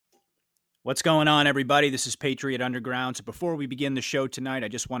What's going on, everybody? This is Patriot Underground. So before we begin the show tonight, I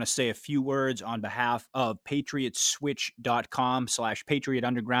just want to say a few words on behalf of patriotswitch.com/Patriot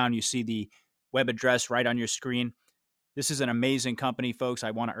Underground. You see the web address right on your screen. This is an amazing company, folks.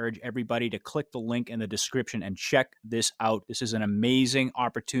 I want to urge everybody to click the link in the description and check this out. This is an amazing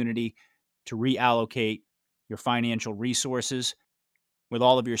opportunity to reallocate your financial resources with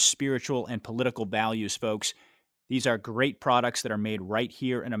all of your spiritual and political values, folks. These are great products that are made right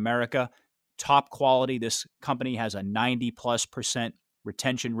here in America. Top quality. This company has a 90+%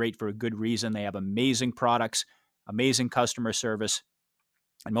 retention rate for a good reason. They have amazing products, amazing customer service,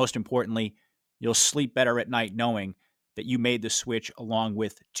 and most importantly, you'll sleep better at night knowing that you made the switch along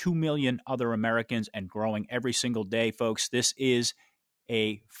with 2 million other Americans and growing every single day, folks. This is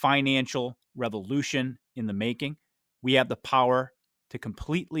a financial revolution in the making. We have the power to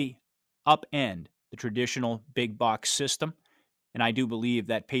completely upend the traditional big box system, and I do believe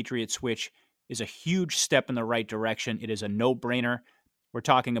that Patriot Switch is a huge step in the right direction. It is a no-brainer. We're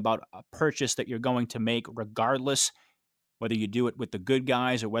talking about a purchase that you're going to make regardless. Whether you do it with the good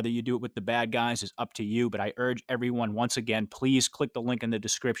guys or whether you do it with the bad guys is up to you. But I urge everyone, once again, please click the link in the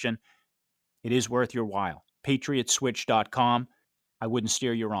description. It is worth your while. PatriotSwitch.com. I wouldn't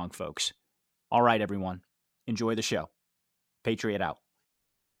steer you wrong, folks. All right, everyone. Enjoy the show. Patriot out.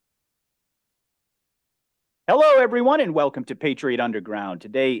 Hello, everyone, and welcome to Patriot Underground.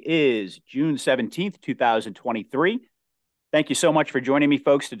 Today is June 17th, 2023. Thank you so much for joining me,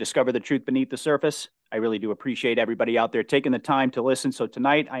 folks, to discover the truth beneath the surface. I really do appreciate everybody out there taking the time to listen. So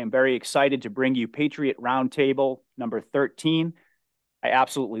tonight, I am very excited to bring you Patriot Roundtable number 13. I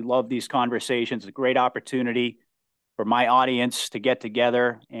absolutely love these conversations. It's a great opportunity for my audience to get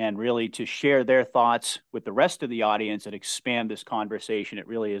together and really to share their thoughts with the rest of the audience and expand this conversation. It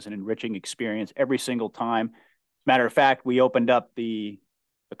really is an enriching experience every single time. Matter of fact, we opened up the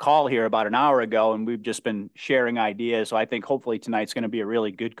call here about an hour ago, and we've just been sharing ideas. So I think hopefully tonight's going to be a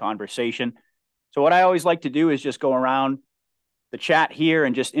really good conversation. So what I always like to do is just go around the chat here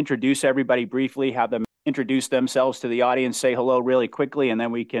and just introduce everybody briefly, have them introduce themselves to the audience, say hello really quickly, and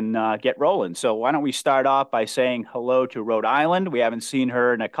then we can get rolling. So why don't we start off by saying hello to Rhode Island. We haven't seen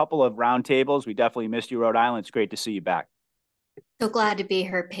her in a couple of roundtables. We definitely missed you, Rhode Island. It's great to see you back. So glad to be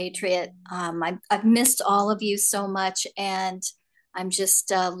here, Patriot. I've missed all of you so much, and I'm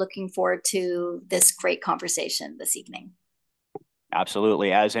just looking forward to this great conversation this evening.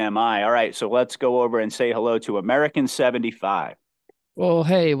 Absolutely, as am I. All right, so let's go over and say hello to American 75. Well,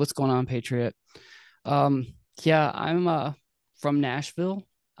 hey, what's going on, Patriot? Yeah, I'm from Nashville.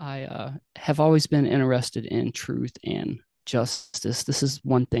 I have always been interested in truth and justice. This is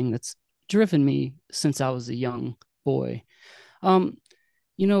one thing that's driven me since I was a young boy. We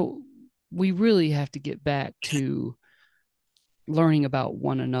really have to get back to learning about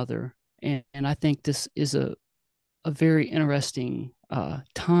one another. And I think this is a very interesting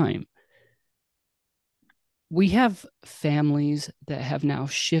time. We have families that have now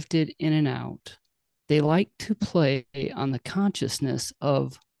shifted in and out. They like to play on the consciousness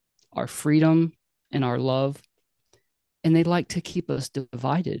of our freedom and our love, and they like to keep us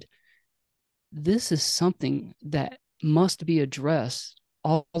divided. This is something that must be addressed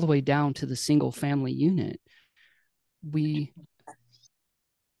all the way down to the single family unit. We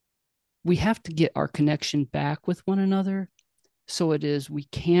have to get our connection back with one another so it is we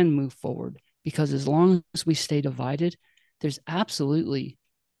can move forward, because as long as we stay divided, there's absolutely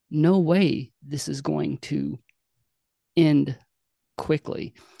no way this is going to end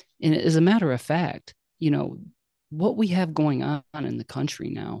quickly. And as a matter of fact, what we have going on in the country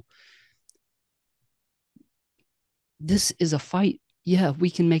now, this is a fight. Yeah, we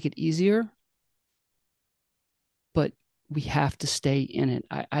can make it easier, but we have to stay in it.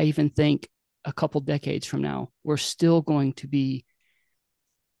 I even think a couple decades from now, we're still going to be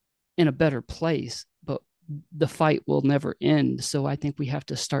in a better place, but the fight will never end. So I think we have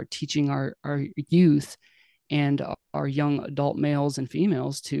to start teaching our youth and our young adult males and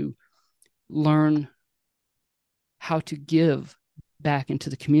females to learn how to give back into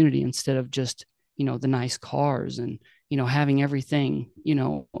the community instead of just, the nice cars and, having everything,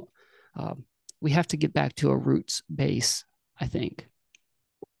 we have to get back to a roots base, I think.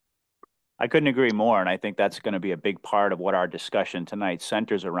 I couldn't agree more, and I think that's going to be a big part of what our discussion tonight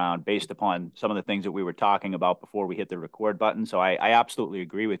centers around based upon some of the things that we were talking about before we hit the record button. So I absolutely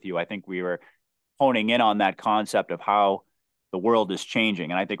agree with you. I think we were honing in on that concept of how the world is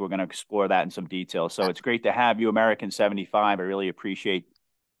changing, and I think we're going to explore that in some detail. So it's great to have you, American 75. I really appreciate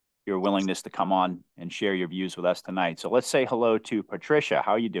your willingness to come on and share your views with us tonight. So let's say hello to Patricia.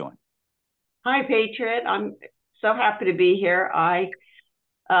 How are you doing? Hi, Patriot. I'm so happy to be here. I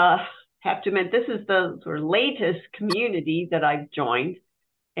have to admit, this is the sort of latest community that I've joined,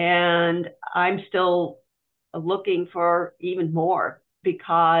 and I'm still looking for even more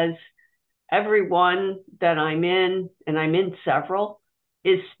because everyone that I'm in, and I'm in several,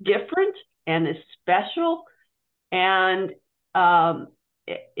 is different and is special, and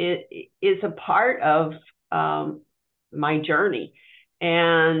it is a part of my journey.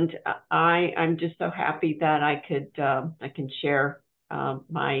 And I'm just so happy that I can share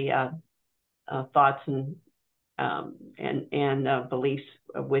my thoughts and beliefs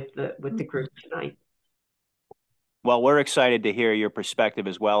with the group tonight. Well, we're excited to hear your perspective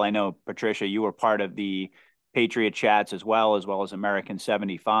as well. I know, Patricia, you were part of the Patriot Chats as well as American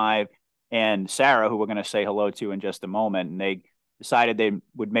 75. And Sarah, who we're going to say hello to in just a moment, and they decided they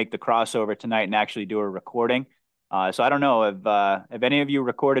would make the crossover tonight and actually do a recording. So I don't know, have any of you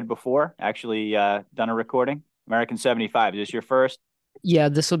recorded before, actually done a recording? American 75, is this your first? Yeah,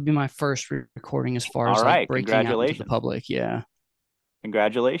 this will be my first recording as far as like breaking out into the public. Yeah.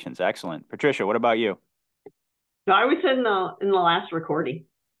 Congratulations. Excellent. Patricia, what about you? No, I was in the last recording.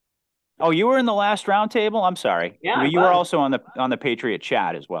 Oh, you were in the last roundtable? I'm sorry. Yeah, you were also on the Patriot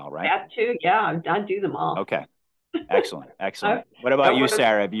Chat as well, right? That too. Yeah, I do them all. Okay. Excellent. What about you,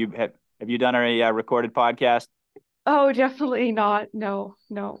 Sarah? Have you done a recorded podcast? Oh, definitely not. No.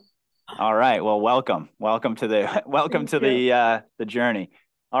 All right. Well, welcome to the journey.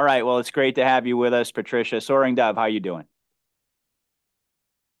 All right. Well, it's great to have you with us, Patricia. Soaring Dove, how you doing?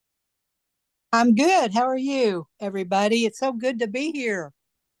 I'm good. How are you, everybody? It's so good to be here.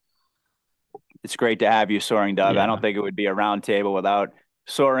 It's great to have you, Soaring Dove. Yeah. I don't think it would be a round table without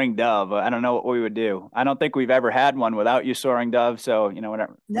Soaring Dove. I don't know what we would do. I don't think we've ever had one without you, Soaring Dove. So,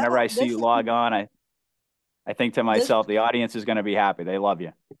 whenever I see you log on, I think to myself, the audience is going to be happy. They love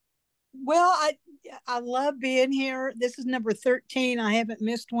you. Well, I love being here. This is number 13. I haven't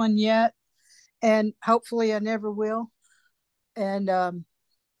missed one yet, and hopefully I never will. And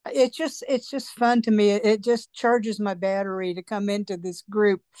it's just fun to me. It just charges my battery to come into this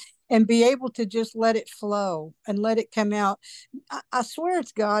group and be able to just let it flow and let it come out. I swear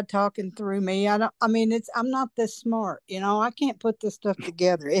it's God talking through me. I'm not this smart, I can't put this stuff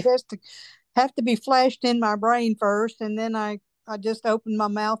together. It has to have to be flashed in my brain first, and then I just open my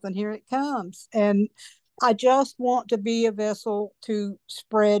mouth and here it comes. And I just want to be a vessel to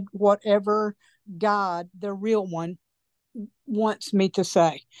spread whatever God, the real one, wants me to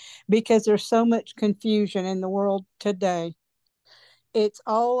say, because there's so much confusion in the world today. It's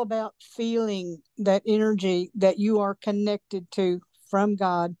all about feeling that energy that you are connected to from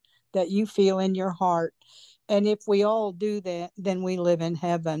God, that you feel in your heart. And if we all do that, then we live in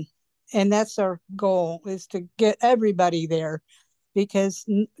heaven. And that's our goal, is to get everybody there, because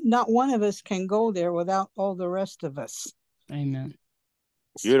not one of us can go there without all the rest of us. Amen.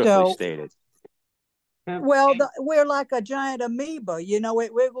 Beautifully stated. Well, we're like a giant amoeba,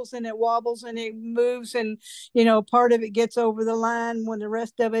 it wiggles and it wobbles and it moves, and, part of it gets over the line when the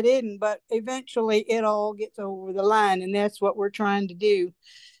rest of it isn't, but eventually it all gets over the line. And that's what we're trying to do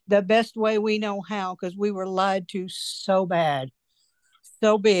the best way we know how, because we were lied to so bad,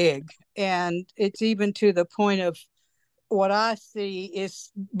 so big. And it's even to the point of what I see is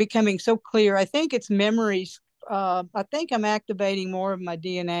becoming so clear. I think it's memories. I think I'm activating more of my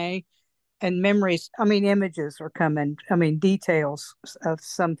DNA. And memories, images are coming, details of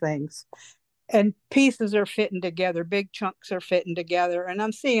some things. And pieces are fitting together, big chunks are fitting together. And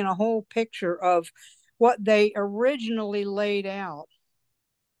I'm seeing a whole picture of what they originally laid out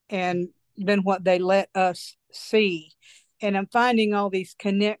and then what they let us see. And I'm finding all these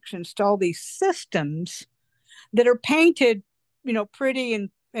connections to all these systems that are painted, pretty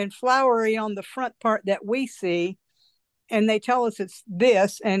and flowery on the front part that we see. And they tell us it's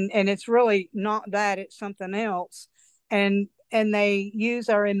this, and it's really not that, it's something else. And they use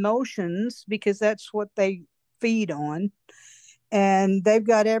our emotions, because that's what they feed on. And they've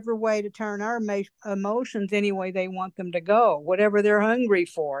got every way to turn our emotions any way they want them to go, whatever they're hungry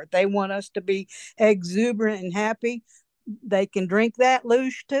for. They want us to be exuberant and happy. They can drink that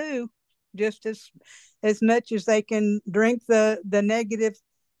loose too, just as much as they can drink the negative,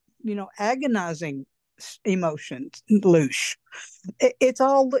 agonizing emotions loose. It's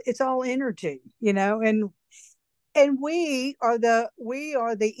all energy, and we are the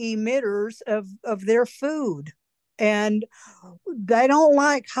emitters of their food, and they don't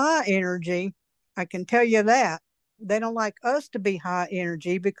like high energy. I can tell you that. They don't like us to be high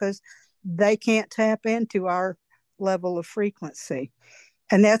energy, because they can't tap into our level of frequency.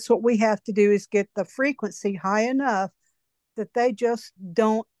 And that's what we have to do, is get the frequency high enough that they just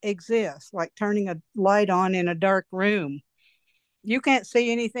don't exist, like turning a light on in a dark room. You can't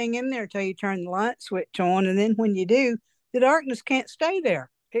see anything in there till you turn the light switch on. And then when you do, the darkness can't stay there.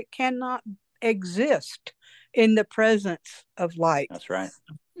 It cannot exist in the presence of light. That's right.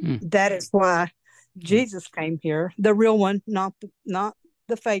 That is why Jesus came here, the real one, not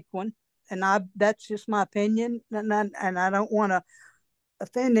the fake one. And that's just my opinion. And I don't want to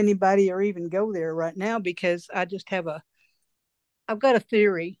offend anybody or even go there right now, because I just I've got a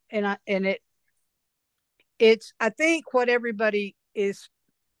theory, and it's I think what everybody is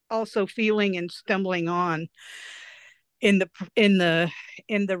also feeling and stumbling on in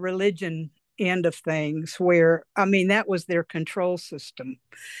the religion end of things, where I mean that was their control system,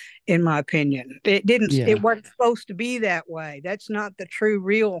 in my opinion. It wasn't supposed to be that way. That's not the true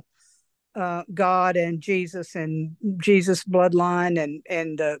real God and Jesus bloodline,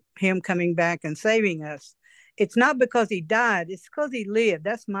 and him coming back and saving us. It's not because he died, it's because he lived.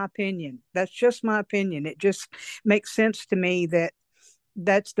 That's my opinion. That's just my opinion. It just makes sense to me that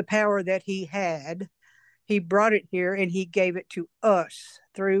that's the power that he had. He brought it here and he gave it to us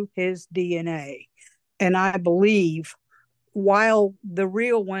through his DNA. And I believe while the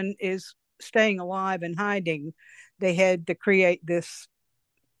real one is staying alive and hiding, they had to create this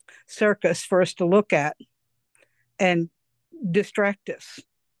circus for us to look at and distract us.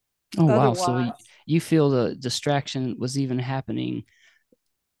 Oh, wow. So you feel the distraction was even happening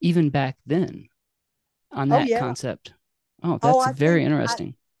even back then on that concept. Oh, that's very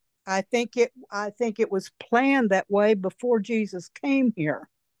interesting. I think it was planned that way before Jesus came here.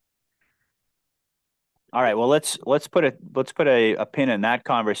 All right. Well, let's put a pin in that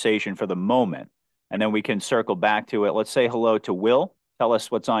conversation for the moment, and then we can circle back to it. Let's say hello to Will. Tell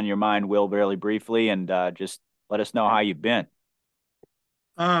us what's on your mind, Will, really briefly, and just let us know how you've been.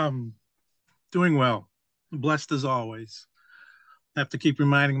 Doing well. Blessed as always. I have to keep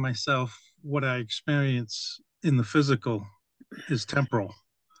reminding myself what I experience in the physical is temporal,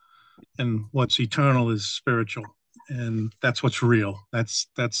 and what's eternal is spiritual, and that's what's real. That's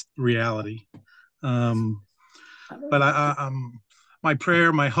reality. But my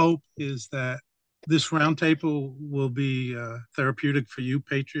prayer, my hope is that this roundtable will be therapeutic for you,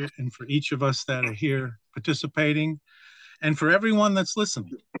 Patriot, and for each of us that are here participating, and for everyone that's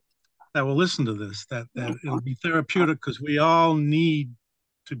listening, that will listen to this, that it'll be therapeutic, because we all need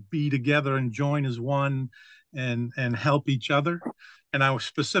to be together and join as one and help each other. And I was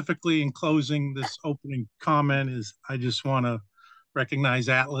specifically, in closing this opening comment, is I just want to recognize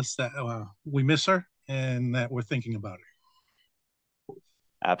Atlas, that we miss her and that we're thinking about her.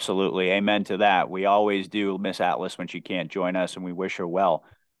 Absolutely. Amen to that. We always do miss Atlas when she can't join us, and we wish her well.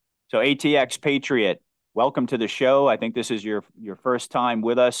 So ATX Patriot, welcome to the show. I think this is your first time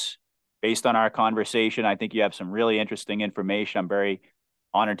with us. Based on our conversation, I think you have some really interesting information. I'm very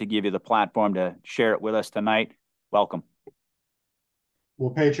honored to give you the platform to share it with us tonight. Welcome.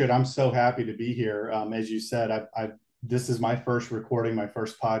 Well, Patriot, I'm so happy to be here. As you said, this is my first recording, my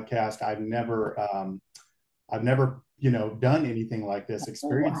first podcast. I've never done anything like this,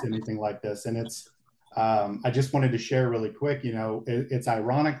 experienced anything like this, and it's. I just wanted to share really quick. It's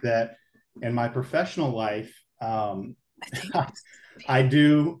ironic that in my professional life, I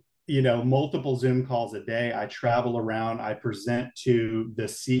do multiple Zoom calls a day. I travel around. I present to the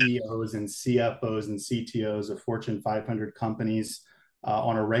CEOs and CFOs and CTOs of Fortune 500 companies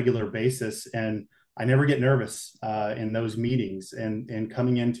on a regular basis. And I never get nervous in those meetings. And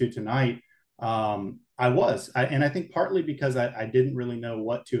coming into tonight, and I think partly because I didn't really know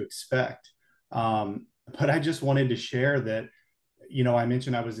what to expect. But I just wanted to share that, I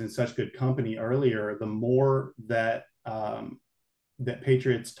mentioned I was in such good company earlier. The more that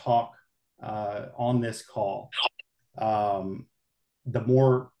Patriots talk on this call, the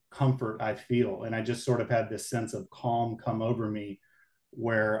more comfort I feel. And I just sort of had this sense of calm come over me,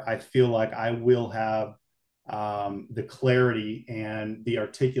 where I feel like I will have the clarity and the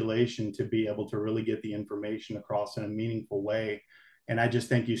articulation to be able to really get the information across in a meaningful way. And I just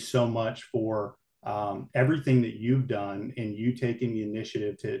thank you so much for everything that you've done, and you taking the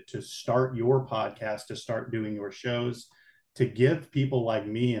initiative to start your podcast, to start doing your shows, to give people like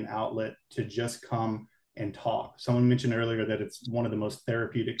me an outlet to just come and talk. Someone mentioned earlier that it's one of the most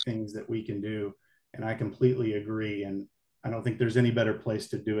therapeutic things that we can do. And I completely agree. And I don't think there's any better place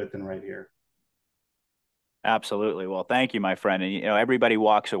to do it than right here. Absolutely. Well, thank you, my friend. And, everybody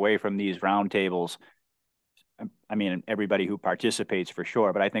walks away from these roundtables. I mean, everybody who participates for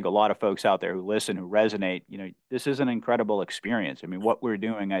sure, but I think a lot of folks out there who listen, who resonate, this is an incredible experience. I mean, what we're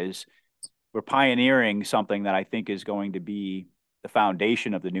doing is we're pioneering something that I think is going to be the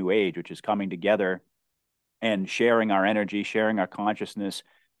foundation of the new age, which is coming together and sharing our energy, sharing our consciousness,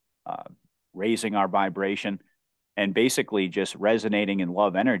 raising our vibration. and basically just resonating in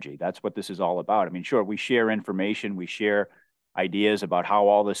love energy. That's what this is all about. I mean, sure, we share information, we share ideas about how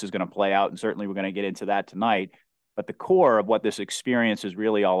all this is going to play out, and certainly we're going to get into that tonight. But the core of what this experience is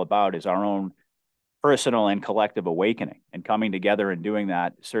really all about is our own personal and collective awakening, and coming together and doing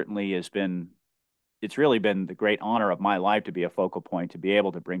that certainly it's really been the great honor of my life to be a focal point, to be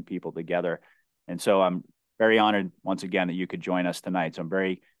able to bring people together. And so I'm very honored once again that you could join us tonight. So I'm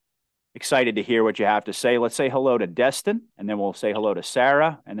very excited to hear what you have to say. Let's say hello to Destin, and then we'll say hello to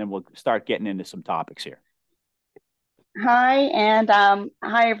Sarah, and then we'll start getting into some topics here. Hi, and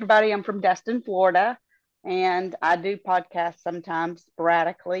hi, everybody. I'm from Destin, Florida, and I do podcasts sometimes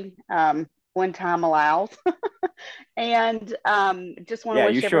sporadically when time allows. And just want to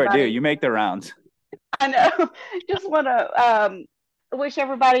wish you everybody. Sure do. You make the rounds. I know. Just want to wish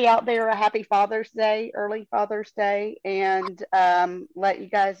everybody out there a happy Father's Day, early Father's Day, and let you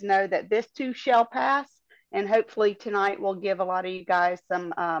guys know that this too shall pass. And hopefully tonight will give a lot of you guys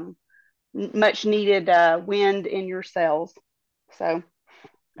some much needed wind in your sails. So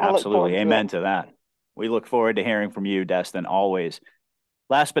absolutely. Amen to that. We look forward to hearing from you, Destin, always.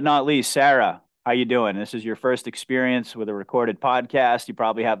 Last but not least, Sarah, how you doing? This is your first experience with a recorded podcast. You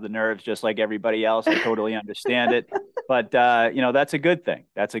probably have the nerves just like everybody else. I totally understand it. But, that's a good thing.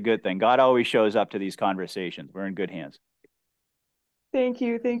 That's a good thing. God always shows up to these conversations. We're in good hands. Thank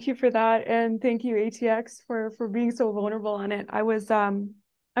you. Thank you for that. And thank you, ATX, for being so vulnerable on it.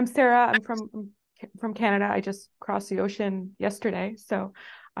 I'm Sarah. I'm from Canada. I just crossed the ocean yesterday. So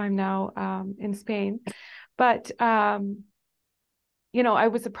I'm now in Spain. But I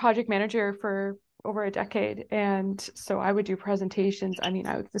was a project manager for over a decade. And so I would do presentations. I mean,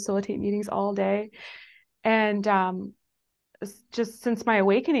 I would facilitate meetings all day. And just since my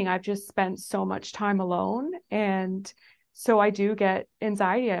awakening, I've just spent so much time alone. And so I do get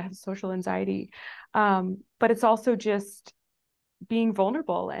anxiety. I have social anxiety. But it's also just being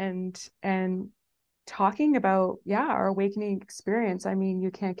vulnerable and talking about, our awakening experience. I mean, you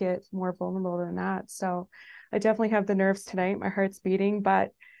can't get more vulnerable than that. So I definitely have the nerves tonight. My heart's beating,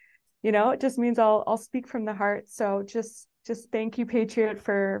 but it just means I'll speak from the heart. So just thank you, Patriot,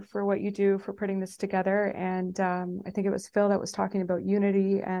 for what you do, for putting this together. And I think it was Phil that was talking about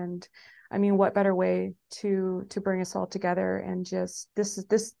unity. And I mean, what better way to bring us all together? And just this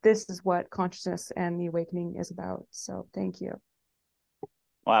is what consciousness and the awakening is about. So thank you.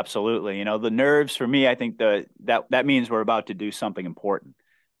 Well, absolutely. The nerves for me, I think that means we're about to do something important.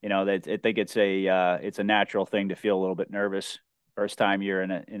 I think it's a natural thing to feel a little bit nervous. First time you're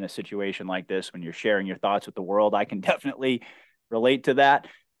in a situation like this, when you're sharing your thoughts with the world, I can definitely relate to that.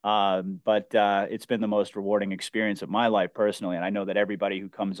 But it's been the most rewarding experience of my life personally. And I know that everybody who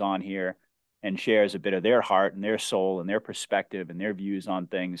comes on here and shares a bit of their heart and their soul and their perspective and their views on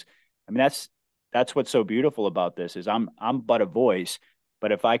things. I mean, that's what's so beautiful about this is I'm but a voice,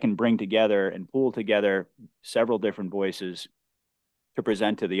 but if I can bring together and pool together several different voices to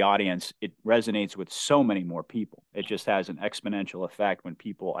present to the audience, it resonates with so many more people. It just has an exponential effect when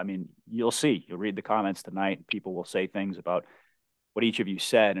people, I mean, you'll read the comments tonight, and people will say things about what each of you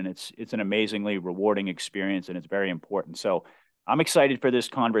said, and it's an amazingly rewarding experience, and it's very important. So I'm excited for this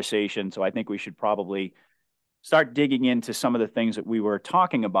conversation. So I think we should probably start digging into some of the things that we were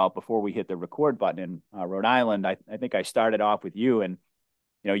talking about before we hit the record button in Rhode Island. I think I started off with you, and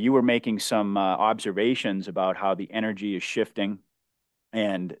you were making some observations about how the energy is shifting.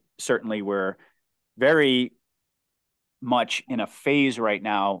 And certainly we're very much in a phase right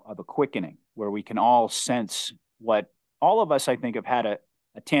now of a quickening where we can all sense what all of us, I think, have had a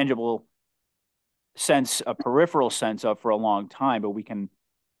tangible sense, a peripheral sense of for a long time, but we can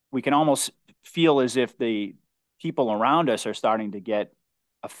almost feel as if the people around us are starting to get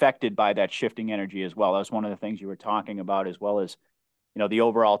affected by that shifting energy as well. That was one of the things you were talking about, as well as, the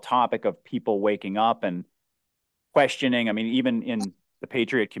overall topic of people waking up and questioning. I mean, even in the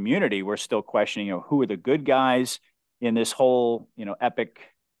Patriot community, we're still questioning, who are the good guys in this whole, epic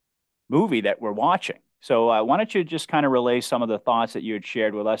movie that we're watching. So why don't you just kind of relay some of the thoughts that you had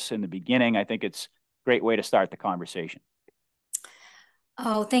shared with us in the beginning? I think it's a great way to start the conversation.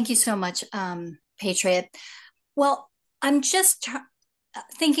 Oh, thank you so much, Patriot. Well, I'm just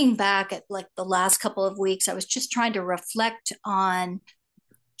thinking back at like the last couple of weeks. I was just trying to reflect on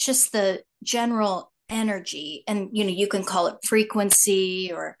just the general energy, and you can call it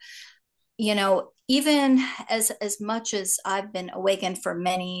frequency, or even as much as I've been awakened for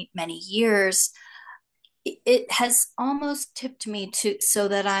many years, it has almost tipped me to so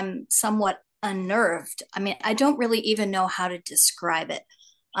that I'm somewhat unnerved. I mean, I don't really even know how to describe it.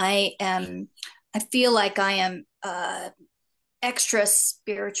 I feel like I am extra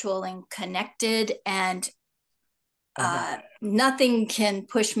spiritual and connected, and nothing can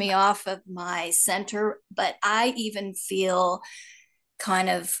push me off of my center, but I even feel kind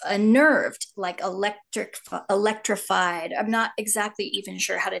of unnerved, like electrified. I'm not exactly even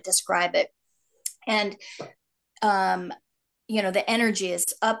sure how to describe it. And, the energy is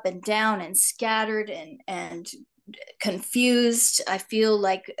up and down and scattered and confused. I feel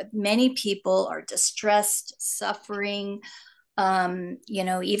like many people are distressed, suffering,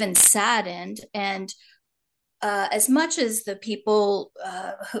 even saddened. And as much as the people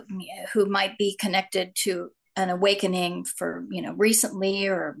who might be connected to an awakening for recently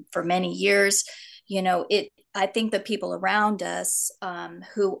or for many years, I think the people around us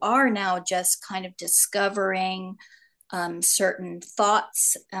who are now just kind of discovering certain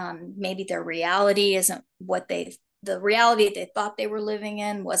thoughts, maybe their reality isn't what the reality they thought they were living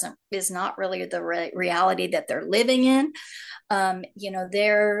in is not really the reality that they're living in.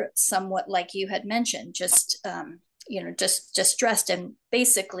 They're somewhat, like you had mentioned, just stressed and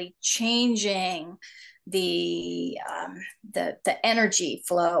basically changing the energy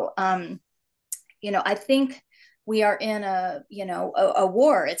flow. I think we are in a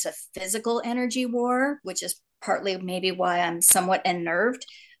war. It's a physical energy war, which is partly maybe why I'm somewhat unnerved,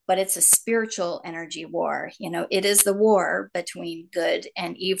 but it's a spiritual energy war. It is the war between good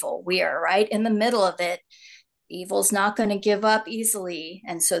and evil. We are right in the middle of it. Evil's not going to give up easily,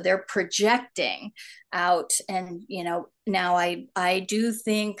 and so they're projecting out. And now I do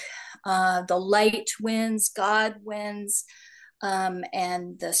think the light wins, God wins,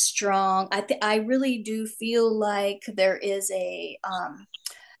 and the strong. I really do feel like there is a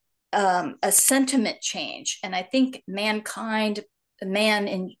sentiment change, and I think mankind, man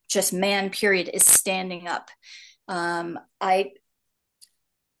in just man period, is standing up. I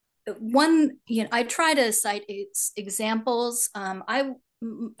try to cite examples. A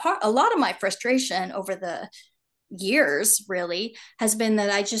lot of my frustration over the years really has been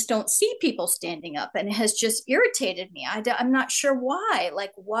that I just don't see people standing up, and it has just irritated me. I'm not sure why.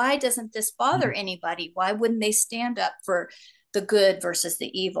 Like, why doesn't this bother anybody? Why wouldn't they stand up for the good versus the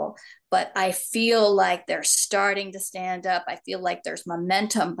evil? But I feel like they're starting to stand up. I feel like there's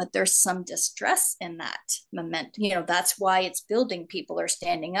momentum, but there's some distress in that momentum. That's why it's building. People are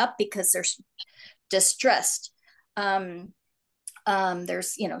standing up because they're distressed.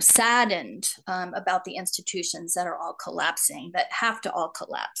 There's saddened about the institutions that are all collapsing, that have to all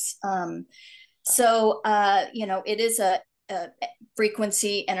collapse. It is a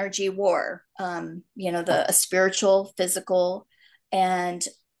frequency energy war. A spiritual, physical, and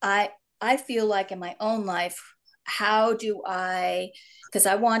I feel like in my own life, how do because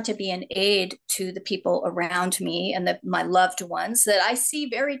I want to be an aid to the people around me and my loved ones that I see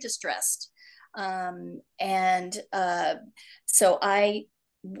very distressed. So I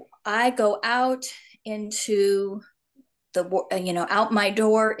go out into out my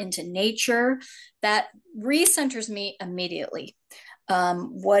door into nature. That recenters me immediately.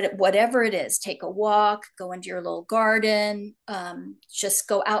 Whatever it is, take a walk, go into your little garden, just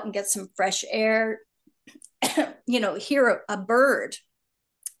go out and get some fresh air, hear a bird.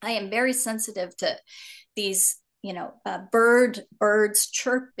 I am very sensitive to these, birds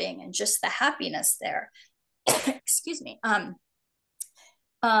chirping and just the happiness there. Excuse me.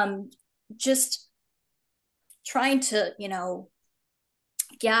 Just trying to,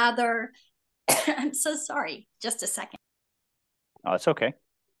 gather. I'm so sorry. Just a second. Oh, it's okay.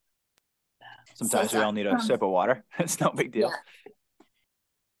 Sometimes we all need a sip of water. It's no big deal.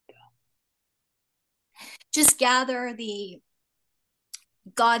 Yeah. Just gather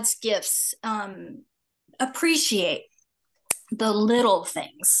God's gifts. Appreciate the little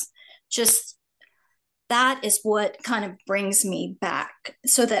things. Just that is what kind of brings me back,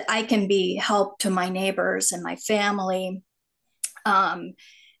 so that I can be help to my neighbors and my family, and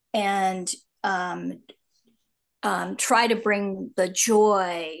try to bring the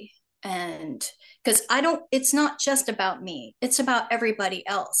joy. And because it's not just about me, it's about everybody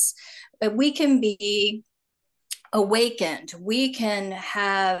else. We can be awakened. We can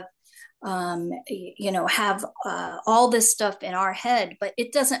have all this stuff in our head, but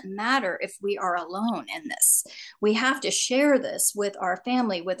it doesn't matter if we are alone in this. We have to share this with our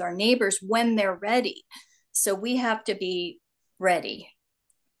family, with our neighbors when they're ready. So we have to be ready.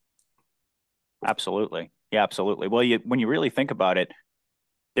 Absolutely. Yeah, absolutely. Well, when you really think about it,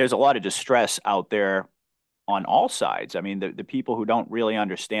 there's a lot of distress out there on all sides. I mean, the people who don't really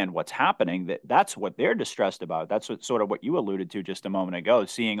understand what's happening, that's what they're distressed about. That's sort of what you alluded to just a moment ago,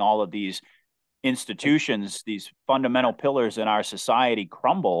 seeing all of these institutions, these fundamental pillars in our society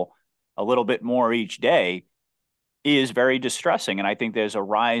crumble a little bit more each day. is very distressing. And I think there's a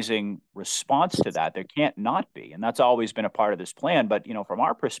rising response to that. There can't not be. And that's always been a part of this plan. But, from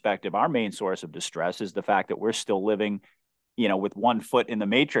our perspective, our main source of distress is the fact that we're still living, with one foot in the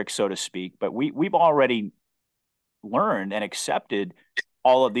matrix, so to speak. But we've already learned and accepted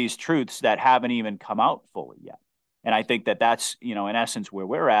all of these truths that haven't even come out fully yet. And I think that that's, in essence, where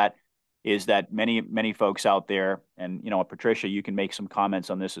we're at, is that many folks out there, and, Patricia, you can make some comments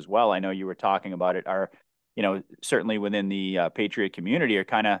on this as well. I know you were talking about it, are, certainly within the Patriot community are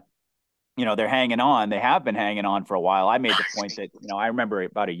kind of, they're hanging on. They have been hanging on for a while. I made the point that, I remember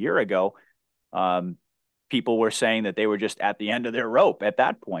about a year ago, people were saying that they were just at the end of their rope at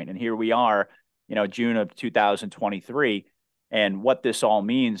that point. And here we are, June of 2023. And what this all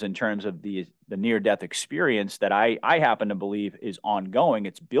means in terms of the near-death experience that I happen to believe is ongoing,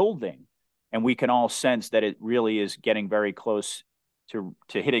 it's building. And we can all sense that it really is getting very close to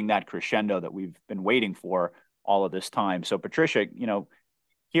hitting that crescendo that we've been waiting for all of this time. So, Patricia,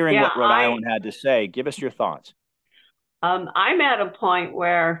 hearing what Rhode Island had to say, give us your thoughts. I'm at a point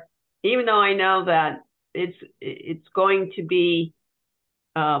where, even though I know that it's going to be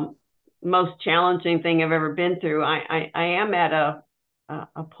most challenging thing I've ever been through, I am at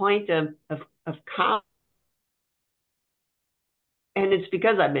a point of calm. And it's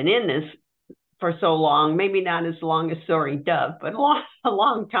because I've been in this for so long, maybe not as long as Soaring Dove, but a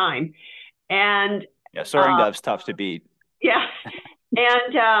long time. And yeah, Soaring Dove's tough to beat. Yeah.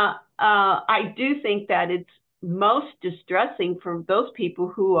 And I do think that it's most distressing for those people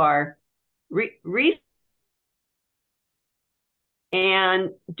who are and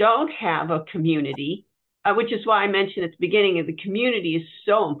don't have a community, which is why I mentioned at the beginning of the community is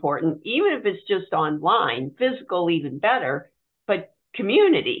so important, even if it's just online, physical even better, but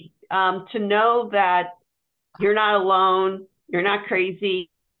community, to know that you're not alone, you're not crazy,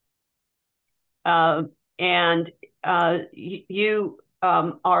 and you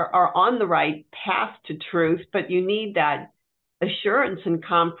are on the right path to truth, but you need that assurance and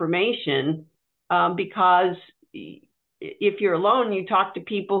confirmation, because if you're alone, you talk to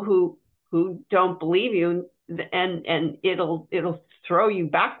people who don't believe you, and it'll throw you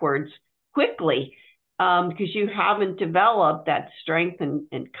backwards quickly, because you haven't developed that strength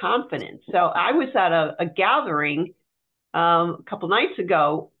and confidence. So I was at a gathering a couple nights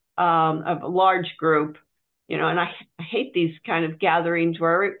ago of a large group, and I hate these kind of gatherings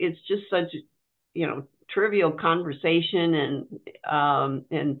where it's just such, trivial conversation,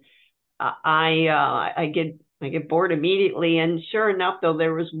 and I get bored immediately. And sure enough, though,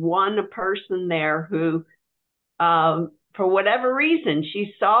 there was one person there who, for whatever reason,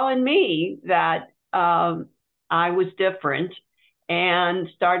 she saw in me that I was different and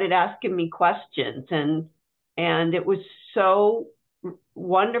started asking me questions. And it was so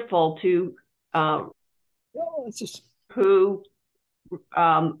wonderful to who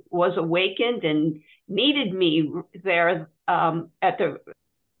was awakened and needed me there at the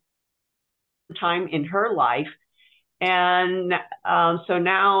time in her life. And so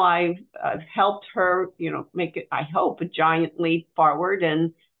now I've helped her, make it, I hope, a giant leap forward,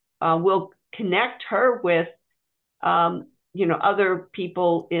 and will connect her with, other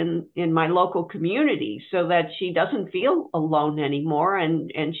people in my local community, so that she doesn't feel alone anymore,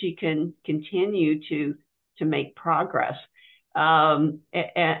 and she can continue to make progress, and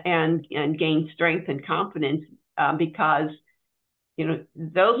gain strength and confidence, because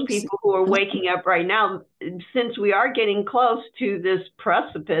those people who are waking up right now, since we are getting close to this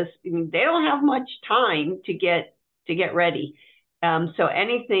precipice, they don't have much time to get ready. So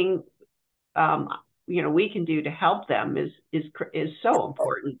anything we can do to help them is so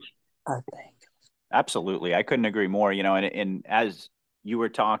important, I think. Absolutely, I couldn't agree more. And as you were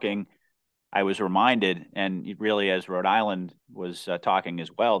talking, I was reminded, and really as Rhode Island was talking as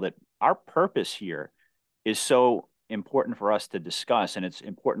well, that our purpose here is so important for us to discuss. And it's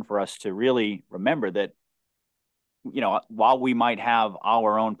important for us to really remember that, while we might have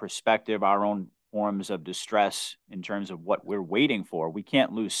our own perspective, our own forms of distress in terms of what we're waiting for, we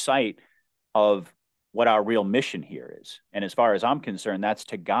can't lose sight of what our real mission here is. And as far as I'm concerned, that's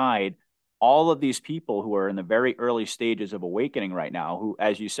to guide all of these people who are in the very early stages of awakening right now, who,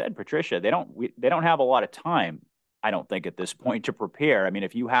 as you said, Patricia, they don't have a lot of time, I don't think, at this point to prepare. I mean,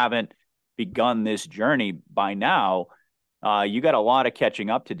 if you haven't begun this journey by now, you got a lot of catching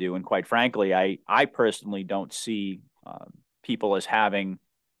up to do. And quite frankly, I personally don't see people as having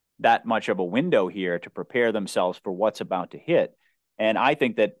that much of a window here to prepare themselves for what's about to hit. And I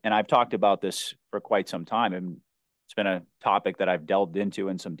think that, and I've talked about this for quite some time, and it's been a topic that I've delved into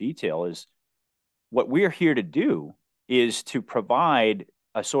in some detail, is what we're here to do is to provide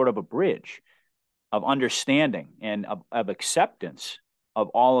a sort of a bridge of understanding and of acceptance of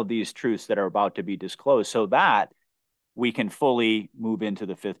all of these truths that are about to be disclosed, so that we can fully move into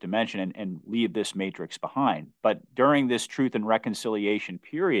the fifth dimension and leave this matrix behind. But during this truth and reconciliation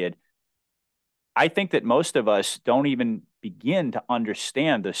period, I think that most of us don't even begin to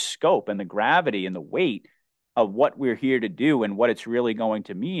understand the scope and the gravity and the weight of what we're here to do and what it's really going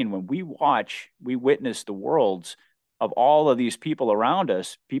to mean when we witness the worlds of all of these people around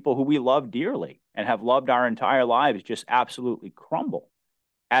us, people who we love dearly and have loved our entire lives, just absolutely crumble.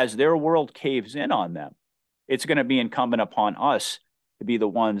 As their world caves in on them, it's going to be incumbent upon us to be the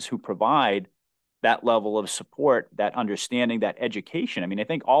ones who provide that level of support, that understanding, that education. I mean, I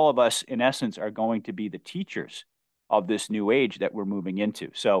think all of us, in essence, are going to be the teachers of this new age that we're moving into.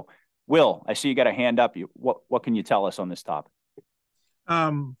 So, Will, I see you got a hand up. What can you tell us on this topic?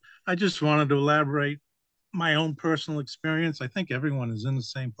 I just wanted to elaborate my own personal experience. I think everyone is in the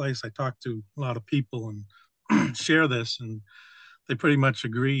same place. I talk to a lot of people and share this, and they pretty much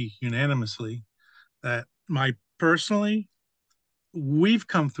agree unanimously that we've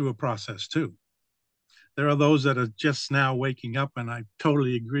come through a process too. There are those that are just now waking up, and I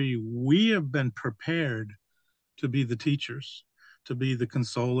totally agree. We have been prepared to be the teachers, to be the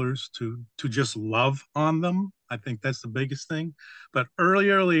consolers, to just love on them. I think that's the biggest thing. But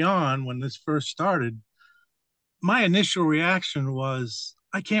early on, when this first started, my initial reaction was,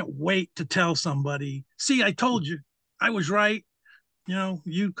 I can't wait to tell somebody, see, I told you, I was right. You know,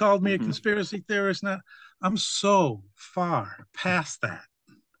 you called me a conspiracy theorist. Now, I'm so far past that,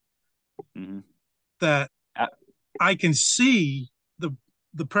 that I can see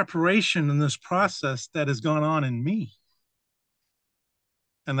the preparation in this process that has gone on in me.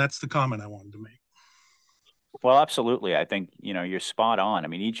 And that's the comment I wanted to make. Well, absolutely. I think, you're spot on. I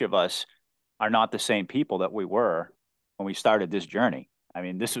mean, each of us are not the same people that we were when we started this journey. I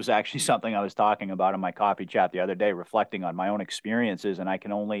mean, this was actually something I was talking about in my coffee chat the other day, reflecting on my own experiences. And I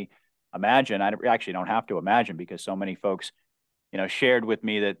can only imagine, I actually don't have to imagine, because so many folks, shared with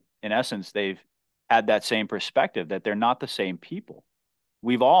me that in essence, they've had that same perspective, that they're not the same people.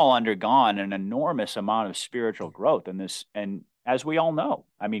 We've all undergone an enormous amount of spiritual growth in this. And as we all know,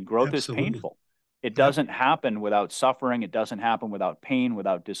 I mean, growth Absolutely. is painful. It doesn't happen without suffering. It doesn't happen without pain,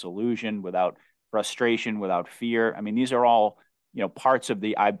 without disillusion, without frustration, without fear. I mean, these are all, parts of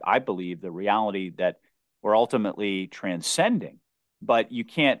I believe, the reality that we're ultimately transcending. But you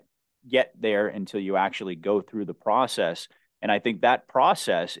can't get there until you actually go through the process. And I think that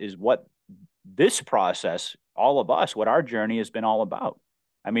process is what this process, all of us, what our journey has been all about.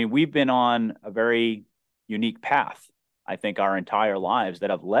 I mean, we've been on a very unique path, I think, our entire lives,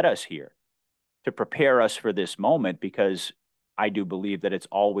 that have led us here to prepare us for this moment, because I do believe that it's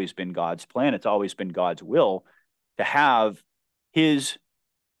always been God's plan. It's always been God's will to have his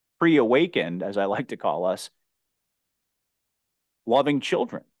pre-awakened, as I like to call us, loving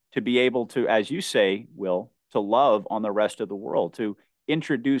children, to be able to, as you say, Will, to love on the rest of the world, to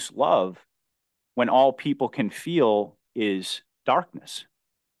introduce love when all people can feel is darkness,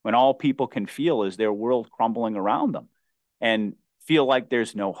 when all people can feel is their world crumbling around them and feel like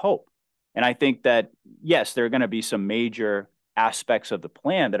there's no hope. And I think that, yes, there are going to be some major aspects of the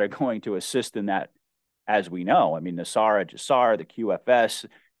plan that are going to assist in that, as we know. I mean, the SARA, JASAR, the QFS,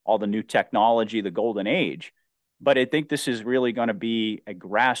 all the new technology, the golden age. But I think this is really going to be a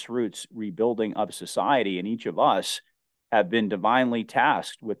grassroots rebuilding of society, and each of us have been divinely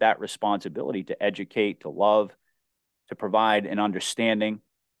tasked with that responsibility to educate, to love, to provide an understanding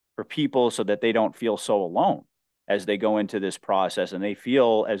for people so that they don't feel so alone as they go into this process, and they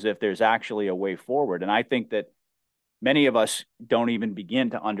feel as if there's actually a way forward. And I think that many of us don't even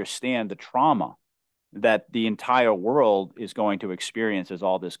begin to understand the trauma that the entire world is going to experience as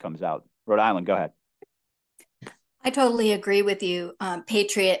all this comes out. Rhode Island, go ahead. I totally agree with you,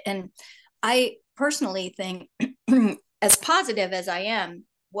 Patriot. And I personally think, as positive as I am,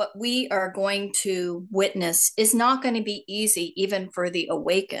 what we are going to witness is not going to be easy, even for the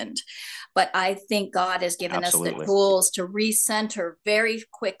awakened. But I think God has given Absolutely. us the tools to recenter very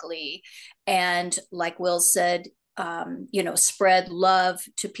quickly. And like Will said, spread love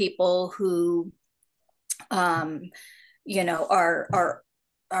to people who,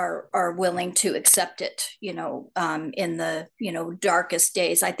 are willing to accept it, in the, darkest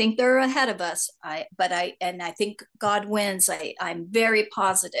days. I think they're ahead of us. I think God wins. I'm very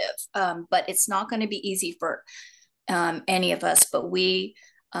positive, but it's not going to be easy for any of us, but we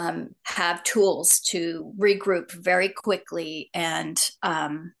have tools to regroup very quickly and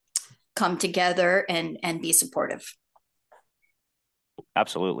come together and be supportive.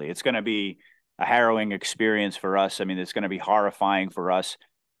 Absolutely. It's going to be a harrowing experience for us. I mean, it's going to be horrifying for us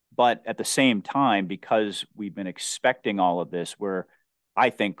But at the same time, because we've been expecting all of this, we're, I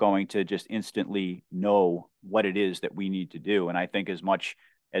think, going to just instantly know what it is that we need to do. And I think as much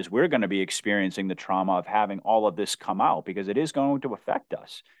as we're going to be experiencing the trauma of having all of this come out, because it is going to affect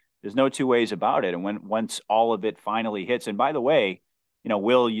us. There's no two ways about it. And once all of it finally hits, and by the way,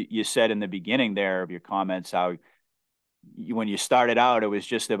 Will, you said in the beginning there of your comments how when you started out, it was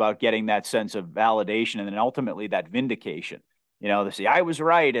just about getting that sense of validation and then ultimately that vindication. To say I was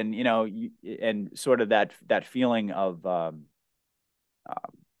right, and and sort of that feeling of,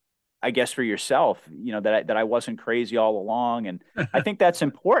 I guess for yourself, that I wasn't crazy all along, and I think that's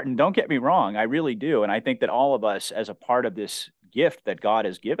important. Don't get me wrong, I really do, and I think that all of us, as a part of this gift that God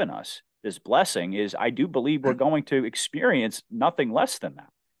has given us, this blessing, is I do believe we're going to experience nothing less than that.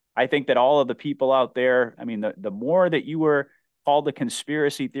 I think that all of the people out there, I mean, the more that you were called a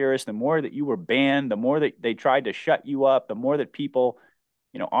conspiracy theorist, the more that you were banned, the more that they tried to shut you up, the more that people,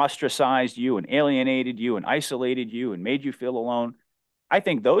 ostracized you and alienated you and isolated you and made you feel alone. I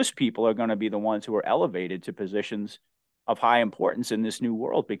think those people are going to be the ones who are elevated to positions of high importance in this new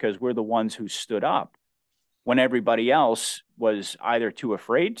world because we're the ones who stood up when everybody else was either too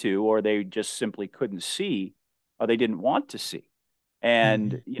afraid to, or they just simply couldn't see, or they didn't want to see.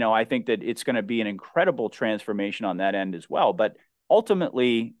 And, I think that it's going to be an incredible transformation on that end as well. But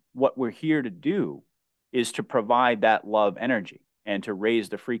ultimately, what we're here to do is to provide that love energy and to raise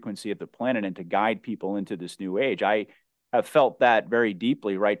the frequency of the planet and to guide people into this new age. I have felt that very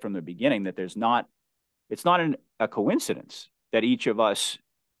deeply right from the beginning, that it's not a coincidence that each of us,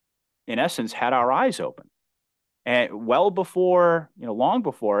 in essence, had our eyes open. And well before, long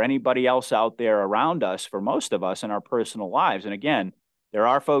before anybody else out there around us, for most of us in our personal lives. And again, there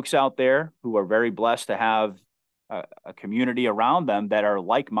are folks out there who are very blessed to have a community around them that are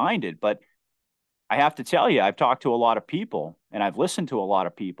like-minded. But I have to tell you, I've talked to a lot of people and I've listened to a lot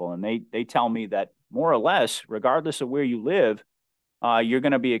of people, and they tell me that more or less, regardless of where you live, you're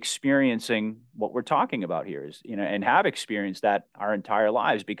going to be experiencing what we're talking about here is, and have experienced that our entire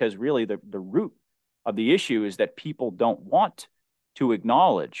lives, because really the root of the issue is that people don't want to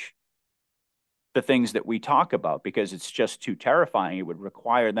acknowledge the things that we talk about because it's just too terrifying. It would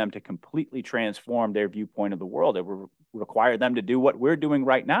require them to completely transform their viewpoint of the world. It would require them to do what we're doing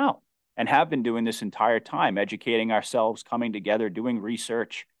right now and have been doing this entire time, educating ourselves, coming together, doing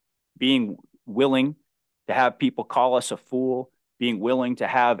research, being willing to have people call us a fool, being willing to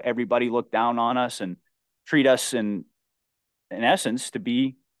have everybody look down on us and treat us in essence to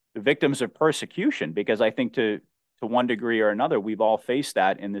be the victims of persecution, because I think to one degree or another, we've all faced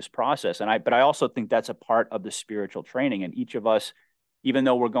that in this process. But I also think that's a part of the spiritual training. And each of us, even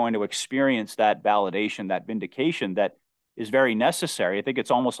though we're going to experience that validation, that vindication that is very necessary, I think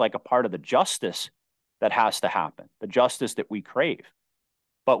it's almost like a part of the justice that has to happen, the justice that we crave.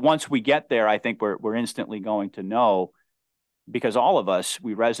 But once we get there, I think we're instantly going to know, because all of us,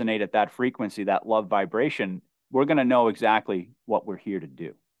 we resonate at that frequency, that love vibration, we're going to know exactly what we're here to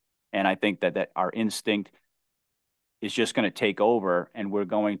do. And I think that our instinct is just going to take over, and we're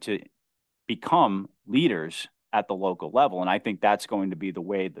going to become leaders at the local level. And I think that's going to be the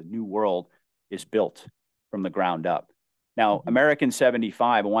way the new world is built from the ground up. Now, American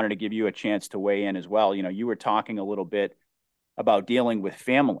 75, I wanted to give you a chance to weigh in as well. You were talking a little bit about dealing with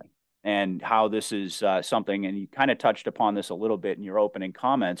family and how this is something, and you kind of touched upon this a little bit in your opening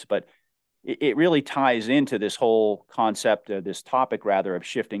comments, but it really ties into this whole concept, this topic rather, of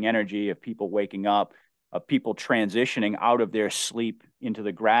shifting energy, of people waking up, of people transitioning out of their sleep into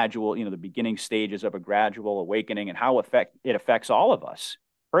the gradual, the beginning stages of a gradual awakening, and how it affects all of us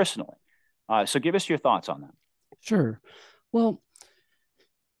personally. So give us your thoughts on that. Sure. Well,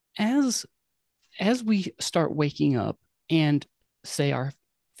 as we start waking up, and say our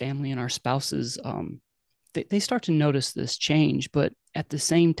family and our spouses, they start to notice this change, but at the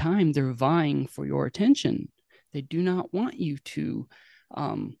same time, they're vying for your attention. They do not want you to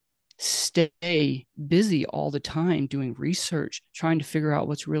stay busy all the time doing research, trying to figure out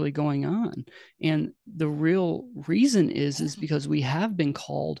what's really going on. And the real reason is because we have been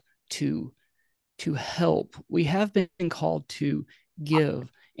called to help. We have been called to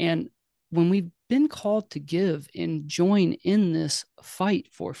give. And when we've been called to give and join in this fight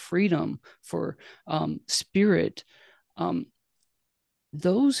for freedom, for spirit,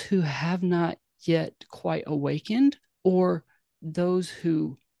 those who have not yet quite awakened, or those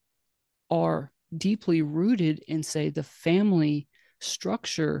who are deeply rooted in, say, the family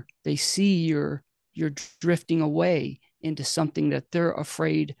structure, they see you're drifting away into something that they're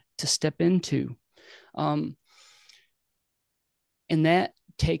afraid to step into. And that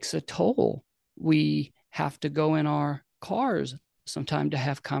takes a toll. We have to go in our cars some time to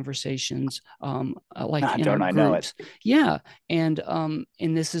have conversations, like in Don't our I know groups. it? Yeah. And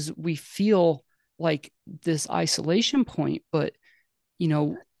this is, we feel like this isolation point, but,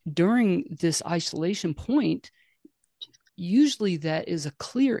 during this isolation point, usually that is a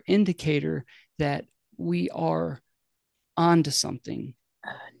clear indicator that we are onto something.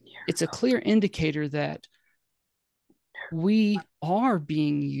 It's a clear indicator that we are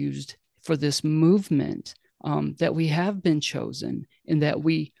being used for this movement, that we have been chosen, and that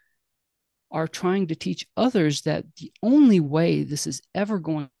we are trying to teach others that the only way this is ever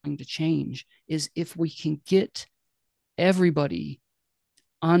going to change is if we can get everybody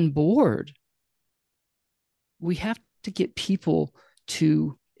on board. We have to get people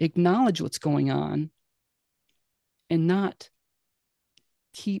to acknowledge what's going on and not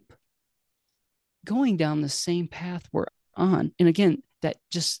keep going down the same path we're on. And again, that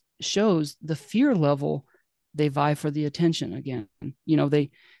just shows the fear level. They vie for the attention again.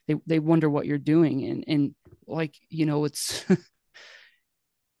 They wonder what you're doing, and like, it's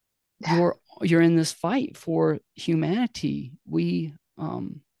you're in this fight for humanity. We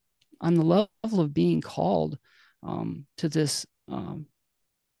on the level of being called to this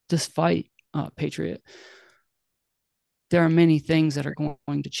fight, Patriot, there are many things that are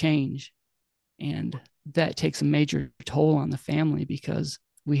going to change, and that takes a major toll on the family because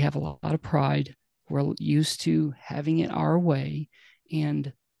we have a lot of pride. We're used to having it our way,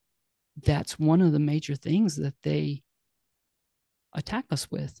 and that's one of the major things that they attack us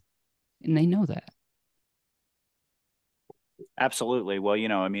with, and they know that. Absolutely. Well,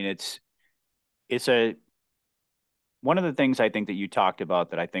 it's one of the things I think that you talked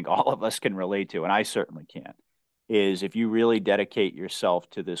about that I think all of us can relate to, and I certainly can, is if you really dedicate yourself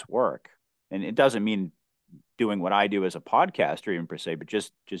to this work, and it doesn't mean doing what I do as a podcaster even per se, but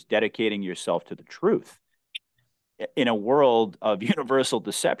just dedicating yourself to the truth in a world of universal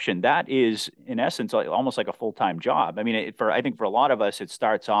deception. That is, in essence, almost like a full-time job. I mean, I think for a lot of us, it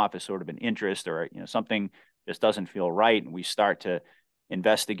starts off as sort of an interest, or something just doesn't feel right, and we start to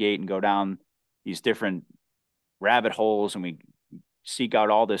investigate and go down these different rabbit holes, and we seek out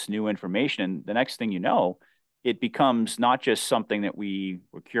all this new information. And the next thing you know, it becomes not just something that we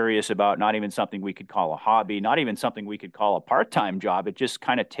were curious about, not even something we could call a hobby, not even something we could call a part-time job. It just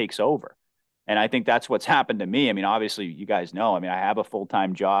kind of takes over. And I think that's what's happened to me. I mean, obviously, you guys know, I mean, I have a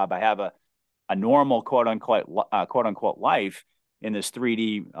full-time job. I have a normal quote unquote life in this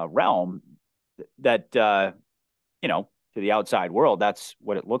 3D realm that, to the outside world, that's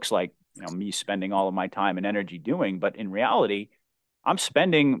what it looks like, me spending all of my time and energy doing. But in reality, I'm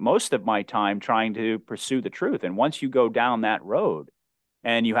spending most of my time trying to pursue the truth. And once you go down that road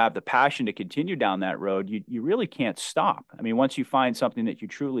and you have the passion to continue down that road, you really can't stop. I mean, once you find something that you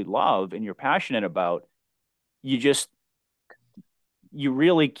truly love and you're passionate about, you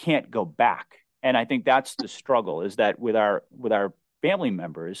really can't go back. And I think that's the struggle, is that with our family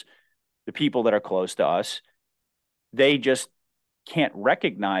members, the people that are close to us, they just can't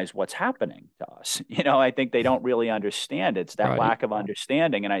recognize what's happening to us. I think they don't really understand. It's that lack of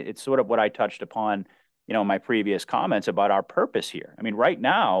understanding. And it's sort of what I touched upon, in my previous comments about our purpose here. I mean, right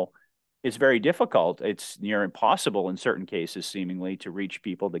now, it's very difficult. It's near impossible in certain cases, seemingly, to reach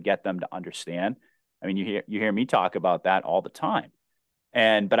people, to get them to understand. I mean, you hear me talk about that all the time.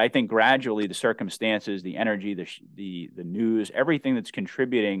 But I think gradually the circumstances, the energy, the news, everything that's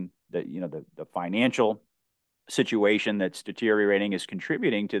contributing, the financial situation that's deteriorating is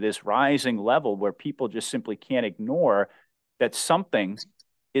contributing to this rising level where people just simply can't ignore that something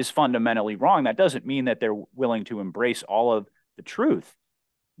is fundamentally wrong. That doesn't mean that they're willing to embrace all of the truth,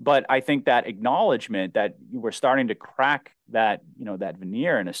 but I think that acknowledgement that we're starting to crack that, that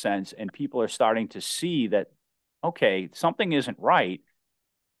veneer in a sense, and people are starting to see that, okay, something isn't right.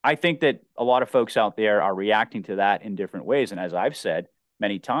 I think that a lot of folks out there are reacting to that in different ways. And as I've said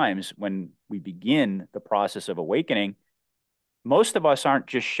many times, when we begin the process of awakening, most of us aren't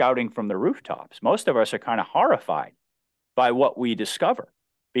just shouting from the rooftops. Most of us are kind of horrified by what we discover,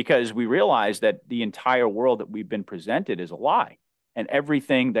 because we realize that the entire world that we've been presented is a lie. And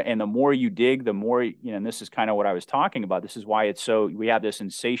everything and the more you dig, the more, and this is kind of what I was talking about. This is why we have this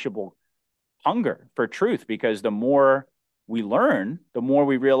insatiable hunger for truth, because the more we learn, the more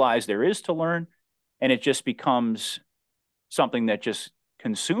we realize there is to learn. And it just becomes something that just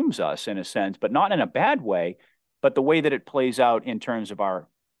consumes us in a sense, but not in a bad way, but the way that it plays out in terms of our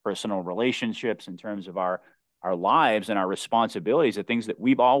personal relationships, in terms of our lives and our responsibilities, the things that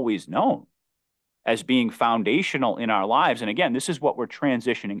we've always known as being foundational in our lives. And again, this is what we're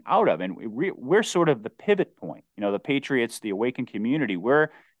transitioning out of. And we're sort of the pivot point, the Patriots, the awakened community,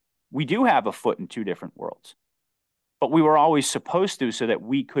 where we do have a foot in two different worlds. but we were always supposed to, so that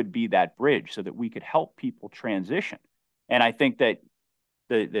we could be that bridge, so that we could help people transition. And I think that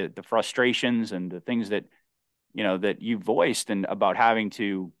the frustrations and the things that, that you voiced, and about having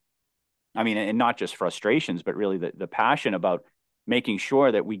to, I mean, and not just frustrations, but really the passion about making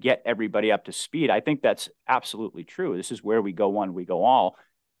sure that we get everybody up to speed. I think that's absolutely true. This is where we go one, we go all.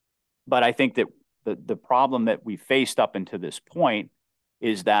 But I think that the problem that we faced up until this point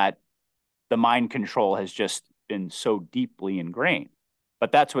is that the mind control has just been so deeply ingrained.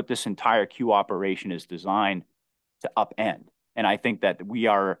 But that's what this entire Q operation is designed to upend. And I think that we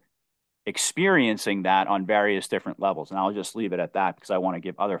are experiencing that on various different levels. And I'll just leave it at that, because I want to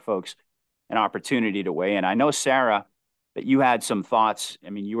give other folks an opportunity to weigh in. I know, Sarah, that you had some thoughts.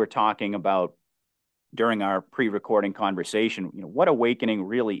 I mean, you were talking about, during our pre-recording conversation, what awakening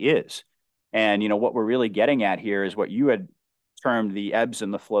really is. And, what we're really getting at here is what you had termed the ebbs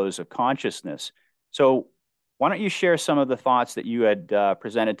and the flows of consciousness. So why don't you share some of the thoughts that you had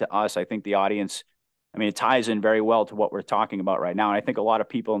presented to us? I think the audience, I mean, it ties in very well to what we're talking about right now. And I think a lot of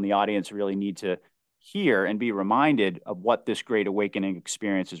people in the audience really need to hear and be reminded of what this Great Awakening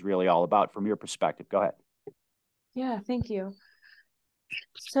experience is really all about from your perspective. Go ahead. Yeah, thank you.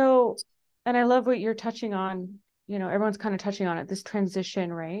 So, and I love what you're touching on, everyone's kind of touching on it, this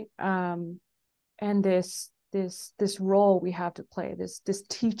transition, right? And this role we have to play, this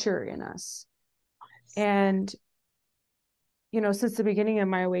teacher in us. And, since the beginning of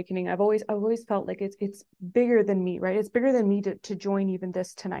my awakening, I've always felt like it's bigger than me, right? It's bigger than me to join even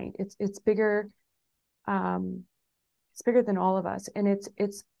this tonight. It's bigger, it's bigger than all of us. And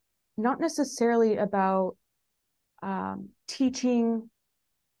it's not necessarily about teaching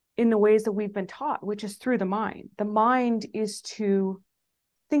in the ways that we've been taught, which is through the mind. The mind is to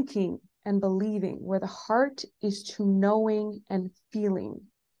thinking and believing, where the heart is to knowing and feeling.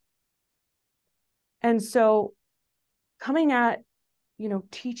 And so coming at,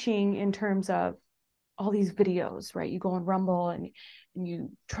 teaching in terms of all these videos, right? You go on Rumble and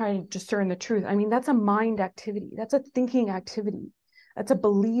you try and discern the truth. I mean, that's a mind activity. That's a thinking activity. That's a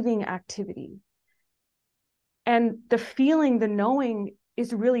believing activity. And the feeling, the knowing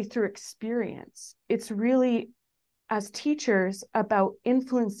is really through experience. It's really, as teachers, about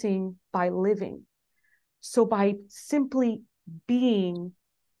influencing by living. So by simply being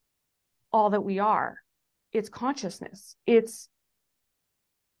all that we are, it's consciousness. It's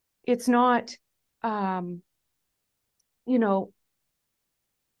not, trying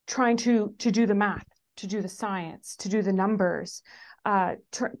to do the math, to do the science, to do the numbers,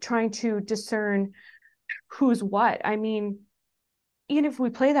 trying to discern who's what. I mean, even if we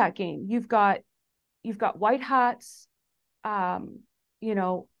play that game, you've got white hats,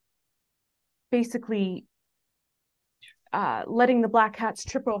 basically letting the black hats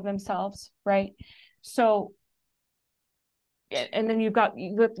trip over themselves, right? So, and then you've got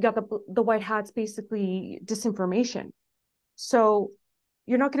the white hats, basically disinformation. So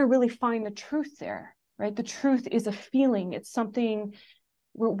you're not going to really find the truth there, right? The truth is a feeling. It's something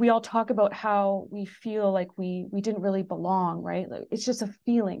we all talk about, how we feel like we didn't really belong, right? It's just a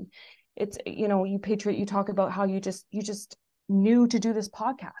feeling. It's, you Patriot, you talk about how you just knew to do this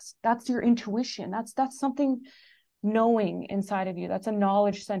podcast. That's your intuition. That's something knowing inside of you. That's a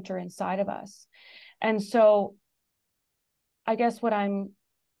knowledge center inside of us. And so I guess what I'm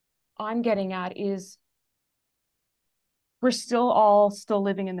getting at is, we're still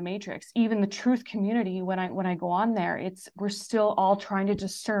living in the matrix. Even the truth community, when I go on there, we're still all trying to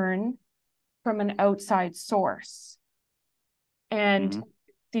discern from an outside source. And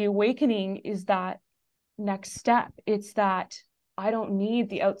the awakening is that next step. It's that I don't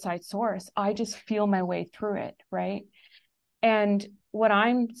need the outside source. I just feel my way through it, right? And what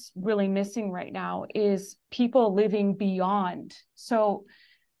I'm really missing right now is people living beyond. So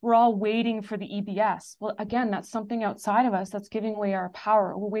we're all waiting for the EBS. Well, again, that's something outside of us that's giving away our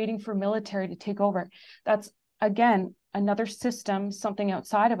power. We're waiting for military to take over. That's, again, another system, something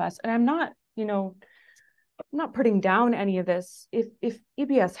outside of us. And I'm not, I'm not putting down any of this. If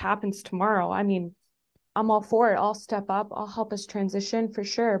EBS happens tomorrow, I mean, I'm all for it. I'll step up. I'll help us transition for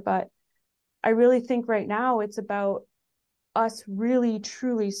sure. But I really think right now it's about us really,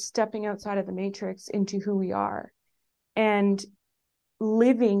 truly stepping outside of the matrix into who we are and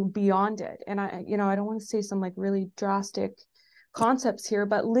living beyond it. And I don't want to say some like really drastic concepts here,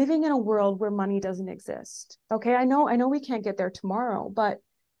 but living in a world where money doesn't exist. Okay. I know we can't get there tomorrow, but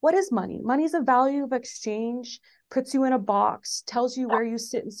what is money? Money is a value of exchange, puts you in a box, tells you where you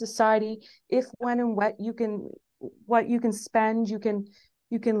sit in society, if, when, and what you can spend, you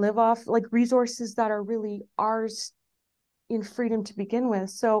can live off, like resources that are really ours in freedom to begin with.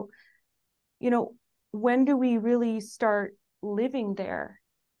 So, when do we really start living there?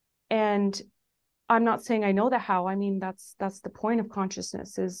 And I'm not saying I know the how. I mean, that's the point of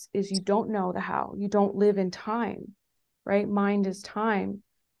consciousness is you don't know the how. You don't live in time, right? Mind is time.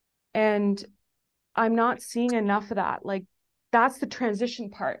 And I'm not seeing enough of that. Like, that's the transition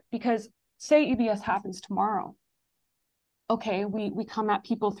part, because say EBS happens tomorrow. Okay, we come at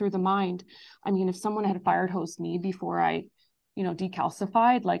people through the mind. I mean, if someone had fire hosed me before I,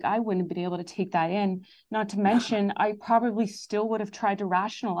 decalcified, like, I wouldn't have been able to take that in. Not to mention, I probably still would have tried to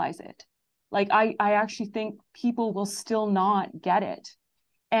rationalize it. Like, I actually think people will still not get it.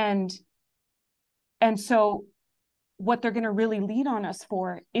 And so what they're going to really lead on us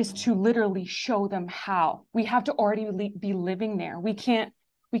for is to literally show them how. We have to already be living there. We can't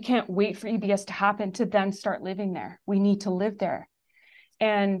wait for EBS to happen to then start living there. We need to live there.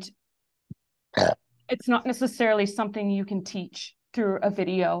 And it's not necessarily something you can teach through a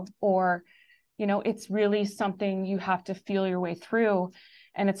video, or, it's really something you have to feel your way through.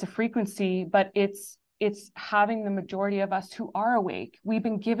 And it's a frequency, but it's having the majority of us who are awake. We've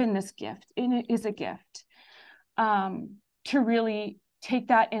been given this gift, and it is a gift, to really take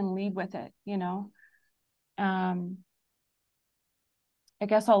that and lead with it, I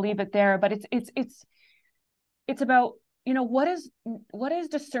guess I'll leave it there, but it's about, what is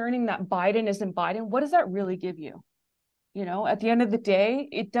discerning that Biden isn't Biden? What does that really give you? At the end of the day,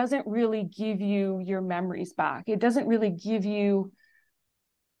 it doesn't really give you your memories back. It doesn't really give you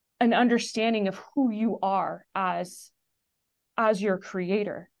an understanding of who you are as your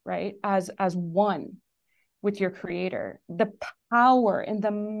creator, right? As one with your creator, the power and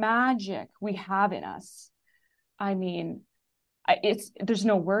the magic we have in us. I mean, there's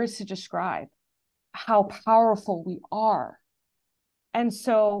no words to describe how powerful we are. And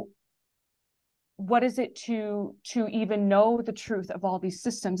so what is it to even know the truth of all these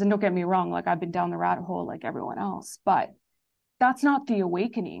systems? And don't get me wrong, like, I've been down the rabbit hole like everyone else, but that's not the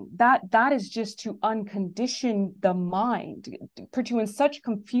awakening. That is just to uncondition the mind, put you in such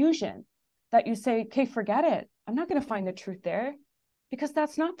confusion that you say, okay, forget it. I'm not going to find the truth there, because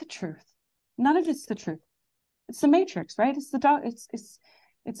that's not the truth. None of it's the truth. It's the Matrix, right? It's the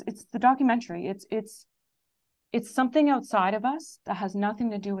documentary. It's something outside of us that has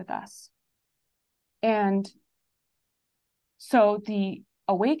nothing to do with us. And so the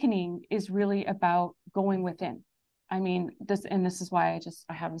awakening is really about going within. I mean, this is why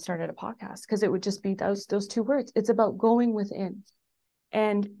I haven't started a podcast, because it would just be those two words. It's about going within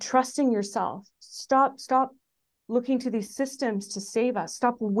and trusting yourself. Stop looking to these systems to save us.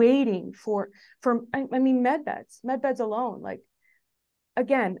 Stop waiting for med beds alone. Like,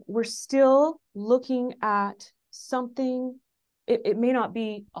 again, we're still looking at something. It may not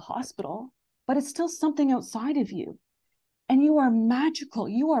be a hospital, but it's still something outside of you. And you are magical.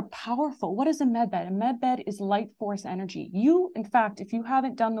 You are powerful. What is a med bed? A med bed is light force energy. You, in fact, if you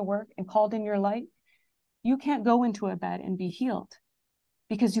haven't done the work and called in your light, you can't go into a bed and be healed,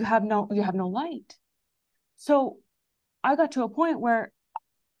 because you have no light. So I got to a point where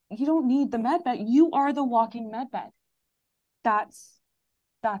you don't need the med bed. You are the walking med bed. That's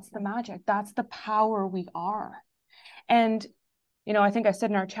the magic. That's the power we are. And, I think I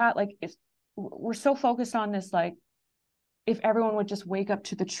said in our chat, like, we're so focused on this, like, if everyone would just wake up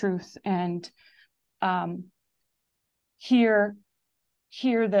to the truth and hear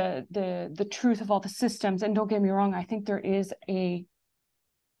the truth of all the systems. And don't get me wrong, I think there is a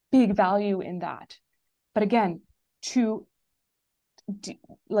big value in that. But again, to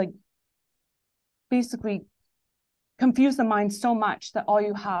basically confuse the mind so much that all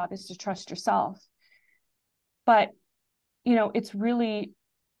you have is to trust yourself. But it's really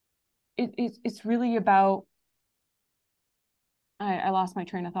about. I lost my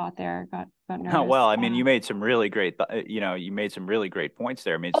train of thought there. Got nervous. Oh, well, I mean, you made some really great, points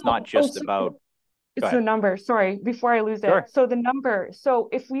there. I mean, it's not just about. It's the number. Sorry, before I lose Sure. it. So the number. So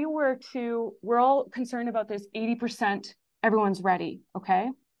if we're all concerned about this 80%, everyone's ready. Okay.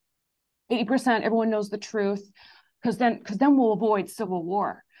 80%, everyone knows the truth, because then we'll avoid civil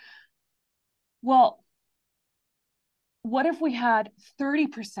war. Well, what if we had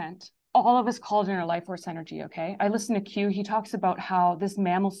 30%? All of us called in our life force energy, okay? I listened to Q. He talks about how this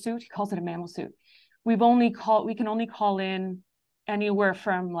mammal suit, he calls it a mammal suit. We can only call in anywhere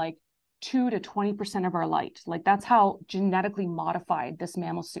from like 2 to 20% of our light. Like, that's how genetically modified this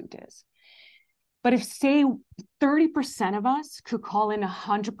mammal suit is. But if, say, 30% of us could call in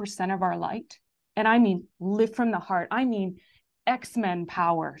 100% of our light, and I mean live from the heart, I mean X-Men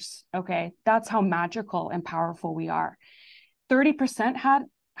powers, okay? That's how magical and powerful we are. 30%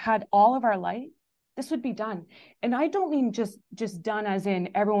 had all of our light, this would be done. And I don't mean just done as in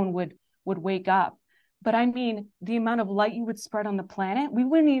everyone would wake up. But I mean, the amount of light you would spread on the planet, we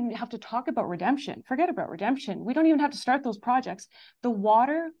wouldn't even have to talk about redemption. Forget about redemption. We don't even have to start those projects. The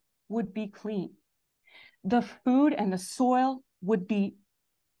water would be clean. The food and the soil would be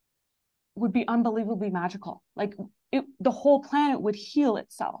unbelievably magical. Like the whole planet would heal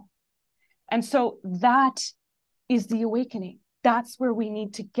itself. And so that is the awakening. That's where we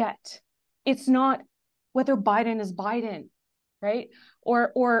need to get. It's not whether Biden is Biden, right?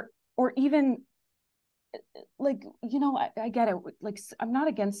 Or even like, I get it. Like, I'm not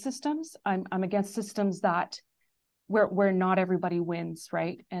against systems. I'm against systems that where not everybody wins,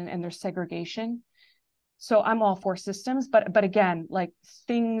 right? And there's segregation. So I'm all for systems, but again, like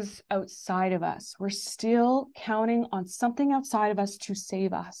things outside of us, we're still counting on something outside of us to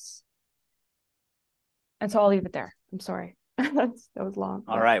save us. And so I'll leave it there. I'm sorry. That was long.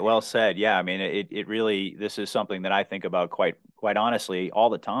 All right. Well said. Yeah. I mean, it really, this is something that I think about quite honestly all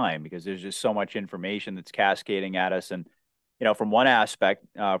the time, because there's just so much information that's cascading at us. And, from one aspect,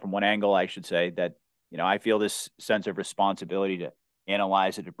 from one angle, I should say that, I feel this sense of responsibility to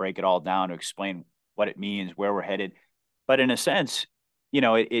analyze it, to break it all down, to explain what it means, where we're headed. But in a sense,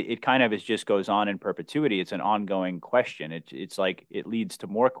 it kind of just goes on in perpetuity. It's an ongoing question. It's like it leads to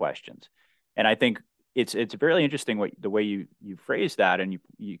more questions. And I think it's really interesting the way you phrased that, and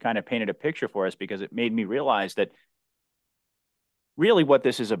you kind of painted a picture for us, because it made me realize that really what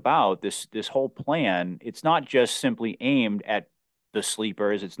this is about, this whole plan, it's not just simply aimed at the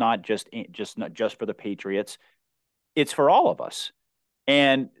sleepers. It's not just for the patriots. It's for all of us.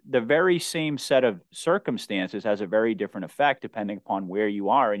 And the very same set of circumstances has a very different effect depending upon where you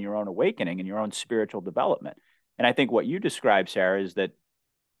are in your own awakening and your own spiritual development. And I think what you described, Sarah, is that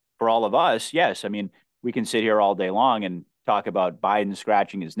for all of us, yes, I mean, we can sit here all day long and talk about Biden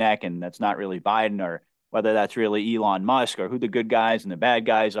scratching his neck, and that's not really Biden, or whether that's really Elon Musk, or who the good guys and the bad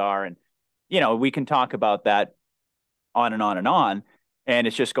guys are. And, we can talk about that on and on and on, and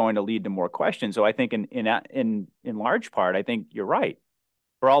it's just going to lead to more questions. So I think in large part, I think you're right.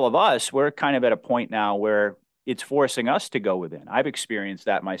 For all of us, we're kind of at a point now where it's forcing us to go within. I've experienced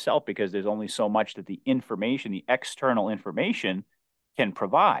that myself, because there's only so much that the information, the external information, can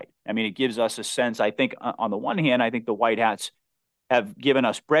provide. I mean, it gives us a sense, I think, on the one hand, I think the white hats have given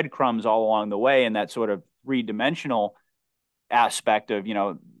us breadcrumbs all along the way, and that sort of three-dimensional aspect of,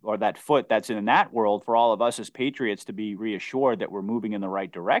 or that foot that's in that world for all of us as patriots to be reassured that we're moving in the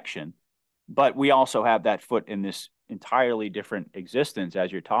right direction. But we also have that foot in this entirely different existence,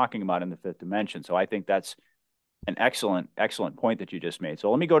 as you're talking about, in the fifth dimension. So I think that's an excellent point that you just made.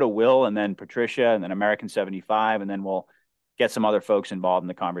 So let me go to Will, and then Patricia, and then American 75, and then we'll get some other folks involved in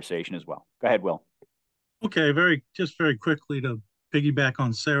the conversation as well. Go ahead, Will. Okay, very quickly to piggyback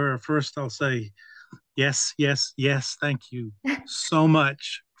on Sarah. First, I'll say yes. Thank you so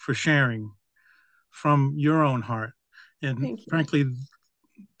much for sharing from your own heart. And frankly,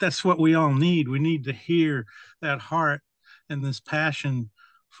 that's what we all need. We need to hear that heart and this passion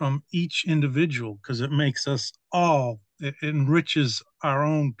from each individual, because it makes us all, it enriches our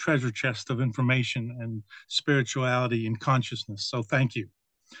own treasure chest of information and spirituality and consciousness. So thank you.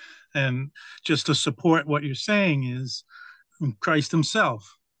 And just to support what you're saying is, Christ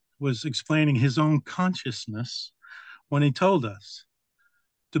himself was explaining his own consciousness when he told us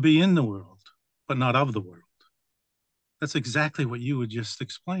to be in the world, but not of the world. That's exactly what you were just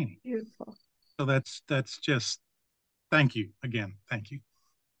explaining. Beautiful. So that's just, thank you again. Thank you.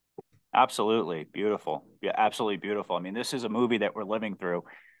 Absolutely beautiful. Yeah, absolutely beautiful. I mean, this is a movie that we're living through,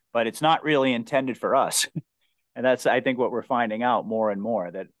 but it's not really intended for us. And that's, I think, what we're finding out more and more,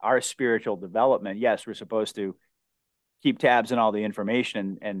 that our spiritual development, yes, we're supposed to keep tabs on all the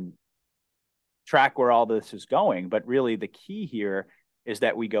information and track where all this is going. But really the key here is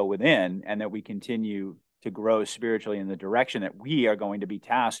that we go within, and that we continue to grow spiritually in the direction that we are going to be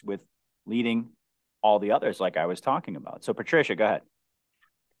tasked with leading all the others, like I was talking about. So Patricia, go ahead.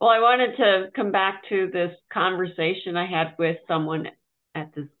 Well, I wanted to come back to this conversation I had with someone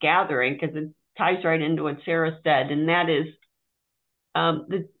at this gathering, because it ties right into what Sarah said, and that is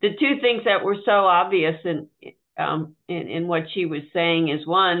the two things that were so obvious in what she was saying is,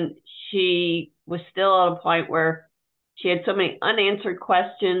 one, she was still at a point where she had so many unanswered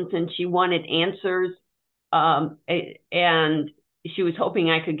questions and she wanted answers, and she was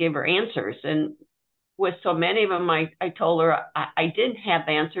hoping I could give her answers. And with so many of them, I told her I didn't have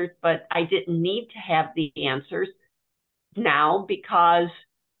answers, but I didn't need to have the answers now, because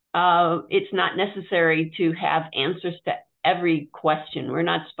it's not necessary to have answers to every question. We're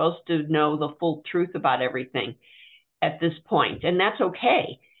not supposed to know the full truth about everything at this point, and that's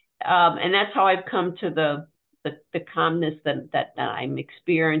okay. And that's how I've come to the calmness that I'm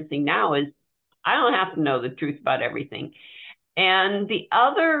experiencing now, is I don't have to know the truth about everything. And the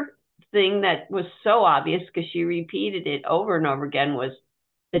other thing that was so obvious, because she repeated it over and over again, was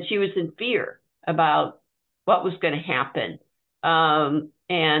that she was in fear about what was going to happen,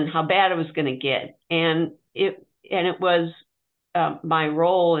 and how bad it was going to get. And it was my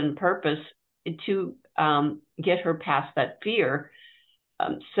role and purpose to get her past that fear,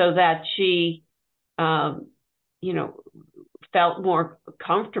 so that she, felt more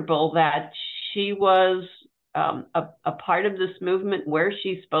comfortable that she was a part of this movement, where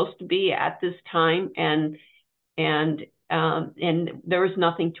she's supposed to be at this time, and there was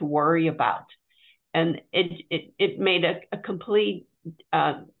nothing to worry about. And it made a complete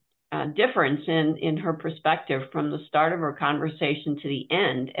difference in her perspective from the start of her conversation to the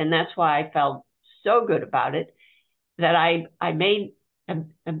end. And that's why I felt so good about it, that I made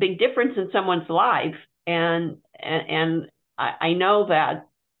a big difference in someone's life. And I know that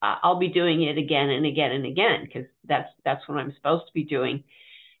I'll be doing it again and again and again, because that's what I'm supposed to be doing.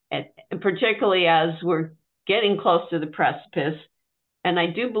 And particularly as we're getting close to the precipice. And I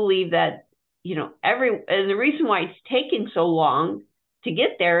do believe that, and the reason why it's taken so long to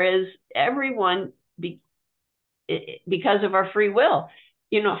get there is everyone, because of our free will,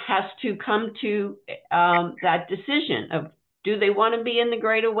 has to come to that decision of, do they want to be in the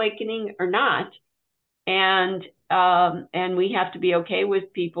Great Awakening or not? And we have to be okay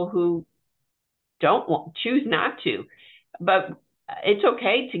with people who choose not to. But it's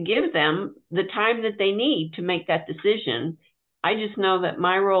okay to give them the time that they need to make that decision. I just know that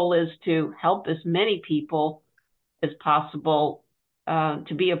my role is to help as many people as possible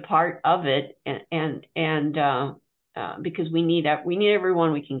to be a part of it, and because we need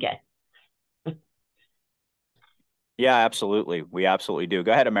everyone we can get. Yeah, absolutely. We absolutely do.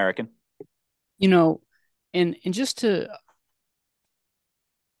 Go ahead, American. And just to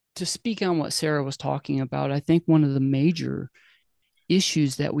speak on what Sarah was talking about, I think one of the major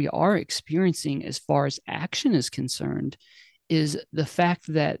issues that we are experiencing as far as action is concerned is the fact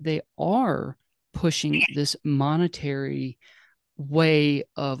that they are pushing this monetary way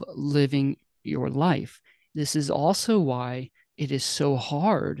of living your life. This is also why it is so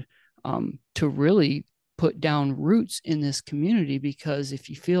hard to really put down roots in this community, because if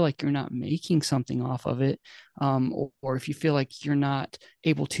you feel like you're not making something off of it, or if you feel like you're not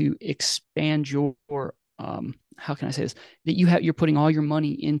able to expand your how can I say this, that you're putting all your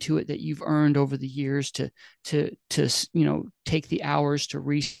money into it that you've earned over the years to take the hours to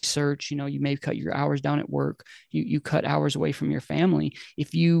research. You may cut your hours down at work, you cut hours away from your family.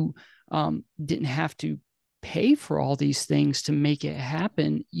 If you didn't have to pay for all these things to make it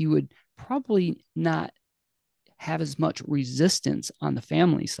happen, you would probably not have as much resistance on the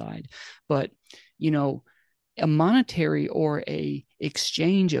family side. But a monetary or a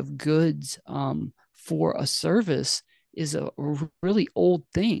exchange of goods for a service is a really old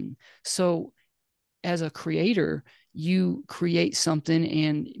thing. So as a creator, you create something,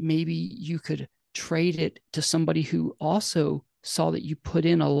 and maybe you could trade it to somebody who also saw that you put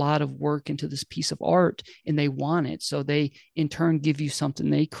in a lot of work into this piece of art and they want it. So they in turn give you something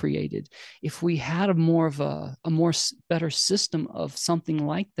they created. If we had a more better system of something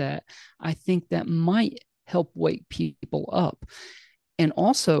like that, I think that might help wake people up. And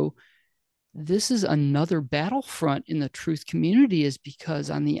also, this is another battlefront in the truth community, is because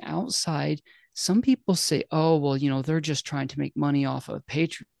on the outside, some people say, oh, well, they're just trying to make money off of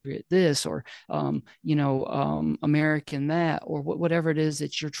Patriot this, or, American that, or whatever it is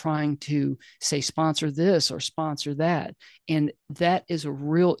that you're trying to say, sponsor this or sponsor that. And that is a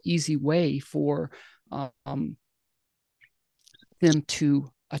real easy way for them to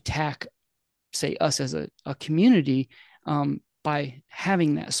attack, say, us as a community, by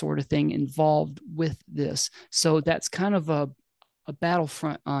having that sort of thing involved with this. So that's kind of a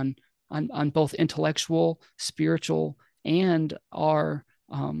battlefront on both intellectual, spiritual, and our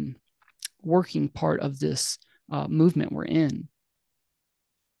working part of this movement we're in.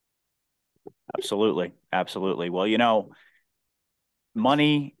 Absolutely. Absolutely. Well,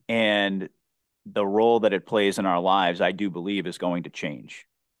 money and the role that it plays in our lives, I do believe, is going to change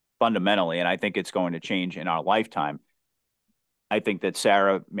fundamentally. And I think it's going to change in our lifetime. I think that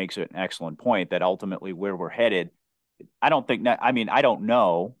Sarah makes an excellent point that ultimately where we're headed, I don't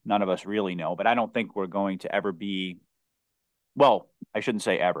know, none of us really know, but I don't think we're going to ever be, well, I shouldn't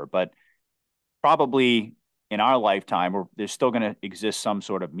say ever, but probably in our lifetime, there's still going to exist some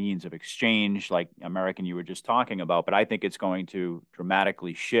sort of means of exchange, like American you were just talking about, but I think it's going to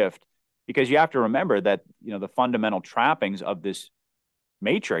dramatically shift, because you have to remember that, the fundamental trappings of this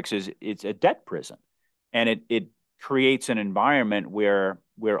matrix is it's a debt prison, and it creates an environment where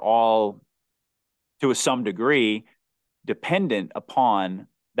we're all to some degree, dependent upon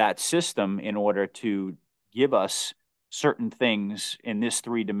that system in order to give us certain things in this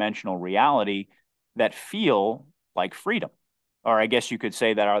three-dimensional reality that feel like freedom. Or I guess you could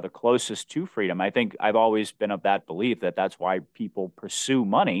say that are the closest to freedom. I think I've always been of that belief that that's why people pursue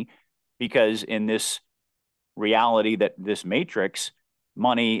money, because in this reality, that this matrix,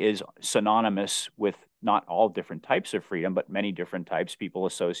 money is synonymous with not all different types of freedom, but many different types. People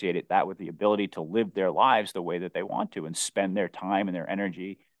associate that with the ability to live their lives the way that they want to and spend their time and their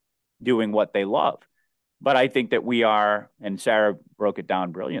energy doing what they love. But I think that we are, and Sarah broke it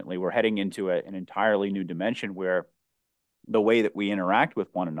down brilliantly, we're heading into an entirely new dimension where the way that we interact with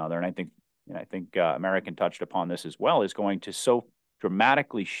one another, and I think American touched upon this as well, is going to so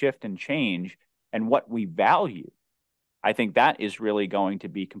dramatically shift and change, and what we value. I think that is really going to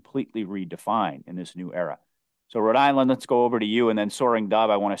be completely redefined in this new era. So Rhode Island, let's go over to you, and then Soaring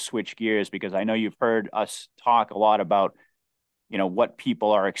Dove, I want to switch gears because I know you've heard us talk a lot about, what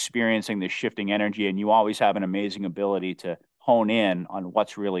people are experiencing, this shifting energy, and you always have an amazing ability to hone in on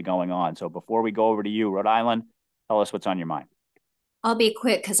what's really going on. So before we go over to you, Rhode Island, tell us what's on your mind. I'll be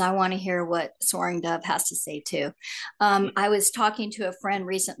quick because I want to hear what Soaring Dove has to say too. I was talking to a friend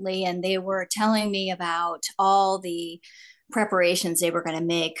recently, and they were telling me about all the preparations they were going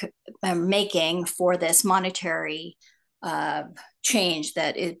to making for this monetary change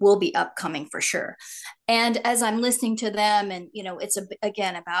that it will be upcoming for sure. And as I'm listening to them, and it's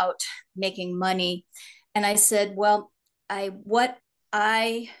again about making money, and I said, well, what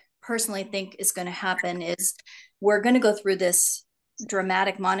I personally think is going to happen is we're going to go through this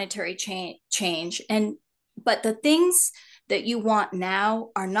dramatic monetary change, but the things that you want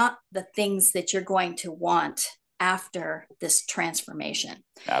now are not the things that you're going to want after this transformation.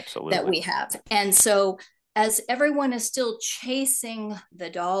 Absolutely. That we have. And so as everyone is still chasing the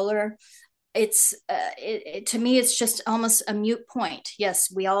dollar, it's to me it's just almost a moot point.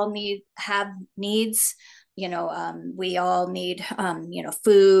 Yes, we all have needs. We all need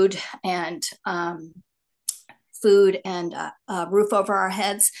food and a roof over our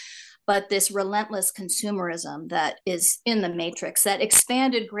heads. But this relentless consumerism that is in the matrix that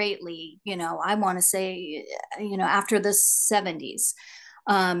expanded greatly, I want to say, after the 70s,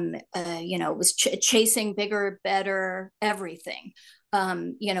 it was chasing bigger, better, everything.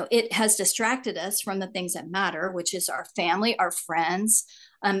 It has distracted us from the things that matter, which is our family, our friends,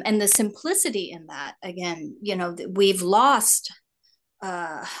 and the simplicity in that. Again, we've lost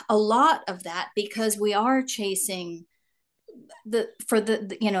a lot of that because we are chasing the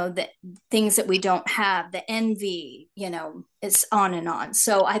things that we don't have. The envy, is on and on.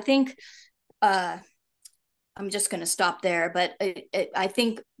 So I think I'm just going to stop there, but I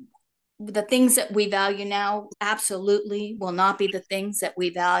think the things that we value now absolutely will not be the things that we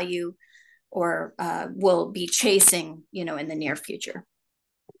value or will be chasing, in the near future.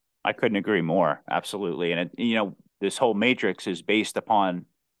 I couldn't agree more. Absolutely. And this whole matrix is based upon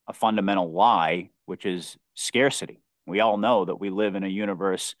a fundamental lie, which is scarcity. We all know that we live in a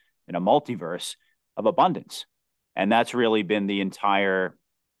universe, in a multiverse of abundance. And that's really been the entire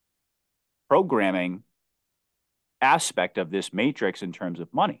programming aspect of this matrix in terms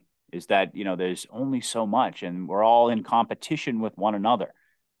of money, is that, there's only so much, and we're all in competition with one another.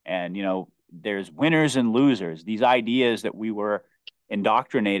 And, there's winners and losers, these ideas that we were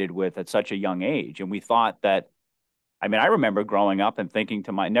indoctrinated with at such a young age. And we thought that, I remember growing up and thinking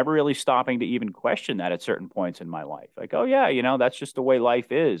never really stopping to even question that at certain points in my life. Like, oh yeah, that's just the way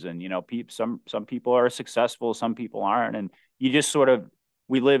life is. And, some people are successful, some people aren't. And you just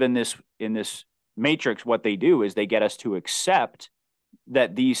we live in this matrix. What they do is they get us to accept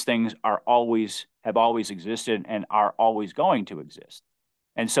that these things have always existed and are always going to exist.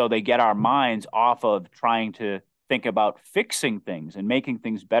 And so they get our minds off of trying to think about fixing things and making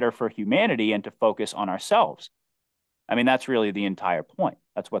things better for humanity and to focus on ourselves. That's really the entire point.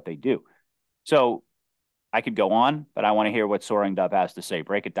 That's what they do. So I could go on, but I want to hear what Soaring Dove has to say.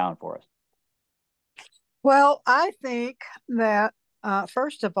 Break it down for us. Well, I think that,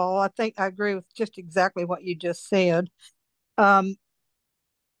 first of all, I think I agree with just exactly what you just said. I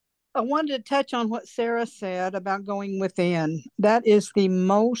wanted to touch on what Sarah said about going within. That is the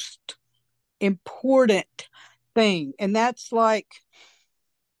most important thing. And that's like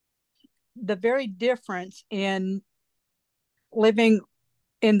the very difference in living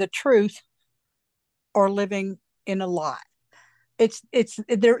in the truth or living in a lie.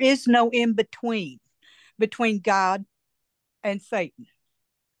 There is no in between God and Satan.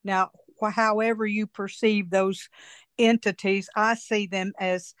 Now, however you perceive those entities. I see them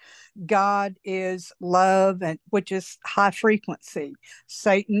as God is love, and which is high frequency.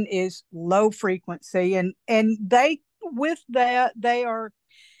 Satan is low frequency, and they, with that, they are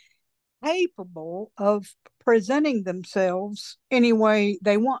capable of presenting themselves any way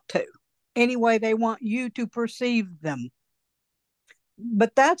they want to, any way they want you to perceive them.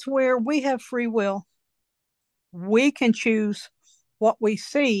 But that's where we have free will. We can choose what we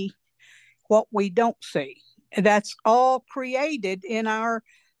see, what we don't see. That's all created in our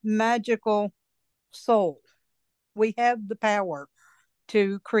magical soul. We have the power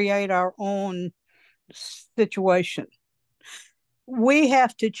to create our own situation. We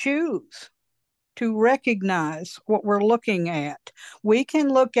have to choose to recognize what we're looking at. We can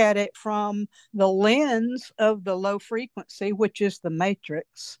look at it from the lens of the low frequency, which is the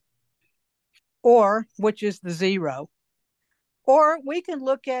matrix, or which is the zero. Or we can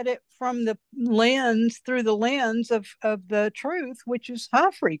look at it from the lens, through the lens of the truth, which is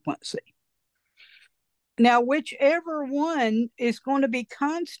high frequency. Now, whichever one is going to be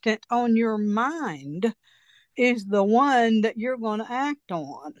constant on your mind is the one that you're going to act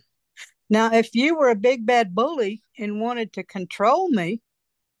on. Now, if you were a big bad bully and wanted to control me,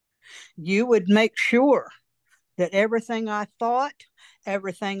 you would make sure that everything I thought,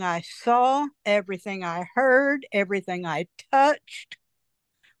 everything I saw, everything I heard, everything I touched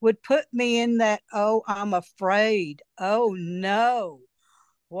would put me in that, oh, I'm afraid. Oh, no.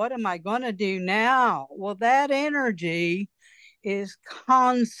 What am I going to do now? Well, that energy is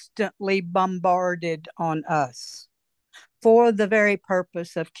constantly bombarded on us for the very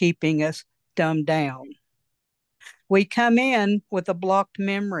purpose of keeping us dumbed down. We come in with a blocked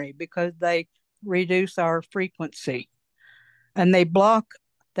memory because they reduce our frequency, and they unplug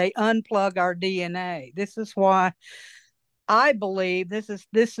our DNA. This is why I believe this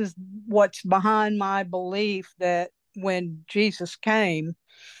is what's behind my belief that when Jesus came,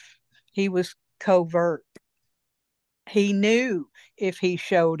 he was covert. He knew if he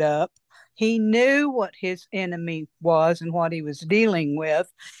showed up, he knew what his enemy was and what he was dealing with.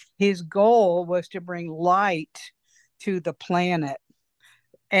 His goal was to bring light to the planet.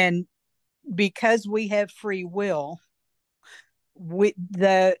 And because we have free will,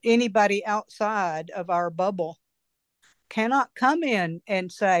 anybody outside of our bubble cannot come in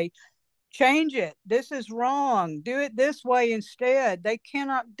and say, change it, this is wrong, do it this way instead. They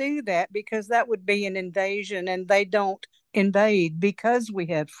cannot do that because that would be an invasion, and they don't invade because we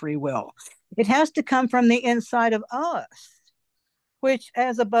have free will. It has to come from the inside of us, which,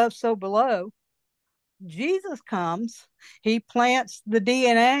 as above so below. Jesus comes, he plants the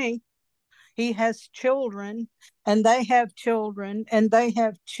DNA, he has children, and they have children, and they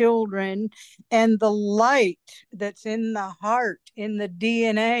have children, and the light that's in the heart, in the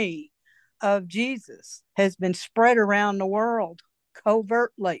DNA of Jesus, has been spread around the world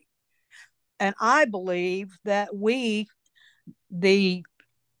covertly. And I believe that we, the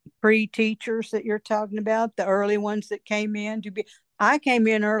pre-teachers that you're talking about, the early ones that came in I came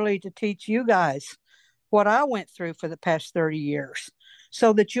in early to teach you guys what I went through for the past 30 years,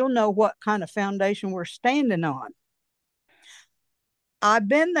 so that you'll know what kind of foundation we're standing on. I've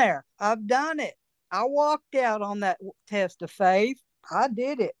been there. I've done it. I walked out on that test of faith. I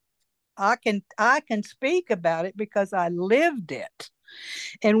did it. I can speak about it because I lived it.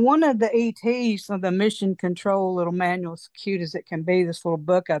 And one of the ETs of the Mission Control little manual, as cute as it can be, this little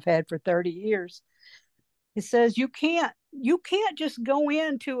book I've had for 30 years, it says you can't just go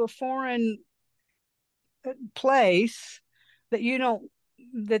into a foreign place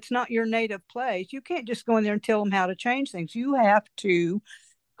that's not your native place. You can't just go in there and tell them how to change things. You have to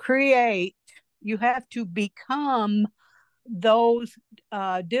become those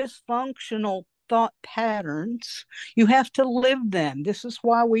dysfunctional thought patterns. You have to live them. This is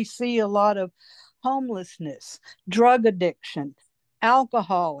why we see a lot of homelessness, drug addiction,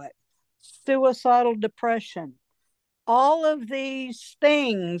 alcoholic, suicidal depression. All of these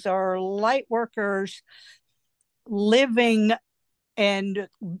things are light workers living and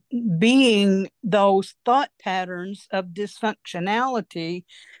being those thought patterns of dysfunctionality,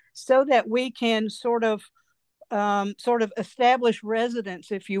 so that we can sort of establish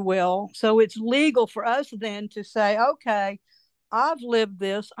residence, if you will. So it's legal for us then to say, okay, I've lived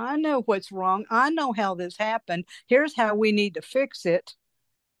this. I know what's wrong. I know how this happened. Here's how we need to fix it.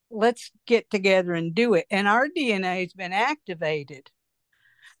 Let's get together and do it. And our DNA has been activated.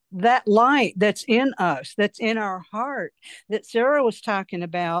 That light that's in us, that's in our heart, that Sarah was talking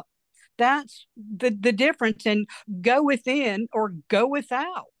about, that's the difference in go within or go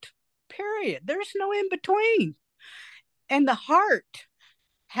without, period. There's no in between. And the heart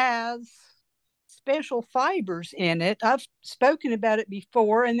has special fibers in it. I've spoken about it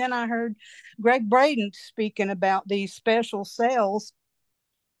before, and then I heard Greg Braden speaking about these special cells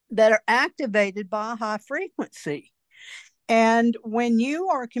that are activated by a high frequency. And when you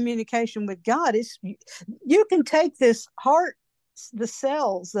are in communication with God, you can take this heart, the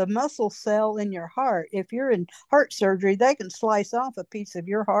cells, the muscle cell in your heart. If you're in heart surgery, they can slice off a piece of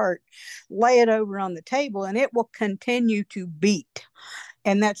your heart, lay it over on the table, and it will continue to beat.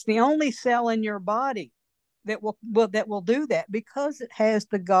 And that's the only cell in your body that will do that, because it has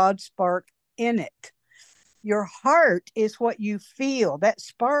the God spark in it. Your heart is what you feel. That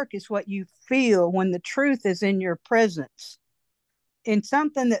spark is what you feel when the truth is in your presence. In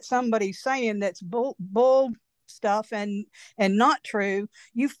something that somebody's saying that's bull stuff and not true,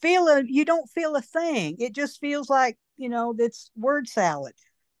 you don't feel a thing. It just feels like, that's word salad.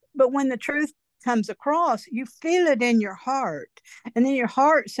 But when the truth comes across, you feel it in your heart, and then your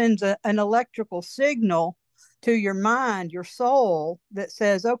heart sends an electrical signal to your mind, your soul, that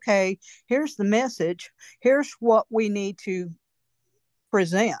says, okay, here's the message, here's what we need to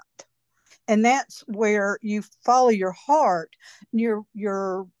present. And that's where you follow your heart. Your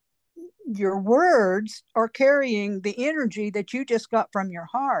words are carrying the energy that you just got from your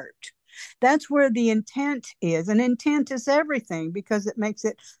heart. That's where the intent is. And intent is everything, because it makes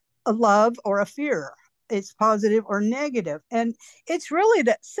it a love or a fear. It's positive or negative. And it's really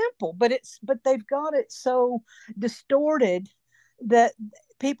that simple, but they've got it so distorted that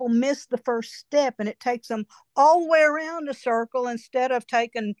people miss the first step, and it takes them all the way around a circle instead of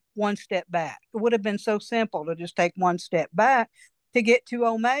taking one step back. It would have been so simple to just take one step back to get to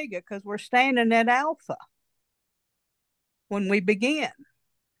Omega, because we're standing at Alpha when we begin.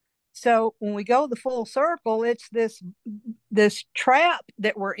 So when we go the full circle, it's this trap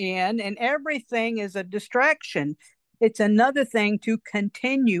that we're in, and everything is a distraction. It's another thing to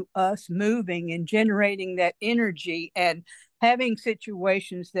continue us moving and generating that energy and having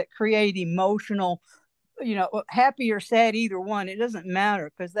situations that create emotional, happy or sad, either one, it doesn't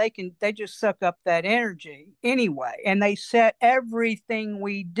matter, because they just suck up that energy anyway. And they set everything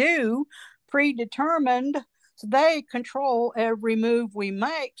we do predetermined. So they control every move we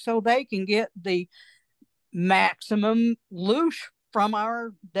make, so they can get the maximum loosh from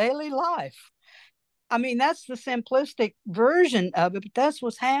our daily life. I mean, that's the simplistic version of it, but that's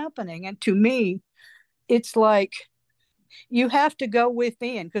what's happening. And to me, it's like you have to go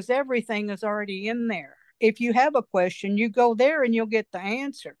within, because everything is already in there. If you have a question, you go there and you'll get the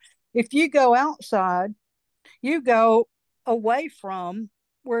answer. If you go outside, you go away from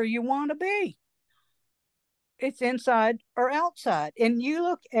where you want to be. It's inside or outside. And you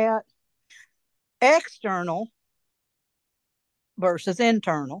look at external versus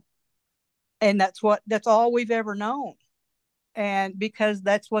internal, and that's all we've ever known. And because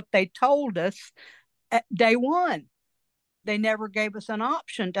that's what they told us at day one. They never gave us an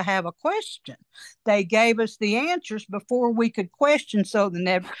option to have a question. They gave us the answers before we could question, so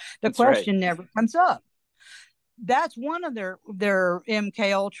the question never comes up. That's one of their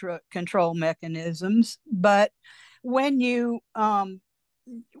MK Ultra control mechanisms. But when you I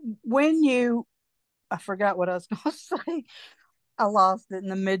forgot what I was going to say. I lost it in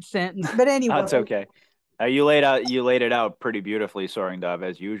the mid sentence. But anyway, that's okay. You laid it out pretty beautifully, Soaring Dove,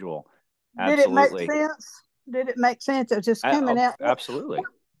 as usual. Absolutely. Did it make sense? Did it make sense? It was just coming out. Absolutely.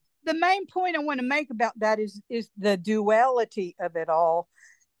 The main point I want to make about that is the duality of it all.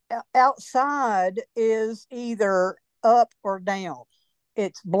 Outside is either up or down.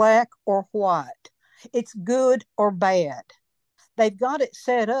 It's black or white. It's good or bad. They've got it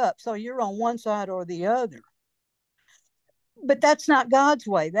set up so you're on one side or the other. But that's not God's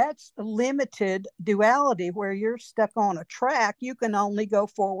way. That's a limited duality where you're stuck on a track. You can only go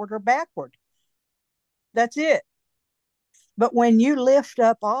forward or backward. That's it. But when you lift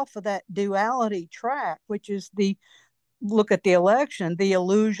up off of that duality track, which is look at the election, the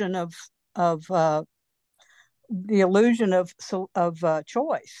illusion of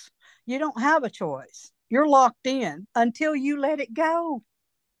choice. You don't have a choice. You're locked in until you let it go.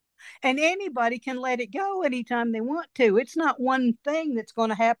 And anybody can let it go anytime they want to. It's not one thing that's going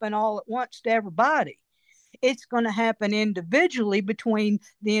to happen all at once to everybody. It's going to happen individually between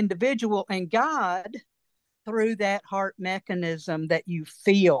the individual and God through that heart mechanism that you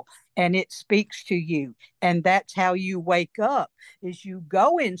feel, and it speaks to you. And that's how you wake up, is you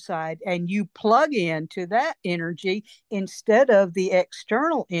go inside and you plug into that energy instead of the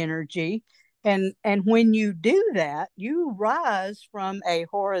external energy. And when you do that, you rise from a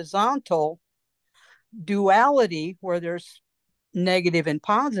horizontal duality where there's negative and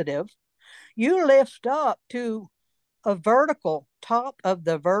positive. You lift up to a vertical, top of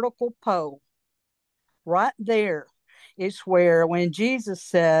the vertical pole. right there is where when Jesus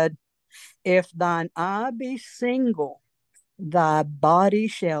said, if thine eye be single, thy body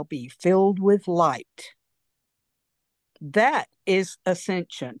shall be filled with light. That is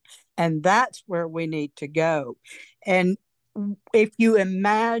ascension. And that's where we need to go. And if you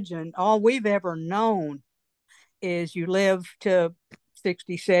imagine, all we've ever known is you live to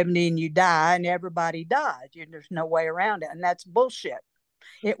 60, 70 and you die and everybody dies. There's no way around it. And that's bullshit.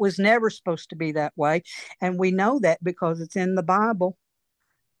 It was never supposed to be that way. And we know that because it's in the Bible.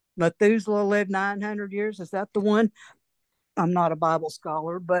 Methuselah lived 900 years. Is that the one? I'm not a Bible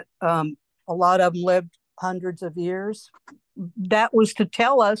scholar, but a lot of them lived hundreds of years. That was to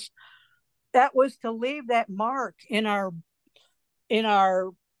tell us, that was to leave that mark in our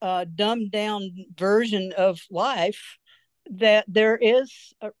dumbed down version of life, that there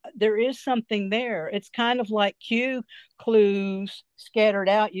is something there. It's kind of like Q clues scattered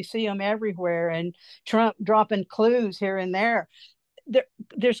out. You see them everywhere, and Trump dropping clues here and there.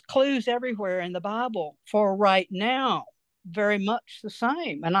 There's clues everywhere in the Bible for right now, very much the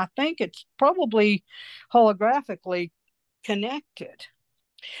same. And I think it's probably holographically connected.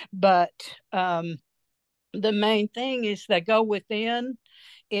 But the main thing is they go within.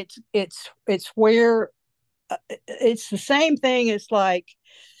 It's where it's the same thing as like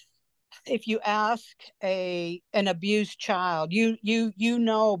if you ask an abused child, you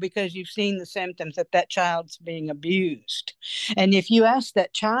know, because you've seen the symptoms, that child's being abused. And if you ask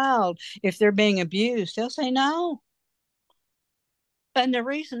that child if they're being abused, they'll say no. And the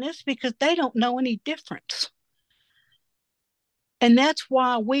reason is because they don't know any difference. And that's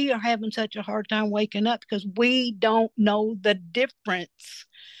why we are having such a hard time waking up, because we don't know the difference,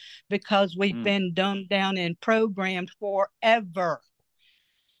 because we've been dumbed down and programmed forever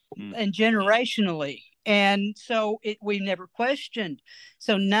and generationally. And so we never questioned.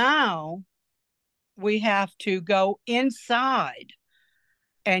 So now we have to go inside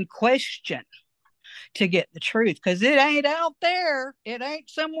and question to get the truth, because it ain't out there. It ain't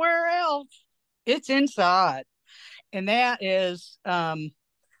somewhere else. It's inside. And that is the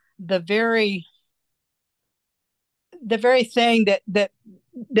very thing that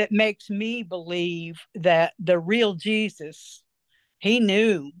makes me believe that the real Jesus, he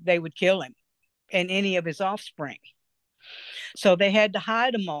knew they would kill him and any of his offspring. So they had to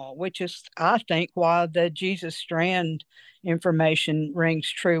hide them all, which is, I think, why the Jesus strand information rings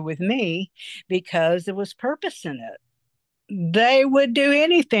true with me, because there was purpose in it. They would do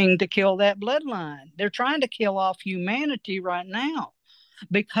anything to kill that bloodline. They're trying to kill off humanity right now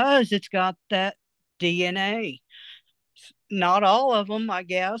because it's got that DNA. Not all of them, I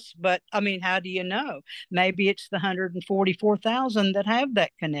guess, but I mean, how do you know? Maybe it's the 144,000 that have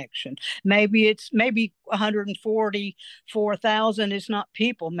that connection. Maybe 144,000 is not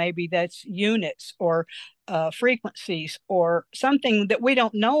people. Maybe that's units or frequencies or something that we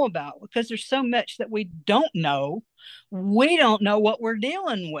don't know about, because there's so much that we don't know. We don't know what we're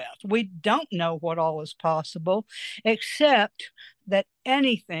dealing with. We don't know what all is possible, except that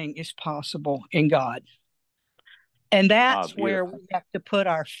anything is possible in God. And that's where we have to put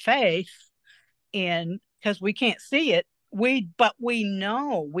our faith in, because we can't see it. But we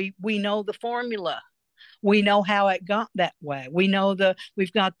know, we know the formula. We know how it got that way. We've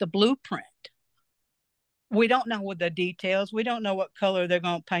got the blueprint. We don't know what the details. We don't know what color they're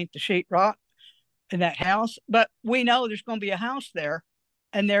going to paint the sheetrock in that house, but we know there's going to be a house there,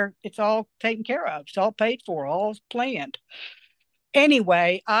 and it's all taken care of. It's all paid for, all planned.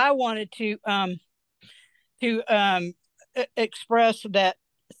 Anyway, I wanted to express that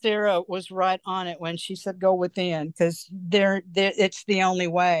Sarah was right on it when she said go within, because it's the only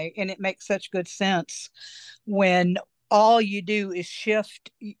way. And it makes such good sense when all you do is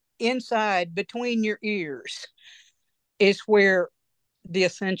shift inside between your ears, is where the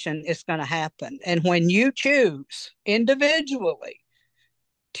ascension is going to happen. And when you choose individually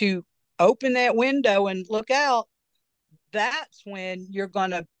to open that window and look out, that's when you're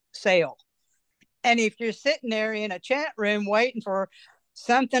going to sail. And if you're sitting there in a chat room waiting for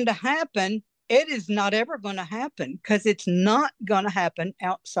something to happen, it is not ever going to happen, because it's not going to happen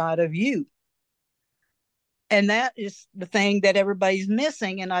outside of you. And that is the thing that everybody's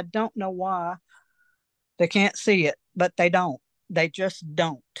missing. And I don't know why they can't see it, but they don't. They just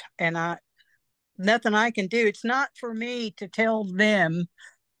don't. And nothing I can do. It's not for me to tell them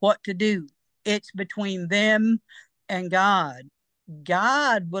what to do. It's between them and God.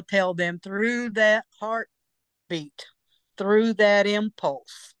 God will tell them through that heartbeat, through that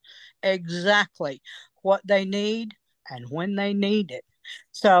impulse, exactly what they need and when they need it.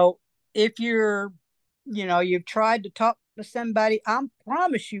 So if you've tried to talk to somebody, I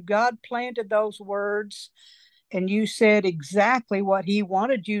promise you, God planted those words and you said exactly what he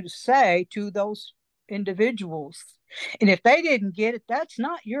wanted you to say to those individuals. And if they didn't get it, that's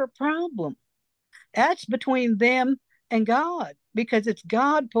not your problem. That's between them and God, because it's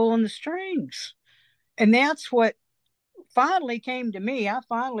God pulling the strings. And that's what finally came to me.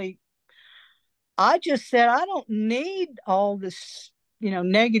 I just said, I don't need all this,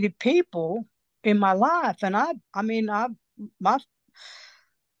 negative people in my life. And my,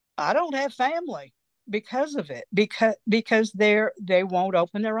 I don't have family because of it, because they won't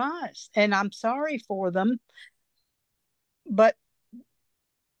open their eyes. And I'm sorry for them, but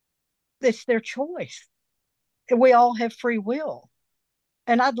it's their choice. We all have free will.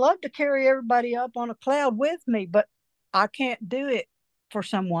 And I'd love to carry everybody up on a cloud with me, but I can't do it for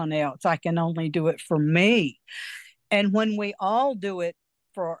someone else. I can only do it for me. And when we all do it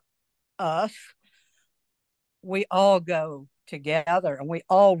for us, we all go together and we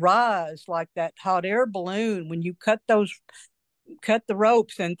all rise like that hot air balloon. When you cut the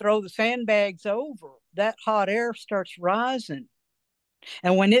ropes and throw the sandbags over, that hot air starts rising.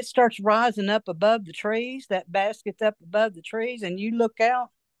 And when it starts rising up above the trees, that basket's up above the trees, and you look out,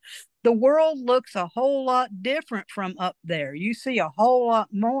 the world looks a whole lot different from up there. You see a whole lot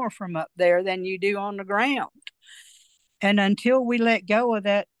more from up there than you do on the ground. And until we let go of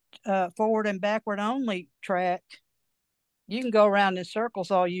that forward and backward only track, you can go around in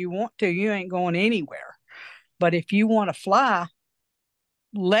circles all you want to. You ain't going anywhere. But if you want to fly,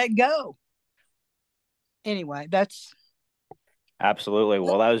 let go. Anyway, that's... Absolutely.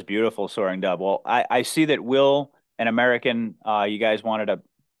 Well, that was beautiful, Soaring Dove. Well, I see that Will and American, you guys wanted to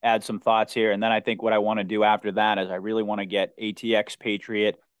add some thoughts here. And then I think what I want to do after that is I really want to get ATX,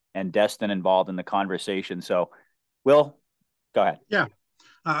 Patriot, and Destin involved in the conversation. So, Will, go ahead. Yeah.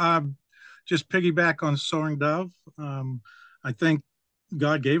 Just piggyback on Soaring Dove. I think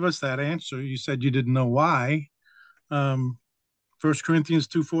God gave us that answer. You said you didn't know why. 1 Corinthians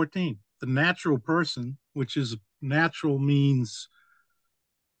 2:14. The natural person, which is natural means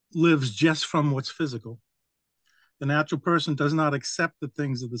lives just from what's physical. The natural person does not accept the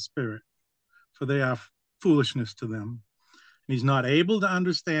things of the Spirit, for they are foolishness to them. And he's not able to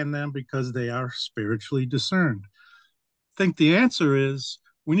understand them because they are spiritually discerned. I think the answer is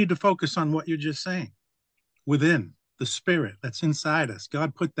we need to focus on what you're just saying. Within the Spirit that's inside us,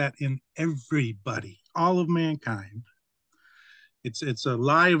 God put that in everybody, all of mankind. It's a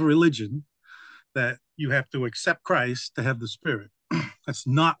lie of religion that you have to accept Christ to have the Spirit. That's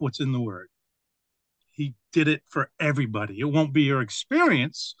not what's in the Word. He did it for everybody. It won't be your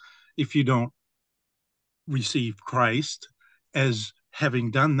experience if you don't receive Christ as having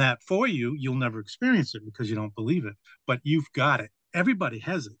done that for you. You'll never experience it because you don't believe it, but you've got it. Everybody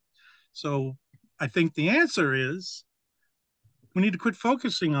has it. So I think the answer is we need to quit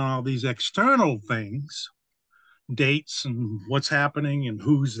focusing on all these external things, dates and what's happening and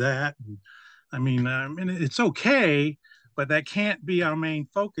who's that. I mean, it's okay, but that can't be our main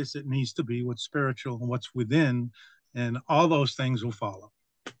focus. It needs to be what's spiritual and what's within, and all those things will follow.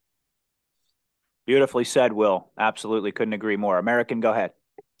 Beautifully said, Will. Absolutely. Couldn't agree more. American, go ahead.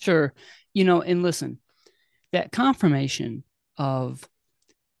 Sure. And listen, that confirmation of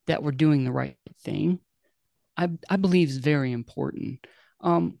that we're doing the right thing, I believe is very important.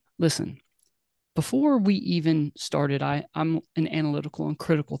 Listen, before we even started, I'm an analytical and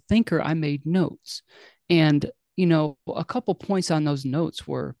critical thinker. I made notes. And, a couple points on those notes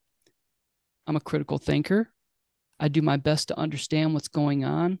were, I'm a critical thinker. I do my best to understand what's going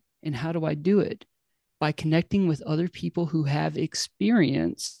on. And how do I do it? By connecting with other people who have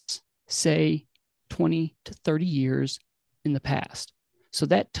experience, say, 20 to 30 years in the past. So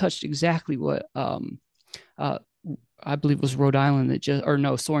that touched exactly what I believe it was Rhode Island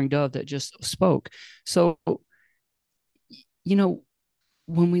Soaring Dove that just spoke. So, when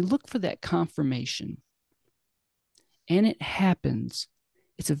we look for that confirmation and it happens,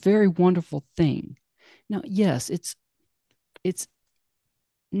 it's a very wonderful thing. Now, yes, it's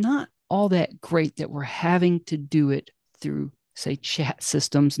not all that great that we're having to do it through, say, chat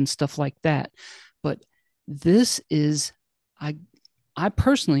systems and stuff like that. But this is, I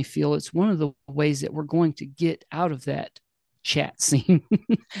personally feel it's one of the ways that we're going to get out of that chat scene,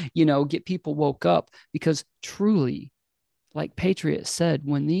 get people woke up, because truly, like Patriot said,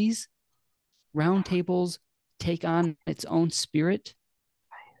 when these roundtables take on its own spirit,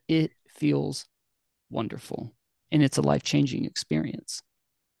 it feels wonderful and it's a life-changing experience.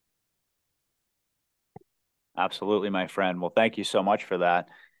 Absolutely, my friend. Well, thank you so much for that.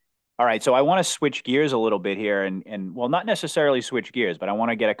 All right, so I want to switch gears a little bit here and well, not necessarily switch gears, but I want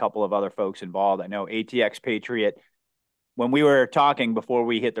to get a couple of other folks involved. I know ATX Patriot, when we were talking before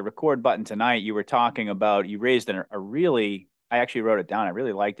we hit the record button tonight, you were talking about, you raised a really, I actually wrote it down. I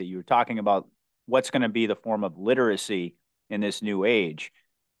really liked it. You were talking about what's going to be the form of literacy in this new age.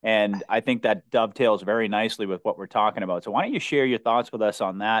 And I think that dovetails very nicely with what we're talking about. So why don't you share your thoughts with us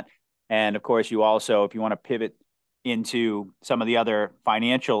on that? And of course, you also, if you want to pivot into some of the other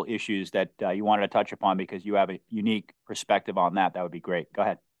financial issues that you wanted to touch upon, because you have a unique perspective on that, that would be great. Go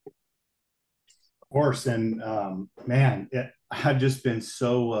ahead. Of course. And man, I've just been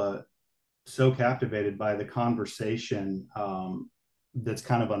so captivated by the conversation that's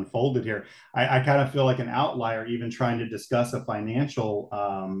kind of unfolded here. I kind of feel like an outlier even trying to discuss a financial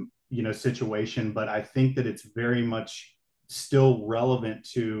situation, but I think that it's very much still relevant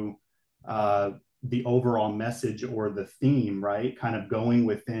to the overall message or the theme, right? Kind of going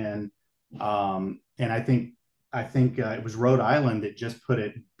within. And I think it was Rhode Island that just put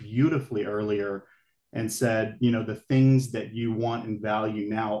it beautifully earlier and said, the things that you want and value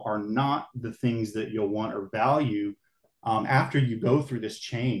now are not the things that you'll want or value after you go through this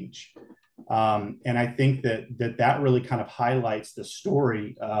change. And I think that really kind of highlights the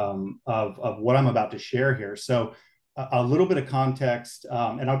story of what I'm about to share here. So a little bit of context,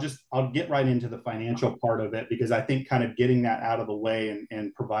 and I'll get right into the financial part of it, because I think kind of getting that out of the way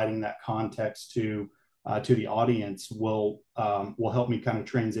and providing that context to the audience will help me kind of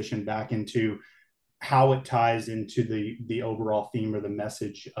transition back into how it ties into the overall theme or the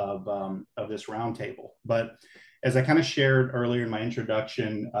message of this roundtable. But as I kind of shared earlier in my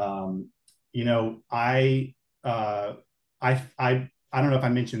introduction, I don't know if I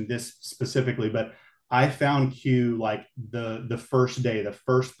mentioned this specifically, but I found Q like the first day, the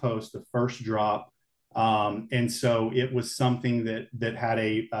first post, the first drop. And so it was something that had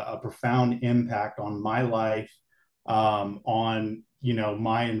a profound impact on my life, on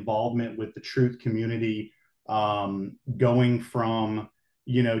my involvement with the truth community, going from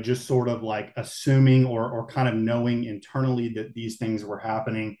just sort of like assuming or kind of knowing internally that these things were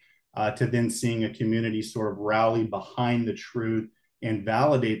happening, to then seeing a community sort of rally behind the truth and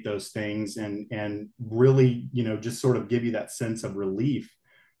validate those things and really just sort of give you that sense of relief.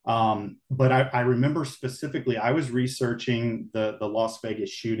 But I remember specifically, I was researching the Las Vegas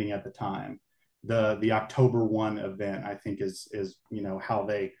shooting at the time. The October 1 event, I think is how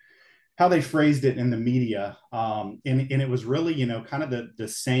they phrased it in the media. And it was really, kind of the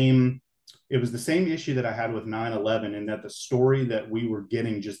same, it was the same issue that I had with 9/11, in that the story that we were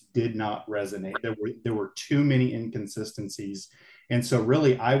getting just did not resonate. There were too many inconsistencies. And so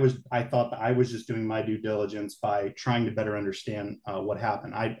really I thought that I was just doing my due diligence by trying to better understand what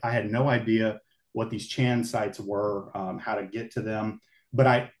happened. I had no idea what these Chan sites were, how to get to them, but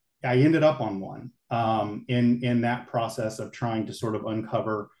I ended up on one in that process of trying to sort of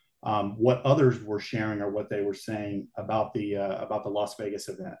uncover what others were sharing or what they were saying about the Las Vegas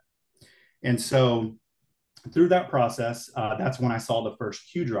event. And so through that process, that's when I saw the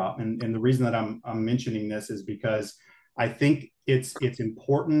first Q drop. And the reason that I'm mentioning this is because I think it's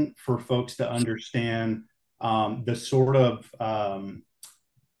important for folks to understand the sort of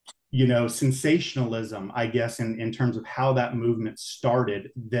sensationalism, I guess, in terms of how that movement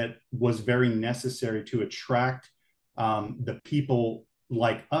started, that was very necessary to attract the people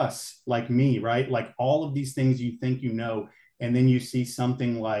like us, like me, right? Like all of these things you think and then you see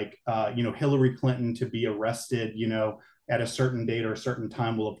something like, Hillary Clinton to be arrested, at a certain date or a certain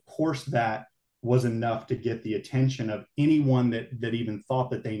time. Well, of course, that was enough to get the attention of anyone that even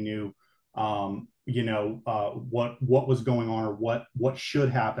thought that they knew what was going on, or what should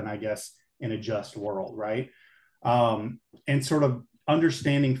happen, I guess, in a just world, right? And sort of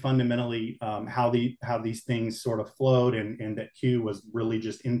understanding fundamentally how these things sort of flowed, and that Q was really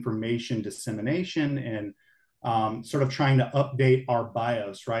just information dissemination and sort of trying to update our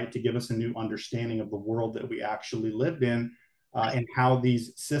BIOS, right, to give us a new understanding of the world that we actually lived in, and how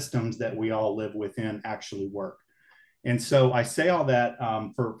these systems that we all live within actually work. And so I say all that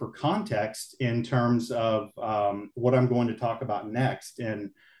for context in terms of what I'm going to talk about next.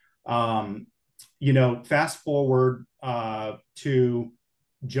 And, fast forward to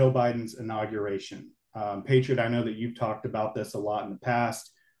Joe Biden's inauguration. Patriot, I know that you've talked about this a lot in the past.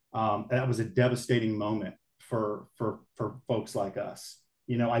 That was a devastating moment for folks like us.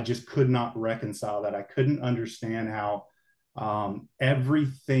 I just could not reconcile that. I couldn't understand how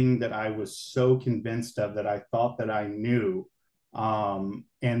everything that I was so convinced of, that I thought that I knew,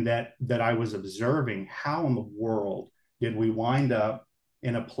 and that I was observing, how in the world did we wind up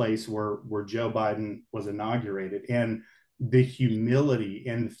in a place where Joe Biden was inaugurated? And the humility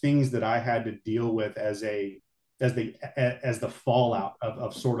and the things that I had to deal with as the fallout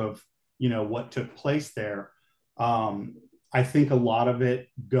of sort of what took place there, I think a lot of it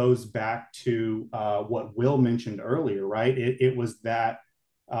goes back to what Will mentioned earlier, right? It was that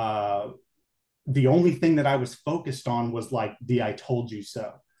the only thing that I was focused on was like the "I told you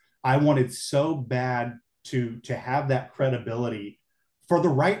so." I wanted so bad to have that credibility for the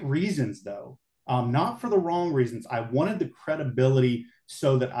right reasons, though, not for the wrong reasons. I wanted the credibility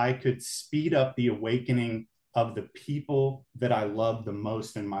so that I could speed up the awakening of the people that I love the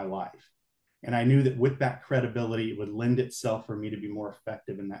most in my life. And I knew that with that credibility, it would lend itself for me to be more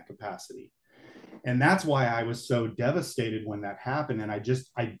effective in that capacity. And that's why I was so devastated when that happened. And I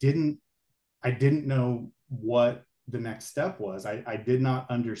didn't know what the next step was. I did not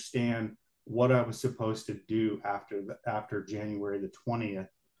understand what I was supposed to do after January the 20th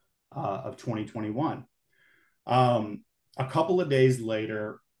of 2021. A couple of days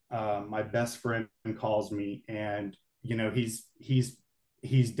later, my best friend calls me, and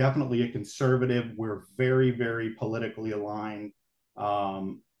he's definitely a conservative. We're very, very politically aligned.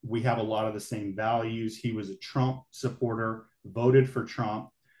 We have a lot of the same values. He was a Trump supporter, voted for Trump.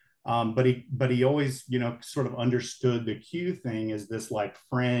 But he always, sort of understood the Q thing as this like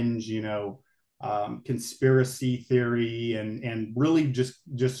fringe, conspiracy theory, and really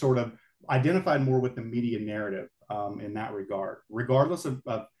just sort of identified more with the media narrative in that regard, regardless of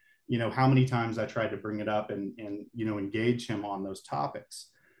how many times I tried to bring it up and engage him on those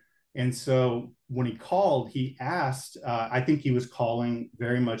topics. And so when he called, he asked, I think he was calling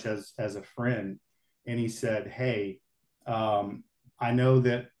very much as a friend, and he said, "Hey, I know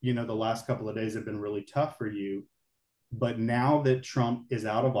that the last couple of days have been really tough for you, but now that Trump is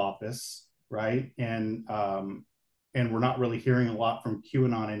out of office, right, and we're not really hearing a lot from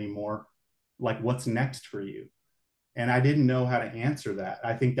QAnon anymore, like what's next for you?" And I didn't know how to answer that.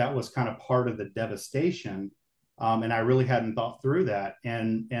 I think that was kind of part of the devastation, and I really hadn't thought through that.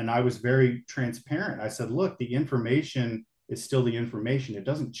 And I was very transparent. I said, "Look, the information is still the information. It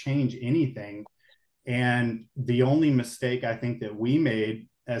doesn't change anything." And the only mistake I think that we made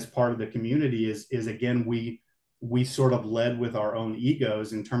as part of the community is again, we sort of led with our own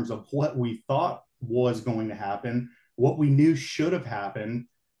egos in terms of what we thought was going to happen, what we knew should have happened.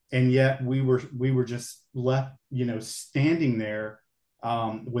 And yet we were just left, standing there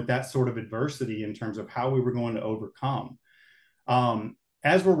with that sort of adversity in terms of how we were going to overcome.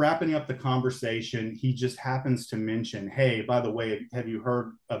 As we're wrapping up the conversation, he just happens to mention, "Hey, by the way, have you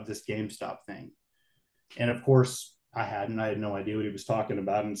heard of this GameStop thing?" And of course, I had no idea what he was talking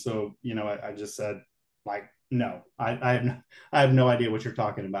about. And so, I just said, like, "No, I have no idea what you're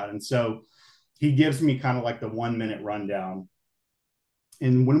talking about." And so he gives me kind of like the 1 minute rundown.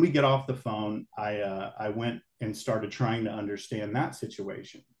 And when we get off the phone, I went and started trying to understand that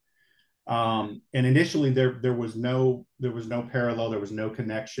situation. And initially there was no parallel, there was no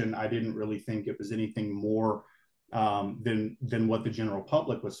connection. I didn't really think it was anything more than what the general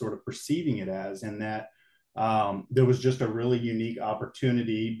public was sort of perceiving it as, and that there was just a really unique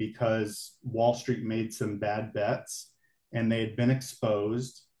opportunity because Wall Street made some bad bets and they had been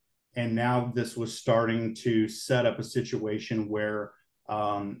exposed. And now this was starting to set up a situation where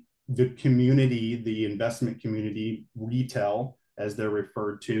the community, the investment community, retail, as they're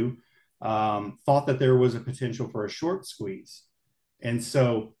referred to, thought that there was a potential for a short squeeze. And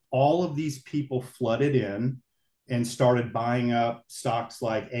so all of these people flooded in and started buying up stocks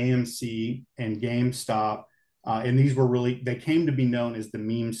like AMC and GameStop. And these were they came to be known as the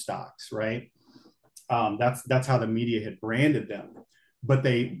meme stocks, right? That's how the media had branded them. But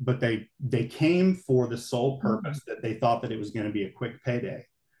they came for the sole purpose that they thought that it was going to be a quick payday.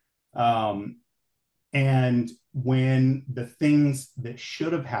 And when the things that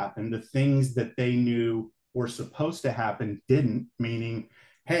should have happened, the things that they knew were supposed to happen didn't, meaning,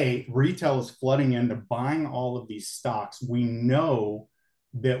 hey, retail is flooding into buying all of these stocks. We know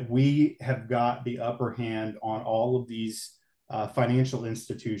that we have got the upper hand on all of these financial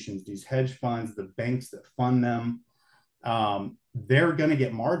institutions, these hedge funds, the banks that fund them. They're going to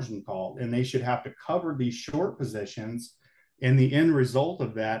get margin called, and they should have to cover these short positions. And the end result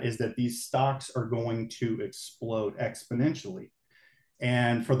of that is that these stocks are going to explode exponentially.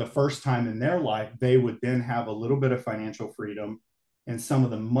 And for the first time in their life, they would then have a little bit of financial freedom and some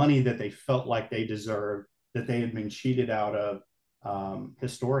of the money that they felt like they deserved, that they had been cheated out of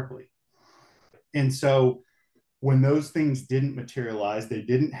historically. And so when those things didn't materialize, they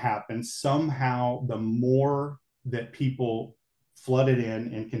didn't happen, somehow the more that people flooded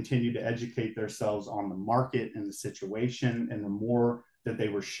in and continued to educate themselves on the market and the situation, and the more that they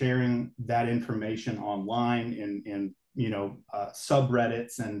were sharing that information online in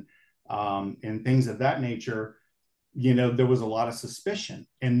subreddits and things of that nature, there was a lot of suspicion.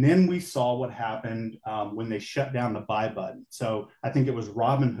 And then we saw what happened when they shut down the buy button. So I think it was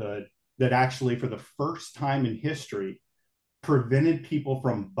Robinhood that actually, for the first time in history, prevented people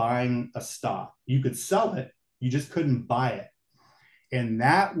from buying a stock. You could sell it, you just couldn't buy it. And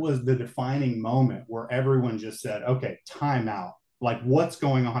that was the defining moment where everyone just said, okay, time out. Like, what's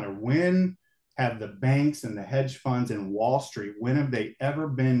going on? Or when have the banks and the hedge funds and Wall Street, when have they ever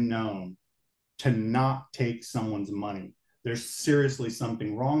been known to not take someone's money? There's seriously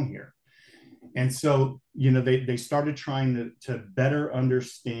something wrong here. And so, they started trying to better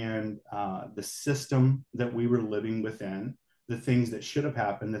understand the system that we were living within, the things that should have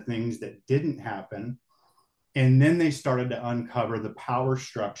happened, the things that didn't happen. And then they started to uncover the power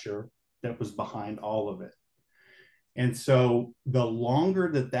structure that was behind all of it. And so the longer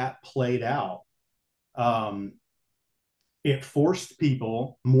that played out, it forced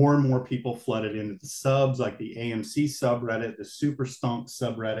people, more and more people flooded into the subs, like the AMC subreddit, the Super Stonk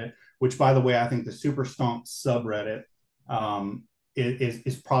subreddit, which, by the way, I think the Super Stonk subreddit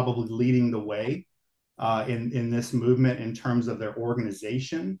is probably leading the way in this movement in terms of their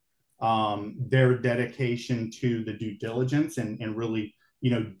organization, their dedication to the due diligence and really,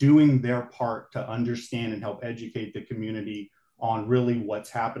 doing their part to understand and help educate the community on really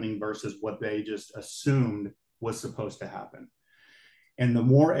what's happening versus what they just assumed was supposed to happen. And the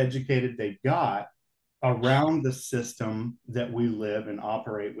more educated they got around the system that we live and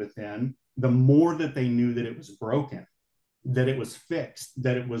operate within, the more that they knew that it was broken, that it was fixed,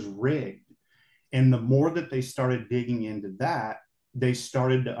 that it was rigged. And the more that they started digging into that, they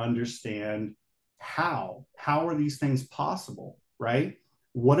started to understand how are these things possible, right?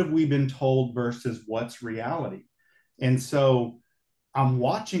 What have we been told versus what's reality? And so I'm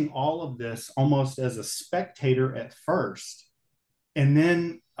watching all of this almost as a spectator at first. And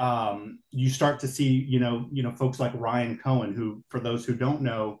then you start to see, folks like Ryan Cohen, who, for those who don't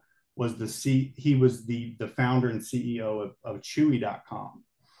know, was he was the founder and CEO of Chewy.com.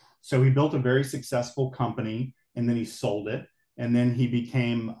 So he built a very successful company, and then he sold it. And then he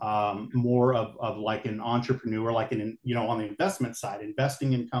became more of like an entrepreneur, like on the investment side,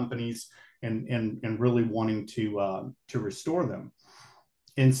 investing in companies and really wanting to restore them.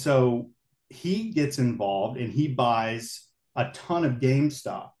 And so he gets involved and he buys a ton of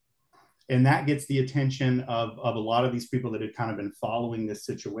GameStop. And that gets the attention of a lot of these people that had kind of been following this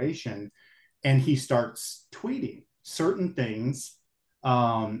situation. And he starts tweeting certain things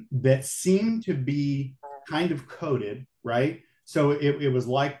that seem to be kind of coded, right? So it was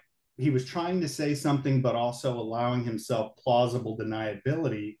like he was trying to say something, but also allowing himself plausible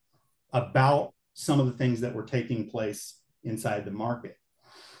deniability about some of the things that were taking place inside the market.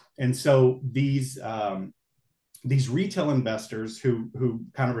 And so these retail investors who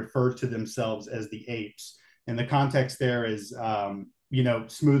kind of refer to themselves as the apes, and the context there is,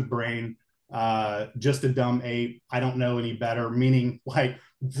 smooth brain, just a dumb ape, I don't know any better, meaning like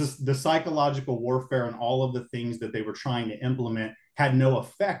the psychological warfare and all of the things that they were trying to implement had no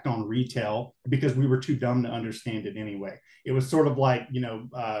effect on retail because we were too dumb to understand it anyway. It was sort of like,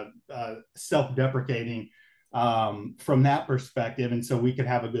 self-deprecating from that perspective. And so we could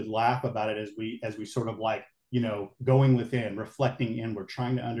have a good laugh about it as we sort of like, going within, reflecting inward,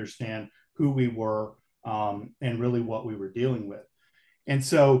 trying to understand who we were and really what we were dealing with. And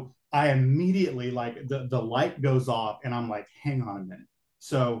so I immediately, like, the light goes off and I'm like, hang on a minute.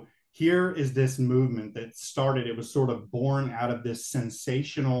 So here is this movement that started, it was sort of born out of this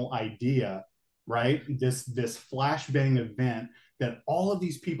sensational idea, right? This flashbang event that all of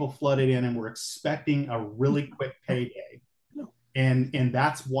these people flooded in and were expecting a really quick payday. And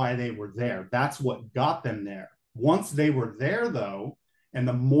that's why they were there. That's what got them there. Once they were there, though, and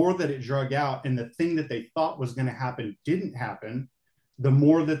the more that it drug out and the thing that they thought was going to happen didn't happen, the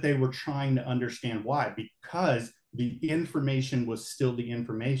more that they were trying to understand why, because the information was still the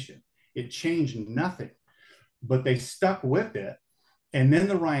information. It changed nothing, but they stuck with it. And then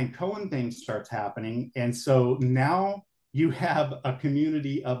the Ryan Cohen thing starts happening. And so now you have a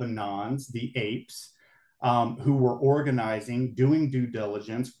community of Anons, the apes, who were organizing, doing due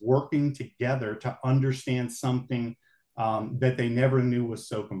diligence, working together to understand something that they never knew was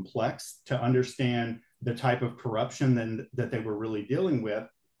so complex, to understand the type of corruption that they were really dealing with.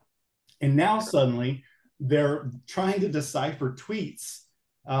 And now suddenly they're trying to decipher tweets,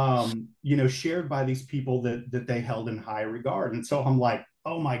 shared by these people that they held in high regard. And so I'm like,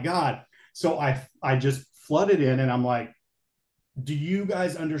 oh my God. So I just flooded in and I'm like, do you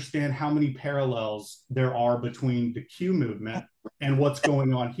guys understand how many parallels there are between the Q movement and what's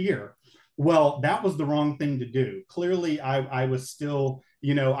going on here? Well, that was the wrong thing to do. Clearly, I was still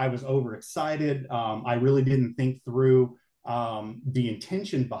I was overexcited. I really didn't think through the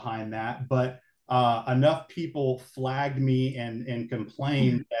intention behind that, but enough people flagged me and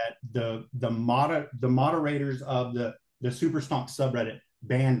complained that the moderators of the Super Stomp subreddit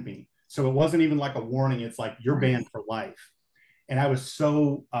banned me. So it wasn't even like a warning. It's like, you're banned for life. And I was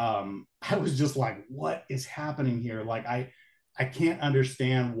I was just like, what is happening here? Like, I can't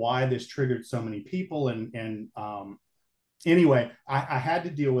understand why this triggered so many people. And anyway, I had to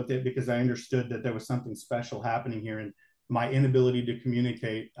deal with it because I understood that there was something special happening here. And my inability to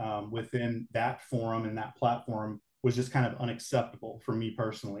communicate within that forum and that platform was just kind of unacceptable for me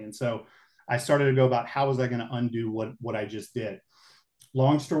personally. And so I started to go about, how was I going to undo what I just did?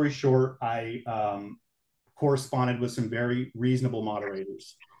 Long story short, I corresponded with some very reasonable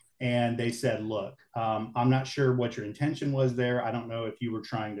moderators. And they said, look, I'm not sure what your intention was there. I don't know if you were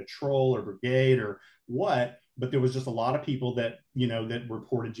trying to troll or brigade or what, but there was just a lot of people that, that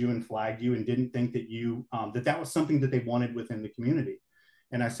reported you and flagged you and didn't think that that was something that they wanted within the community.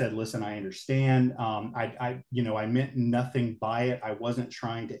 And I said, listen, I understand. I meant nothing by it. I wasn't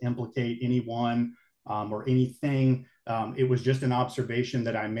trying to implicate anyone or anything. It was just an observation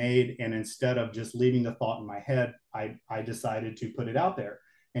that I made. And instead of just leaving the thought in my head, I decided to put it out there.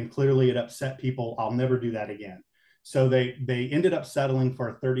 And clearly it upset people. I'll never do that again. So they ended up settling for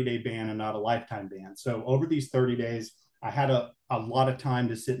a 30-day ban and not a lifetime ban. So over these 30 days, I had a lot of time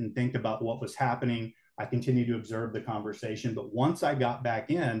to sit and think about what was happening. I continued to observe the conversation. But once I got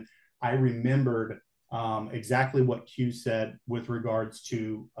back in, I remembered exactly what Q said with regards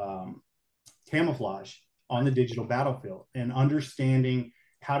to camouflage on the digital battlefield and understanding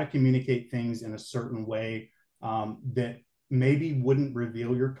how to communicate things in a certain way that maybe wouldn't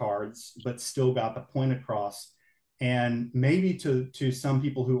reveal your cards, but still got the point across. And maybe to some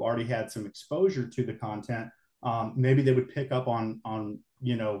people who already had some exposure to the content, maybe they would pick up on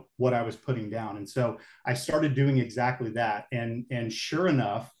what I was putting down. And so I started doing exactly that. And sure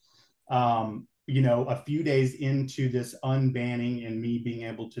enough, a few days into this unbanning and me being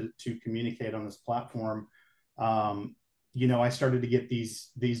able to communicate on this platform, I started to get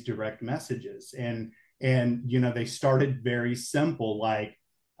these direct messages, and they started very simple, like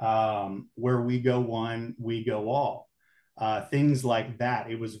where we go one, we go all, things like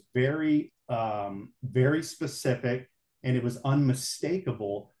that. It was very very specific, and it was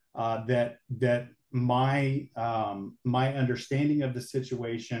unmistakable that my understanding of the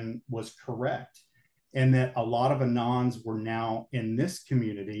situation was correct, and that a lot of Anons were now in this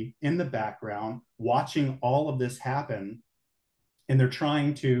community in the background watching all of this happen, and they're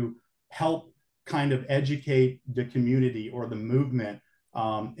trying to help kind of educate the community or the movement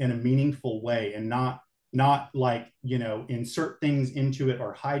in a meaningful way, and not like insert things into it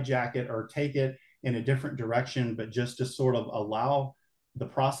or hijack it or take it in a different direction, but just to sort of allow the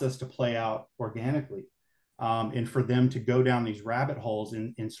process to play out organically, and for them to go down these rabbit holes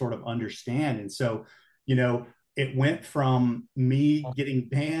and sort of understand. And so, it went from me getting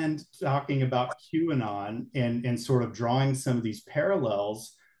banned talking about QAnon and sort of drawing some of these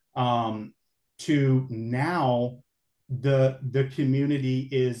parallels to now the community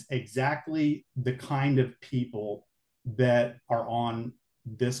is exactly the kind of people that are on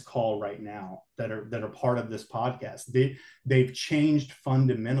this call right now, that are part of this podcast. They've changed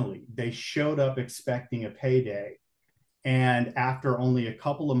fundamentally. They showed up expecting a payday, and after only a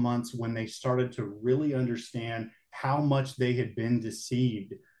couple of months, when they started to really understand how much they had been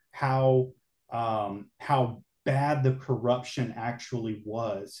deceived, how bad the corruption actually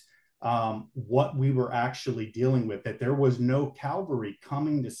was, what we were actually dealing with, that there was no Calvary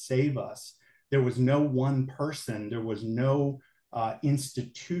coming to save us. There was no one person. There was no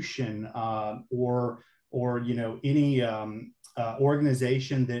institution or any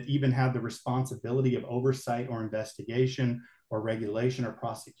organization that even had the responsibility of oversight or investigation or regulation or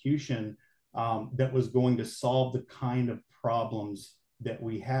prosecution that was going to solve the kind of problems that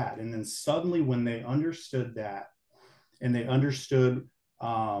we had. And then suddenly, when they understood that, and they understood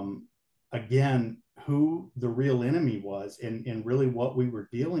again who the real enemy was and really what we were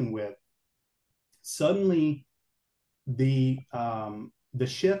dealing with, suddenly the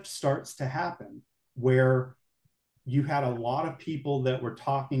shift starts to happen, where you had a lot of people that were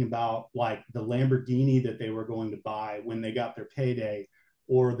talking about like the Lamborghini that they were going to buy when they got their payday,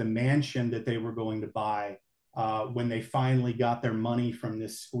 or the mansion that they were going to buy when they finally got their money from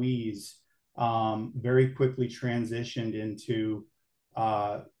this squeeze, very quickly transitioned into,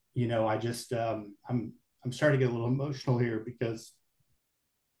 I just, I'm starting to get a little emotional here because,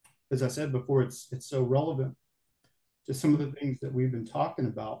 as I said before, it's so relevant to some of the things that we've been talking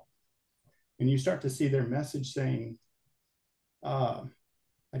about. And you start to see their message saying,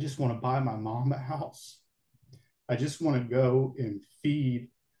 I just want to buy my mom a house. I just want to go and feed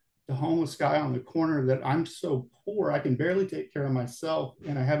the homeless guy on the corner that I'm so poor, I can barely take care of myself,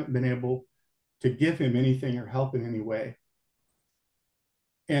 and I haven't been able to give him anything or help in any way.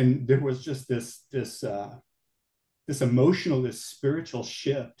 And there was just this emotional, this spiritual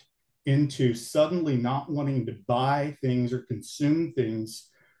shift into suddenly not wanting to buy things or consume things,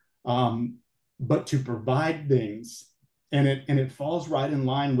 but to provide things. And it falls right in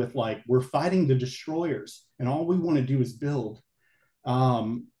line with, like, we're fighting the destroyers, and all we want to do is build.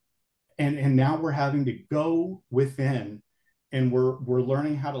 And now we're having to go within, and we're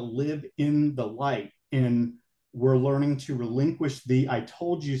learning how to live in the light, and we're learning to relinquish the "I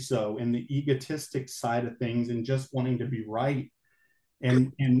told you so" and the egotistic side of things and just wanting to be right.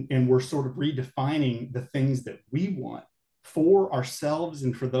 And we're sort of redefining the things that we want for ourselves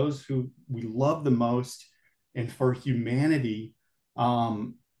and for those who we love the most, and for humanity.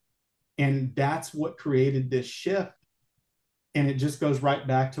 And that's what created this shift. And it just goes right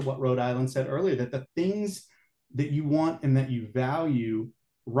back to what Rhode Island said earlier, that the things that you want and that you value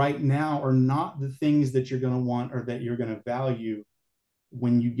right now are not the things that you're going to want or that you're going to value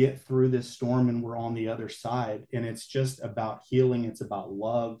when you get through this storm and we're on the other side. And it's just about healing. It's about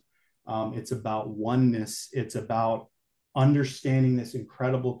love. It's about oneness. It's about understanding this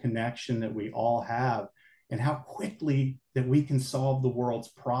incredible connection that we all have, and how quickly that we can solve the world's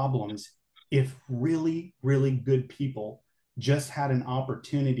problems if really, really good people just had an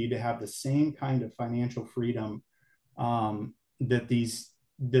opportunity to have the same kind of financial freedom that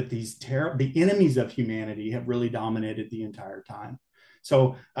the enemies of humanity have really dominated the entire time.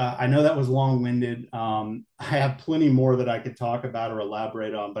 So I know that was long-winded. I have plenty more that I could talk about or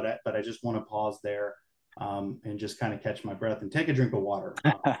elaborate on, but I just want to pause there and just kind of catch my breath and take a drink of water.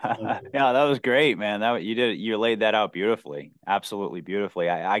 Yeah, that was great, man. You laid that out beautifully, absolutely beautifully.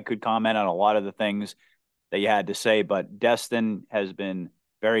 I could comment on a lot of the things that you had to say, but Destin has been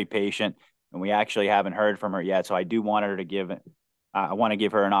very patient, and we actually haven't heard from her yet. So I do want her to give I want to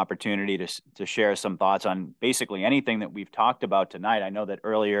give her an opportunity to share some thoughts on basically anything that we've talked about tonight. I know that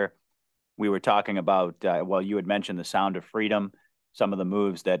earlier we were talking about, well, you had mentioned the Sound of Freedom, some of the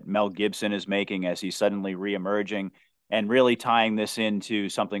moves that Mel Gibson is making as he's suddenly reemerging, and really tying this into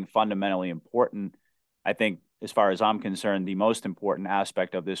something fundamentally important. I think, as far as I'm concerned, the most important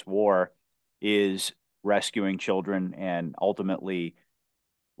aspect of this war is rescuing children and ultimately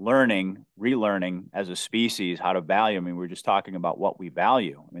relearning as a species how to value. I mean, we're just talking about what we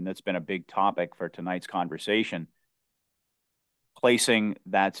value. I mean, that's been a big topic for tonight's conversation. Placing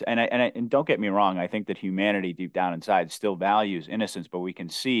that, and don't get me wrong, I think that humanity deep down inside still values innocence, but we can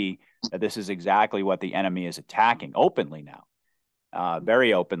see that this is exactly what the enemy is attacking openly now,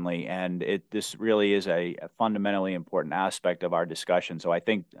 very openly, and this really is a fundamentally important aspect of our discussion. So I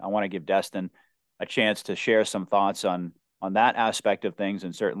think I want to give Destin a chance to share some thoughts on that aspect of things.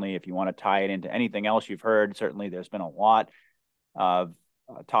 And certainly if you want to tie it into anything else you've heard, certainly there's been a lot of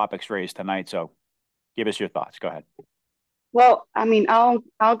topics raised tonight. So give us your thoughts. Go ahead. Well, I mean,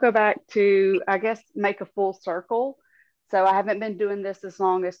 I'll go back to, I guess, make a full circle. So I haven't been doing this as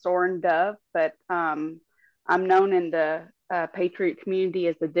long as Soren Dove, but I'm known in the Patriot community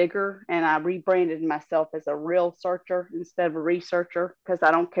as a digger, and I rebranded myself as a real searcher instead of a researcher, because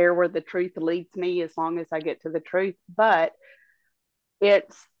I don't care where the truth leads me as long as I get to the truth. But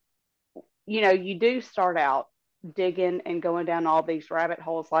it's, you do start out digging and going down all these rabbit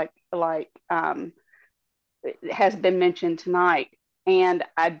holes like has been mentioned tonight. And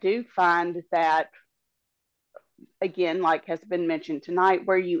I do find that, again, like has been mentioned tonight,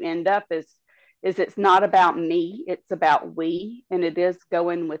 where you end up is it's not about me, it's about we, and it is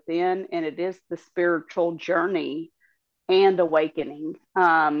going within, and it is the spiritual journey and awakening,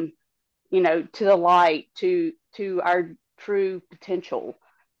 to the light, to our true potential.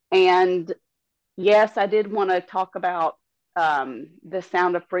 And yes, I did want to talk about the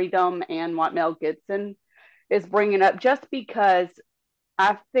Sound of Freedom and what Mel Gibson is bringing up, just because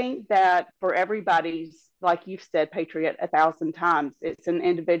I think that for everybody's, like you've said, Patriot, 1,000 times, it's an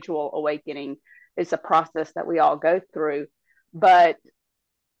individual awakening. It's a process that we all go through, but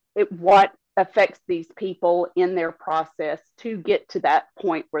what affects these people in their process to get to that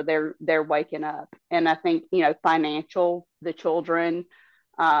point where they're waking up. And I think, financial, the children,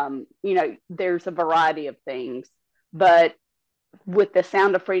 there's a variety of things, but with the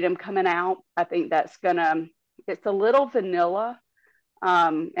Sound of Freedom coming out, I think it's a little vanilla.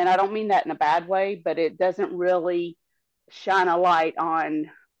 And I don't mean that in a bad way, but it doesn't really shine a light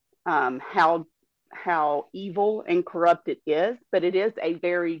on how evil and corrupt it is. But it is a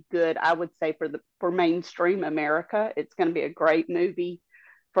very good, I would say, for mainstream America, it's going to be a great movie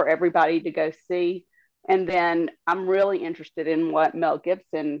for everybody to go see. And then I'm really interested in what Mel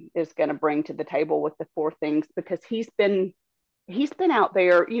Gibson is going to bring to the table with the four things, because he's been out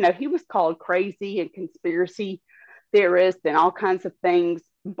there. He was called crazy and conspiracy theorist and all kinds of things,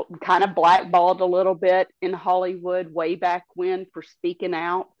 kind of blackballed a little bit in Hollywood way back when for speaking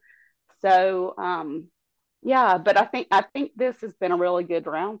out. So yeah, but I think this has been a really good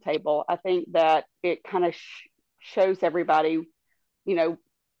roundtable. I think that it kind of shows everybody,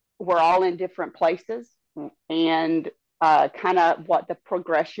 we're all in different places, and kind of what the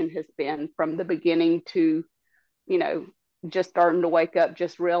progression has been from the beginning to, just starting to wake up,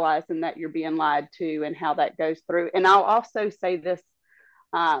 just realizing that you're being lied to, and how that goes through. And I'll also say this,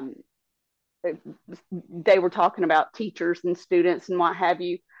 they were talking about teachers and students and what have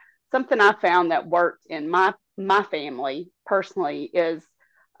you. Something I found that worked in my family personally is,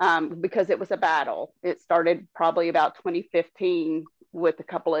 because it was a battle. It started probably about 2015 with a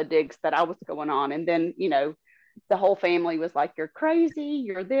couple of digs that I was going on. And then, the whole family was like, "You're crazy,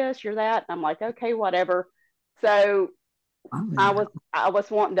 you're this, you're that." And I'm like, okay, whatever. So I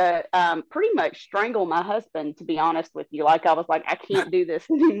was wanting to pretty much strangle my husband, to be honest with you. Like, I was like, I can't do this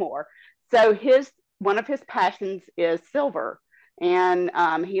anymore. So one of his passions is silver, and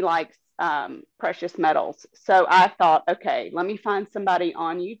he likes precious metals. So I thought, okay, let me find somebody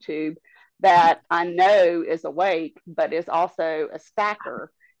on YouTube that I know is awake, but is also a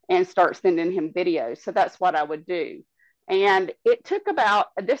stacker, and start sending him videos. So that's what I would do. And it took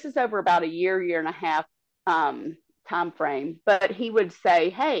this is over about a year and a half time frame, but he would say,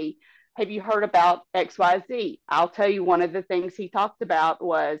 "Hey, have you heard about XYZ?" I'll tell you, one of the things he talked about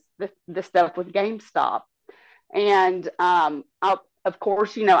was the stuff with GameStop. And of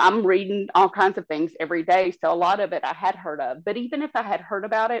course, I'm reading all kinds of things every day. So a lot of it I had heard of. But even if I had heard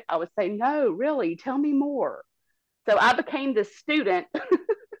about it, I would say, "No, really, tell me more." So I became this student,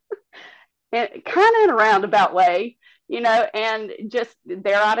 kind of in a roundabout way, and just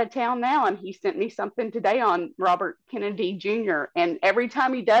they're out of town now. And he sent me something today on Robert Kennedy Jr. And every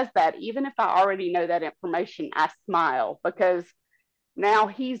time he does that, even if I already know that information, I smile, because now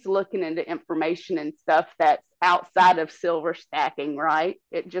he's looking into information and stuff that's outside of silver stacking, right?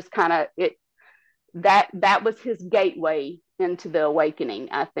 It just kind of, that was his gateway into the awakening,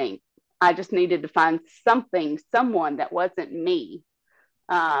 I think. I just needed to find someone that wasn't me,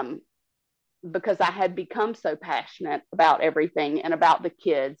 because I had become so passionate about everything and about the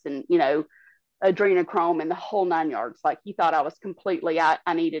kids, and, adrenochrome and the whole 9 yards. Like, he thought I was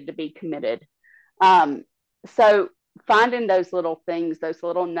I needed to be committed. So finding those little things, those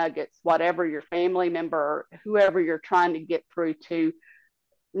little nuggets, whatever your family member, whoever you're trying to get through to,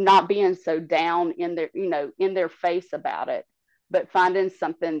 not being so down in their face about it, but finding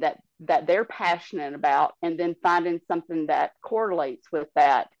something that they're passionate about, and then finding something that correlates with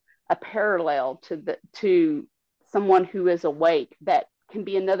that, a parallel to someone who is awake, that can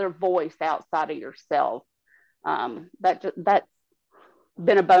be another voice outside of yourself. That's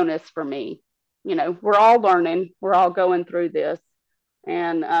been a bonus for me. We're all learning, we're all going through this,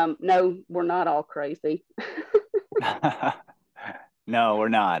 and no, we're not all crazy. No, we're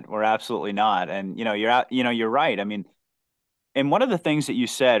not. We're absolutely not. And you're right. I mean, and one of the things that you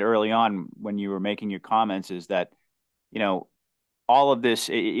said early on when you were making your comments is that, all of this,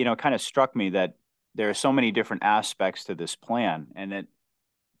 kind of struck me that there are so many different aspects to this plan. And that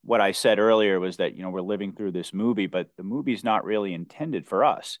what I said earlier was that, we're living through this movie, but the movie's not really intended for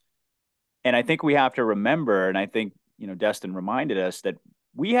us. And I think we have to remember, and I think, Destin reminded us, that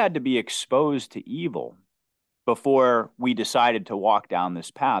we had to be exposed to evil before we decided to walk down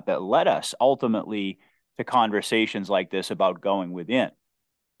this path that led us ultimately to conversations like this about going within.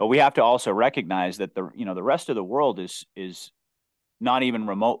 But we have to also recognize that the rest of the world is not even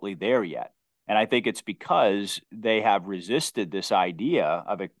remotely there yet. And I think it's because they have resisted this idea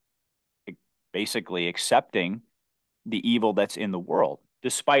of basically accepting the evil that's in the world,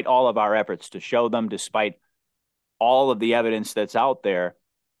 despite all of our efforts to show them, despite all of the evidence that's out there.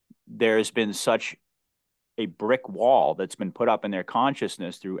 There's been such a brick wall that's been put up in their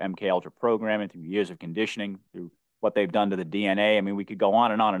consciousness through MK Ultra programming, through years of conditioning, through what they've done to the DNA. I mean, we could go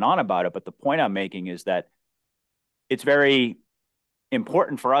on and on and on about it, but the point I'm making is that it's very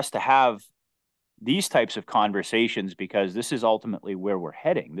important for us to have these types of conversations, because this is ultimately where we're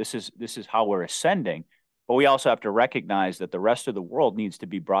heading. This is how we're ascending. But we also have to recognize that the rest of the world needs to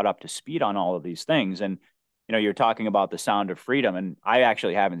be brought up to speed on all of these things. And, you're talking about The Sound of Freedom, and I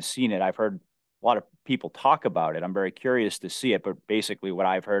actually haven't seen it. I've heard a lot of people talk about it. I'm very curious to see it. But basically what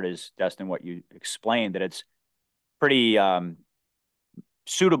I've heard is, Destin, what you explained, that it's pretty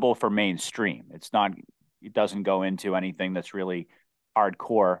suitable for mainstream. It doesn't go into anything that's really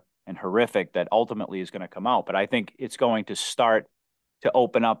hardcore and horrific that ultimately is going to come out. But I think it's going to start to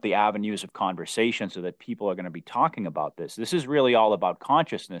open up the avenues of conversation so that people are going to be talking about this. This is really all about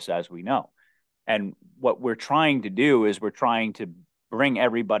consciousness, as we know. And what we're trying to do is we're trying to bring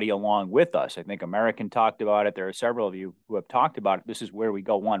everybody along with us. I think American talked about it. There are several of you who have talked about it. This is where we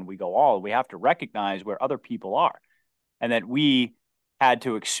go one, we go all. We have to recognize where other people are and that we had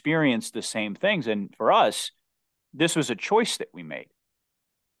to experience the same things. And for us, this was a choice that we made.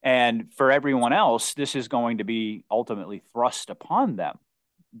 And for everyone else, this is going to be ultimately thrust upon them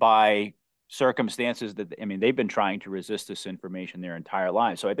by circumstances that, I mean, they've been trying to resist this information their entire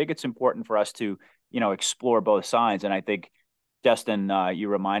lives. So I think it's important for us to, explore both sides. And I think, Justin, you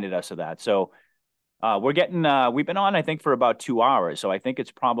reminded us of that. So we've been on, I think, for about 2 hours. So I think it's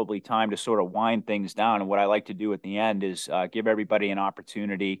probably time to sort of wind things down. And what I like to do at the end is give everybody an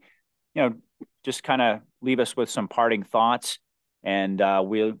opportunity, just kind of leave us with some parting thoughts. And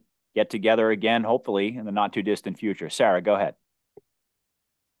we'll get together again, hopefully, in the not too distant future. Sarah, go ahead.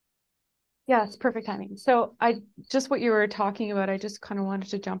 Yeah, it's perfect timing. So what you were talking about, I just kind of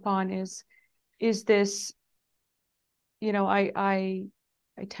wanted to jump on is this, I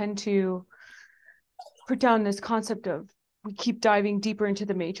tend to put down this concept of we keep diving deeper into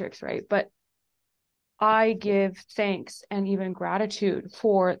the matrix, right? But I give thanks and even gratitude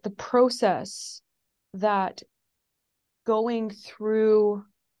for the process that going through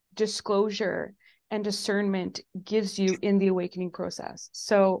disclosure and discernment gives you in the awakening process.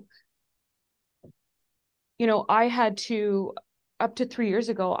 So, I had to, up to 3 years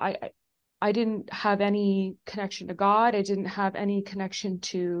ago, I didn't have any connection to God. I didn't have any connection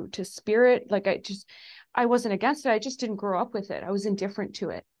to spirit. Like I wasn't against it. I just didn't grow up with it. I was indifferent to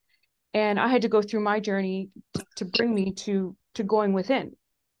it. And I had to go through my journey to bring me to going within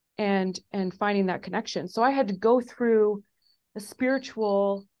and finding that connection. So I had to go through the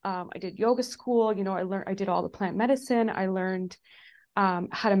spiritual, I did yoga school, I did all the plant medicine. I learned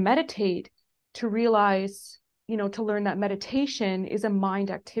how to meditate, to realize, to learn that meditation is a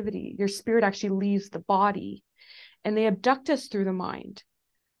mind activity. Your spirit actually leaves the body and they abduct us through the mind.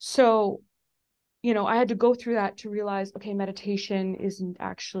 So, I had to go through that to realize, okay, meditation isn't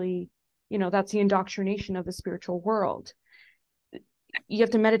actually, that's the indoctrination of the spiritual world. You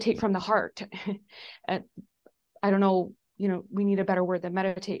have to meditate from the heart. And I don't know, we need a better word than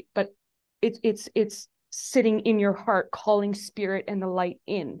meditate, but it's sitting in your heart, calling spirit and the light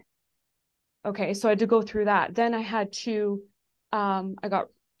in. Okay, so I had to go through that. Then I had to, I got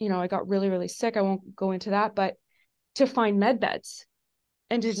really, really sick. I won't go into that, but to find med beds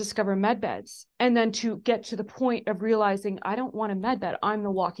and to discover med beds. And then to get to the point of realizing I don't want a med bed. I'm the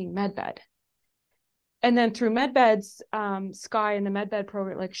walking med bed. And then through med beds, Sky and the med bed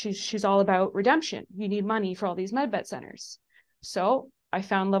program, like she's all about redemption. You need money for all these med bed centers. So I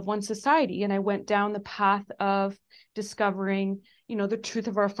found Love One Society and I went down the path of discovering, the truth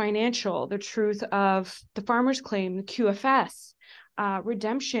of our financial, the truth of the farmer's claim, the QFS,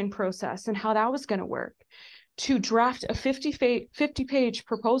 redemption process and how that was going to work, to draft a 50-page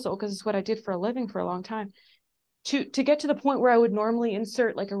proposal, because it's what I did for a living for a long time, to get to the point where I would normally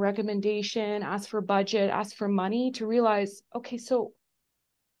insert like a recommendation, ask for budget, ask for money, to realize, okay, so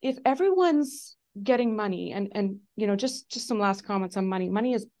if everyone's getting money and just some last comments on money.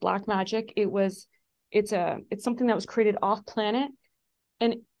 Money is black magic. It's something that was created off planet.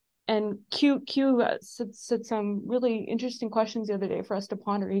 And Q said some really interesting questions the other day for us to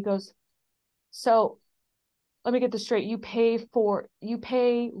ponder. He goes, so let me get this straight. You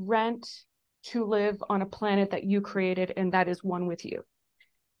pay rent to live on a planet that you created, and that is one with you.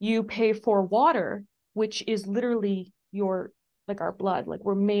 You pay for water, which is literally our blood, like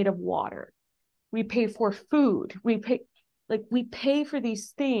we're made of water. We pay for food. We pay for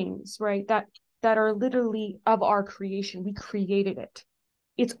these things, right? That are literally of our creation. We created it.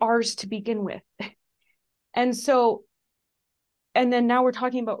 It's ours to begin with. And then now we're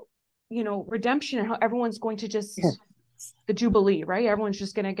talking about, redemption and how everyone's going to just the Jubilee, right? Everyone's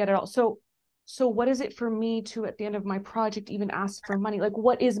just going to get it all. So what is it for me to, at the end of my project, even ask for money? Like,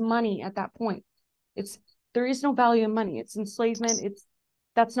 what is money at that point? There is no value in money. It's enslavement.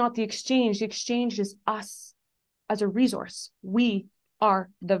 That's not the exchange. The exchange is us as a resource. We are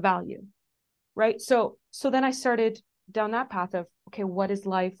the value, right? So then I started down that path of, okay, what is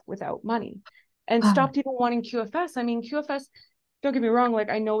life without money? And stopped even wanting QFS. I mean, QFS, don't get me wrong, like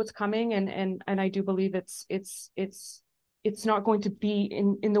I know it's coming and I do believe it's not going to be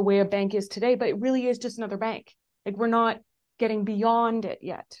in the way a bank is today, but it really is just another bank. Like we're not getting beyond it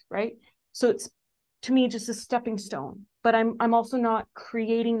yet, right? So it's, to me, just a stepping stone, but I'm also not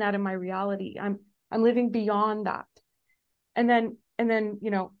creating that in my reality. I'm living beyond that. And then,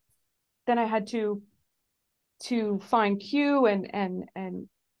 then I had to find Q, and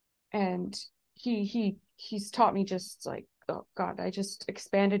he's taught me just like, oh God, I just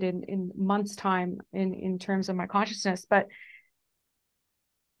expanded in months time in terms of my consciousness. But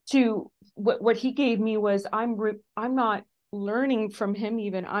to what he gave me was, I'm not learning from him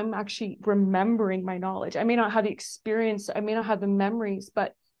even, I'm actually remembering my knowledge. I may not have the experience, I may not have the memories,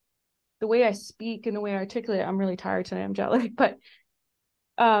 but the way I speak and the way I articulate, I'm really tired tonight, I'm jet lagged, but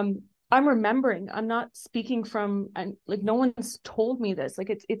I'm remembering. I'm not speaking from, and like no one's told me this. Like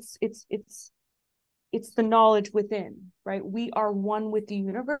it's the knowledge within, right? We are one with the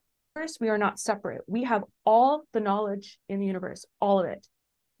universe. We are not separate. We have all the knowledge in the universe, all of it.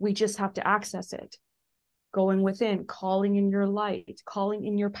 We just have to access it. Going within, calling in your light, calling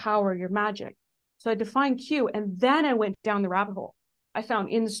in your power, your magic. So I defined Q, and then I went down the rabbit hole. I found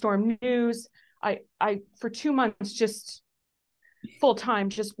In the Storm News. I for 2 months just full time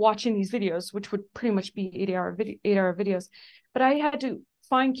just watching these videos, which would pretty much be 8-hour videos. But I had to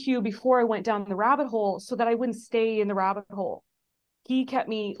find Q before I went down the rabbit hole so that I wouldn't stay in the rabbit hole. He kept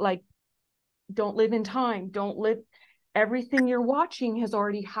me like, don't live in time, don't live. Everything you're watching has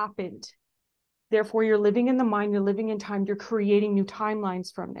already happened. Therefore, you're living in the mind, you're living in time, you're creating new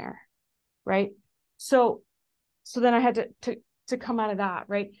timelines from there, right? So then I had to come out of that,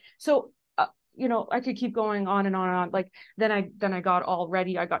 right? So I could keep going on and on and on. Like then I got all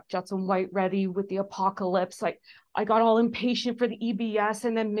ready. I got Judson White ready with the apocalypse. Like I got all impatient for the EBS,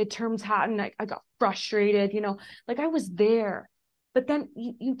 and then midterms happened. I got frustrated, like I was there. But then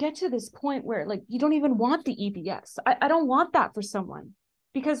you get to this point where like you don't even want the EBS. I don't want that for someone,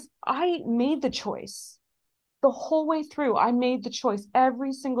 because I made the choice the whole way through. I made the choice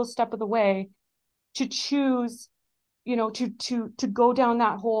every single step of the way to choose, to go down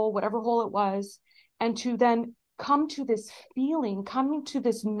that hole, whatever hole it was, and to then come to this feeling, coming to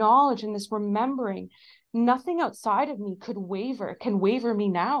this knowledge and this remembering. Nothing outside of me can waver me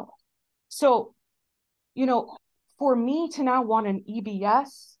now. So, for me to now want an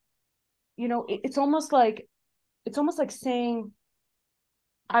EBS, it's almost like saying,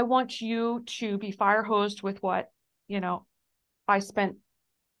 I want you to be fire hosed with what, I spent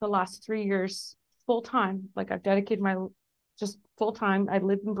the last 3 years full time. Like I've dedicated just full time. I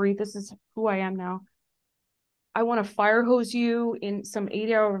live and breathe. This is who I am now. I want to fire hose you in some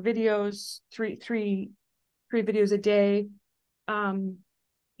 8-hour videos, three videos a day,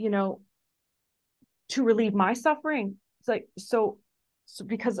 to relieve my suffering. It's like, so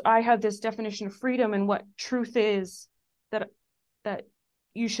because I have this definition of freedom and what truth is, that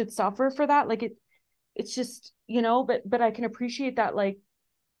you should suffer for that. Like it's just, but I can appreciate that, like,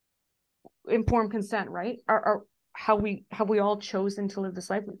 informed consent, right? Our how we all chosen to live this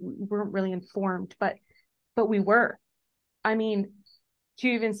life. We weren't really informed, but we were. I mean,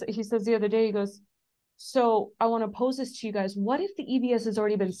 he says the other day, he goes, so I want to pose this to you guys. What if the EBS has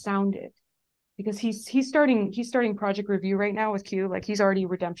already been sounded? Because he's starting project review right now with Q. Like he's already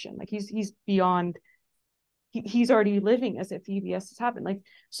redemption. Like he's beyond. He's already living as if EBS has happened. Like,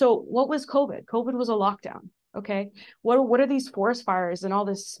 so what was COVID? COVID was a lockdown. Okay. What are these forest fires and all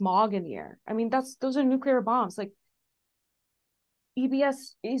this smog in the air? I mean, those are nuclear bombs. Like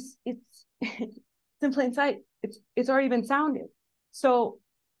EBS it's in plain sight. It's already been sounded. So,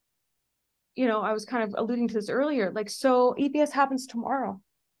 I was kind of alluding to this earlier. Like, so EBS happens tomorrow.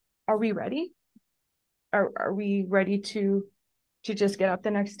 Are we ready? Are we ready to just get up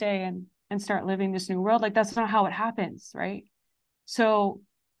the next day and start living this new world? Like, that's not how it happens, right? So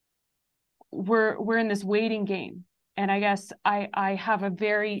we're in this waiting game. And I guess I have a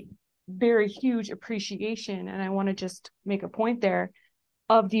very, very huge appreciation, and I want to just make a point there,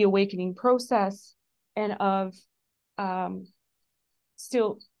 of the awakening process, and of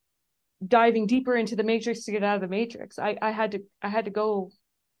still diving deeper into the matrix to get out of the matrix. I had to go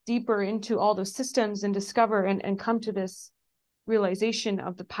deeper into all those systems and discover and come to this realization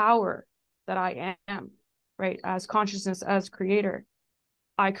of the power that I am, right? As consciousness, as creator,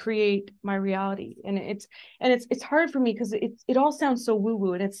 I create my reality. And it's hard for me because it all sounds so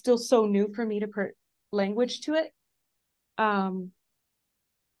woo-woo, and it's still so new for me to put language to it.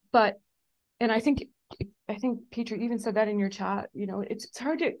 But, and I think Patriot even said that in your chat, it's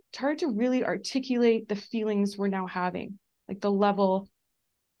hard to really articulate the feelings we're now having, like the level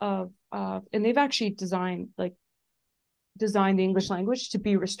of and they've actually designed the English language to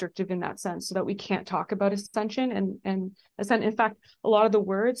be restrictive in that sense, so that we can't talk about ascension and ascent. In fact, a lot of the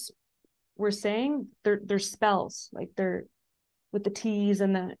words we're saying, they're spells, like they're with the T's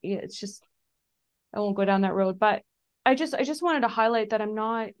and it's just, I won't go down that road. But I just wanted to highlight that I'm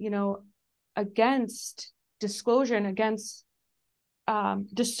not, against disclosure and against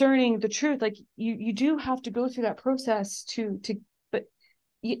discerning the truth. Like you do have to go through that process but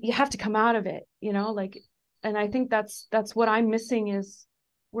you have to come out of it, like, and I think that's what I'm missing is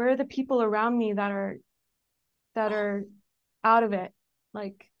where are the people around me that are out of it,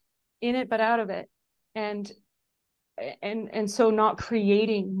 like in it, but out of it. And so not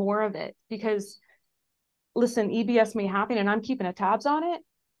creating more of it, because listen, EBS may happen and I'm keeping a tabs on it,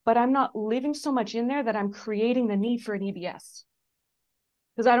 but I'm not living so much in there that I'm creating the need for an EBS,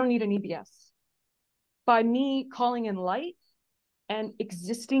 because I don't need an EBS. By me calling in light and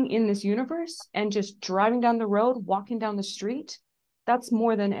existing in this universe and just driving down the road, walking down the street, that's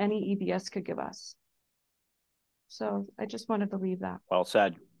more than any EBS could give us. So I just wanted to leave that. Well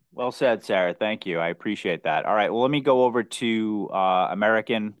said. Well said, Sarah. Thank you. I appreciate that. All right. Well, let me go over to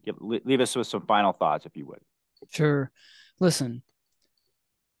American. Leave us with some final thoughts, if you would. Sure. Listen,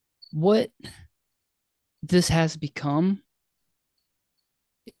 what this has become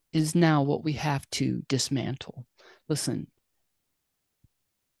is now what we have to dismantle. Listen,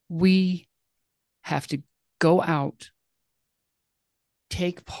 we have to go out,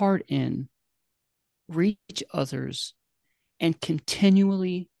 take part in, reach others, and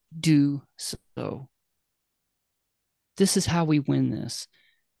continually do so. This is how we win this.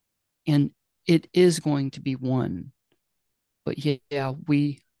 And it is going to be won. But yeah,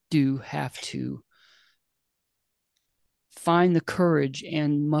 we do have to find the courage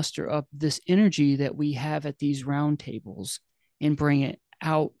and muster up this energy that we have at these roundtables and bring it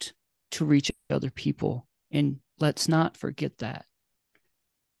out to reach other people. And let's not forget that.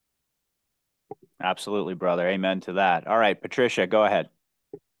 Absolutely, brother. Amen to that. All right, Patricia, go ahead.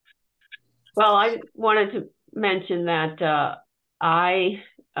 Well, I wanted to mention that I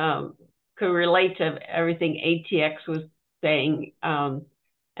could relate to everything ATX was saying. And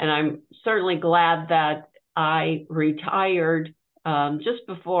I'm certainly glad that I retired just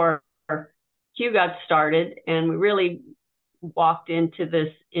before Q got started, and we really walked into this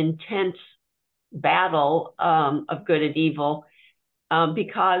intense battle of good and evil,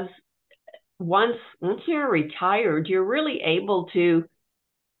 because once you're retired, you're really able to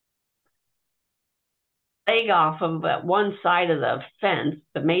leg off of that one side of the fence,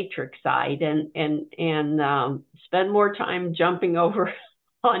 the matrix side, and spend more time jumping over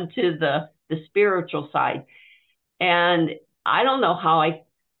onto the spiritual side. And I don't know how I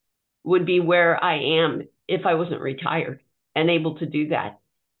would be where I am if I wasn't retired and able to do that.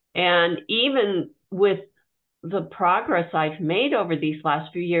 And even with the progress I've made over these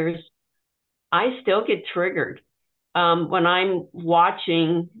last few years, I still get triggered when I'm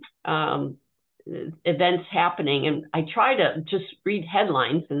watching events happening, and I try to just read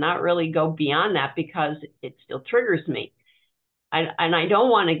headlines and not really go beyond that, because it still triggers me. And I don't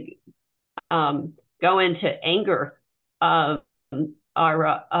want to go into anger or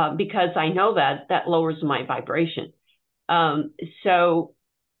because I know that lowers my vibration. So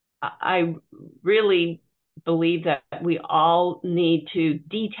I really believe that we all need to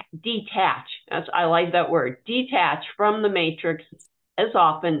detach. I like that word, detach from the matrix as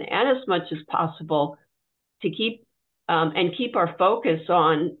often and as much as possible, to keep our focus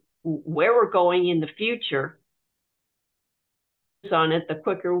on where we're going in the future. On it, the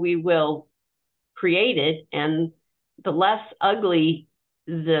quicker we will create it, and the less ugly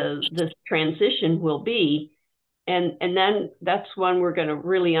the transition will be. And then that's when we're going to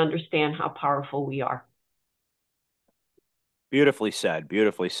really understand how powerful we are. Beautifully said.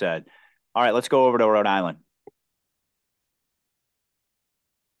 Beautifully said. All right, let's go over to Rhode Island.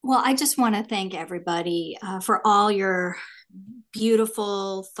 Well, I just want to thank everybody for all your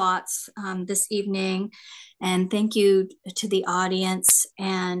beautiful thoughts this evening. And thank you to the audience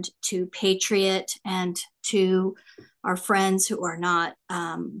and to Patriot and to our friends who are not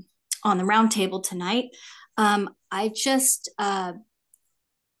on the roundtable tonight. I'm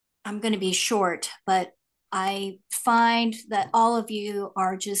going to be short, but I find that all of you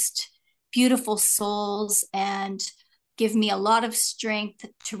are just beautiful souls and give me a lot of strength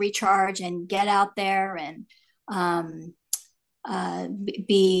to recharge and get out there and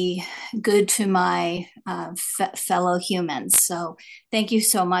be good to my fellow humans. So thank you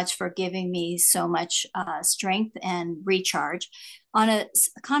so much for giving me so much strength and recharge. On a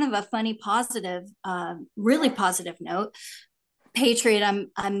kind of a funny, positive, really positive note, Patriot,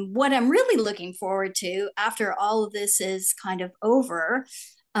 what I'm really looking forward to after all of this is kind of over,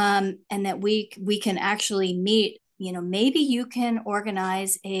 and that we can actually meet. Maybe you can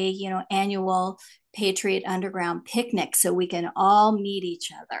organize a annual Patriot Underground picnic so we can all meet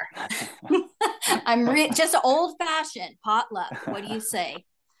each other. I'm just old-fashioned potluck. What do you say?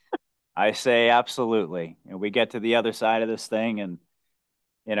 I say absolutely. We get to the other side of this thing, and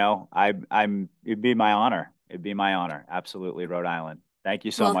it'd be my honor. It'd be my honor. Absolutely, Rhode Island. Thank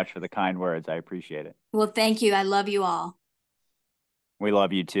you so Well, much for the kind words. I appreciate it. well, thank you. I love you all. We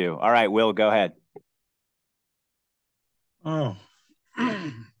love you too. All right, Will, go ahead. Oh,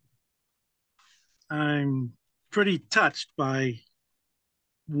 I'm pretty touched by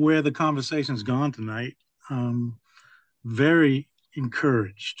where the conversation's gone tonight. Very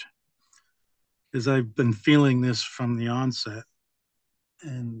encouraged as I've been feeling this from the onset.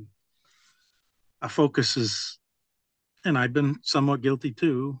 And our focus is, and I've been somewhat guilty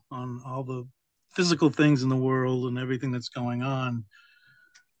too, on all the physical things in the world and everything that's going on,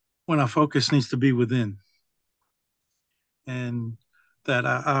 when our focus needs to be within. And that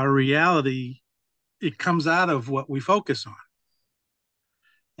our reality, it comes out of what we focus on.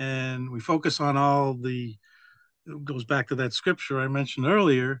 And we focus on it goes back to that scripture I mentioned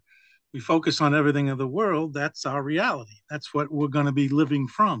earlier. We focus on everything of the world. That's our reality. That's what we're going to be living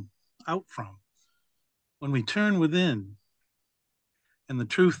out from. When we turn within, and the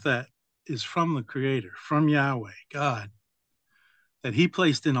truth that is from the Creator, from Yahweh, God, that He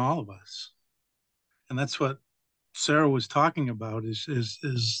placed in all of us. And that's what Sarah was talking about is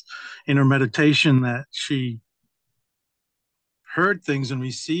in her meditation, that she heard things and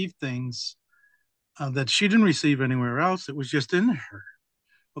received things that she didn't receive anywhere else. It was just in her.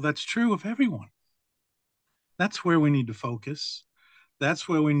 Well, that's true of everyone. That's where we need to focus. That's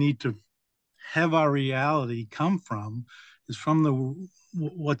where we need to have our reality come from, is from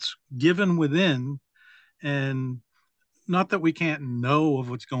what's given within. And not that we can't know of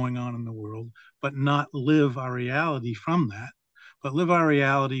what's going on in the world, but not live our reality from that, but live our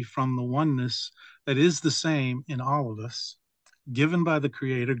reality from the oneness that is the same in all of us, given by the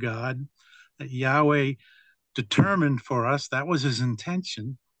Creator God, that Yahweh determined for us. That was His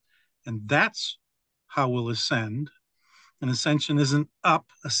intention. And that's how we'll ascend. And ascension isn't up,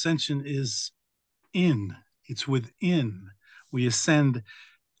 ascension is in, it's within. We ascend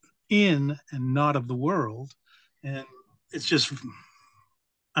in and not of the world. And it's just,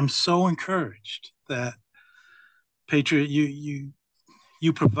 I'm so encouraged that, Patriot, you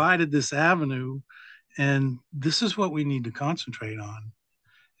provided this avenue, and this is what we need to concentrate on.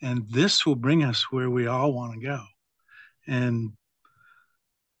 And this will bring us where we all want to go. And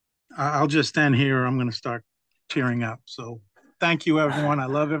I'll just stand here, or I'm going to start tearing up. So thank you, everyone. I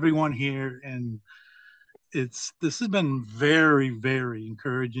love everyone here. And this has been very, very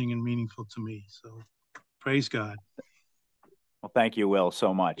encouraging and meaningful to me. So praise God. Well, thank you, Will,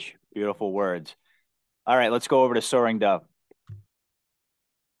 so much. Beautiful words. All right, let's go over to Soaring Dove.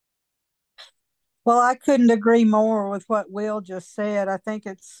 Well, I couldn't agree more with what Will just said. I think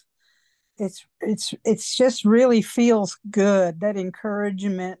it's just really feels good. That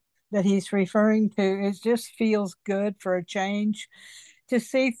encouragement that he's referring to, it just feels good for a change, to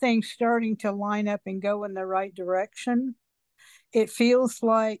see things starting to line up and go in the right direction. It feels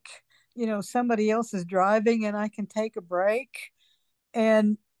like, somebody else is driving and I can take a break.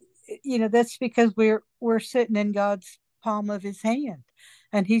 And that's because we're sitting in God's palm of His hand,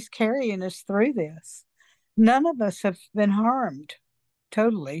 and He's carrying us through this. None of us have been harmed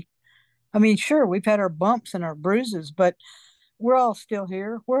totally. I mean, sure, we've had our bumps and our bruises, but we're all still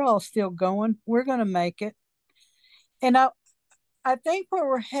here. We're all still going. We're going to make it. And I think where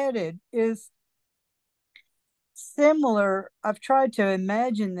we're headed is similar. I've tried to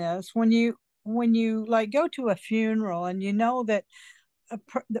imagine this when you like go to a funeral and you know that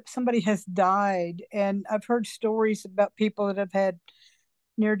that somebody has died. And I've heard stories about people that have had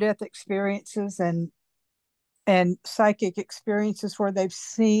near death experiences and psychic experiences where they've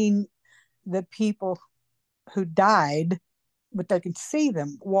seen the people who died, but they can see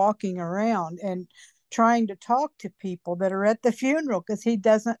them walking around and trying to talk to people that are at the funeral, because he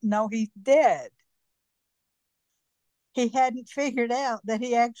doesn't know he's dead. He hadn't figured out that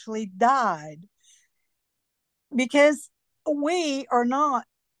he actually died, because we are not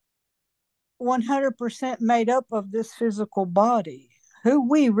 100% made up of this physical body. Who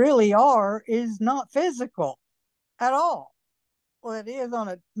we really are is not physical at all. Well, it is on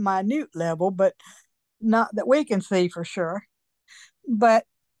a minute level, but not that we can see for sure. But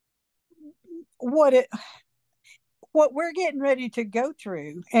what we're getting ready to go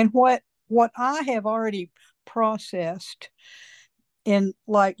through, and what I have already processed in,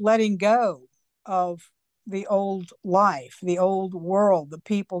 like, letting go of the old life, the old world, the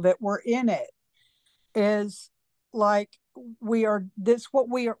people that were in it, is like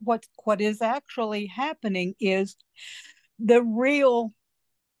what is actually happening is the real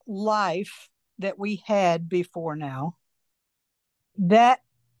life that we had before now. That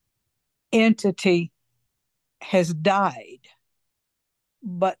entity has died.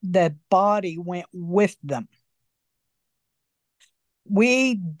 but the body went with them.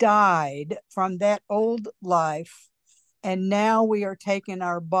 We died from that old life, and now we are taking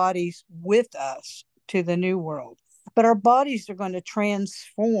our bodies with us to the new world. But our bodies are going to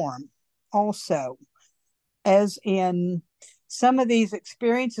transform also, as in some of these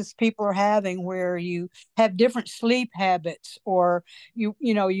experiences people are having where you have different sleep habits, or you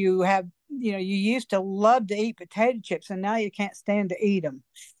have, you used to love to eat potato chips and now you can't stand to eat them.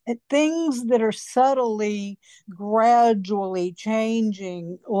 And things that are subtly, gradually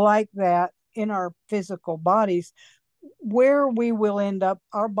changing like that in our physical bodies, where we will end up,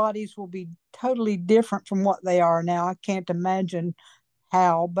 our bodies will be totally different from what they are now. I can't imagine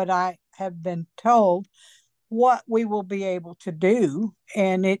how, but I have been told what we will be able to do.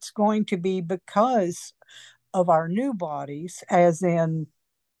 And it's going to be because of our new bodies, as in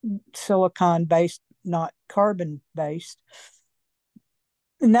silicon based, not carbon based.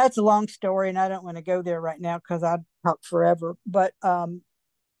 And that's a long story, and I don't want to go there right now because I'd talk forever. But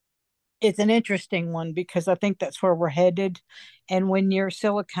it's an interesting one because I think that's where we're headed. And when you're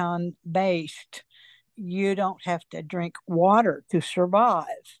silicon based, you don't have to drink water to survive.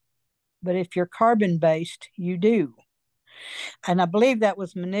 But if you're carbon based, you do. And I believe that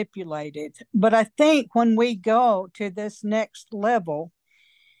was manipulated. But I think when we go to this next level,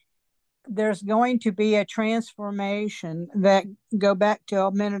 there's going to be a transformation that, go back to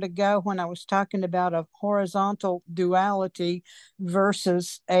a minute ago when I was talking about a horizontal duality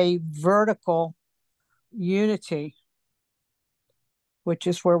versus a vertical unity, which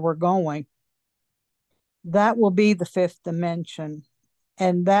is where we're going. That will be the fifth dimension,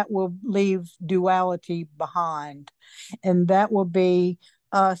 and that will leave duality behind. And that will be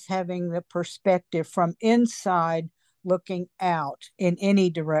us having the perspective from inside looking out in any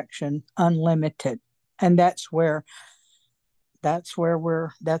direction, unlimited. And that's our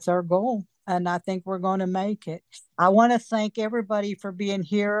goal. And I think we're going to make it. I want to thank everybody for being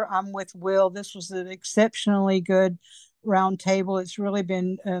here. I'm with Will. This was an exceptionally good roundtable. It's really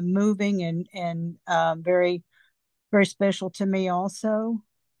been moving and very, very special to me also.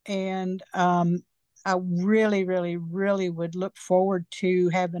 And I really, really, really would look forward to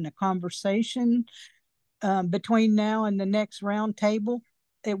having a conversation between now and the next roundtable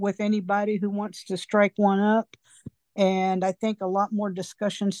with anybody who wants to strike one up. And I think a lot more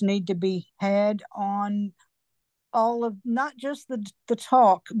discussions need to be had on all of, not just the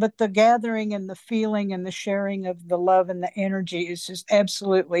talk, but the gathering and the feeling and the sharing of the love and the energy is just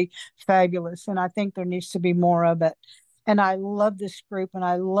absolutely fabulous. And I think there needs to be more of it. And I love this group, and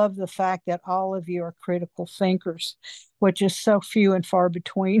I love the fact that all of you are critical thinkers, which is so few and far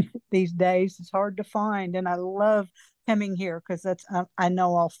between these days. It's hard to find. And I love coming here because I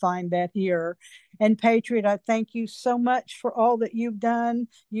know I'll find that here. And Patriot, I thank you so much for all that you've done.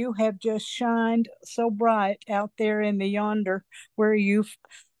 You have just shined so bright out there in the yonder where you've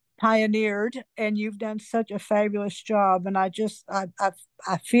pioneered, and you've done such a fabulous job. And I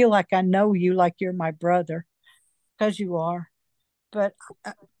feel like I know you, like you're my brother, because you are. But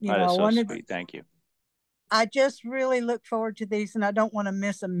that is so sweet. Thank you. I just really look forward to these, and I don't want to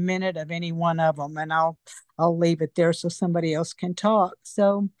miss a minute of any one of them. And I'll leave it there so somebody else can talk.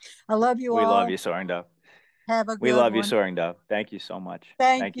 So I love you all. We love you, Soaring Dove. Have a good We love one. you, Soaring Dove. Thank you so much.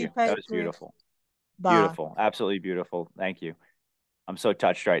 Thank you, Patrick. That was beautiful. Bye. Beautiful. Absolutely beautiful. Thank you. I'm so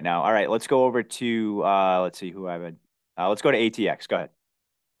touched right now. All right, let's go over to let's see who I would. Let's go to ATX. Go ahead.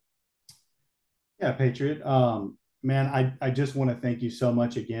 Yeah, Patriot. Man, I just want to thank you so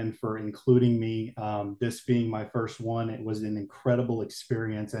much again for including me. This being my first one, it was an incredible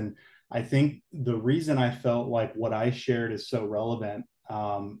experience. And I think the reason I felt like what I shared is so relevant,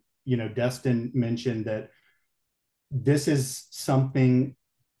 Destin mentioned that this is something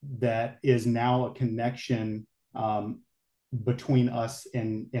that is now a connection between us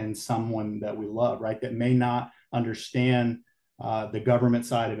and someone that we love, right? That may not understand the government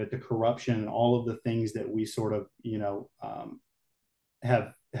side of it, the corruption, and all of the things that we sort of,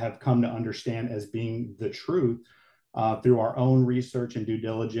 have come to understand as being the truth through our own research and due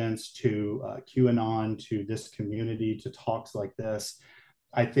diligence, to QAnon, to this community, to talks like this.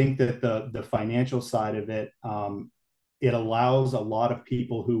 I think that the financial side of it, it allows a lot of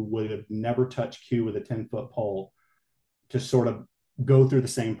people who would have never touched Q with a 10-foot pole to sort of go through the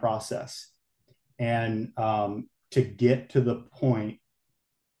same process and to get to the point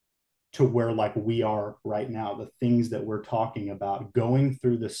to where, like we are right now, the things that we're talking about, going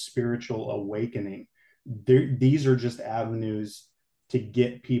through the spiritual awakening, these are just avenues to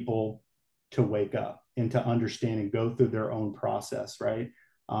get people to wake up and to understand and go through their own process, right?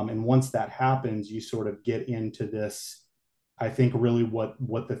 And once that happens, you sort of get into this, I think really what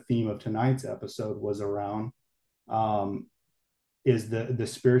the theme of tonight's episode was around, is the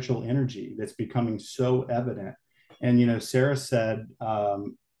spiritual energy that's becoming so evident. And, Sarah said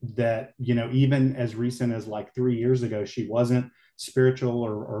that, even as recent as like 3 years ago, she wasn't spiritual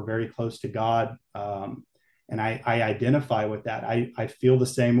or very close to God. And I identify with that. I feel the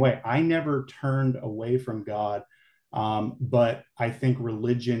same way. I never turned away from God, but I think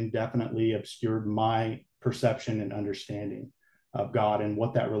religion definitely obscured my perception and understanding of God and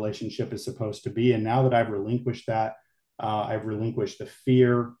what that relationship is supposed to be. And now that I've relinquished that, I've relinquished the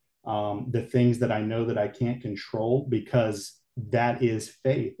fear, the things that I know that I can't control, because that is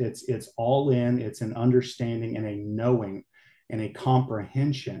faith. It's all in. It's an understanding and a knowing and a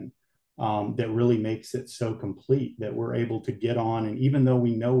comprehension that really makes it so complete that we're able to get on. And even though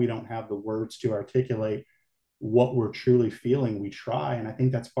we know we don't have the words to articulate what we're truly feeling, we try. And I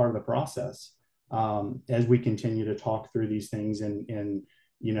think that's part of the process, as we continue to talk through these things and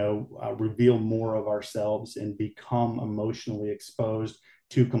reveal more of ourselves and become emotionally exposed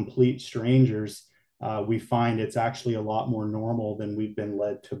to complete strangers. We find it's actually a lot more normal than we've been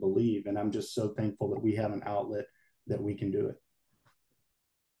led to believe. And I'm just so thankful that we have an outlet that we can do it.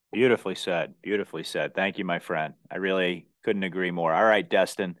 Beautifully said. Beautifully said. Thank you, my friend. I really couldn't agree more. All right,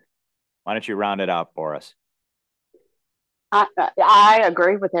 Destin, why don't you round it out for us? I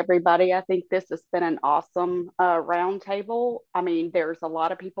agree with everybody. I think this has been an awesome roundtable. I mean, there's a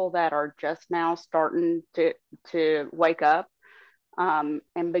lot of people that are just now starting to wake up and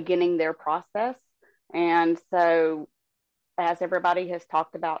beginning their process. And so, as everybody has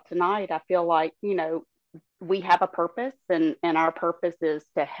talked about tonight, I feel like, we have a purpose, and our purpose is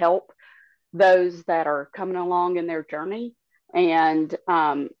to help those that are coming along in their journey. And,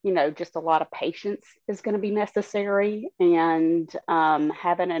 just a lot of patience is going to be necessary, and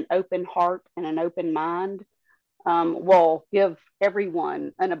having an open heart and an open mind will give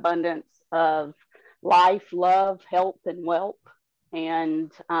everyone an abundance of life, love, health, and wealth.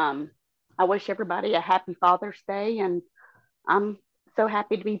 And I wish everybody a happy Father's Day, and I'm so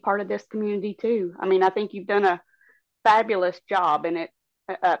happy to be part of this community too. I mean, I think you've done a fabulous job in it,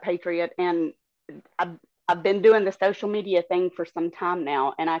 Patriot. And I've been doing the social media thing for some time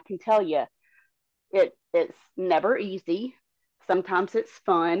now, and I can tell you, it's never easy. Sometimes it's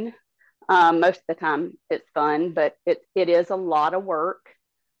fun. Most of the time it's fun, but it is a lot of work.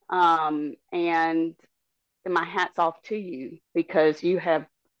 And my hat's off to you, because you have,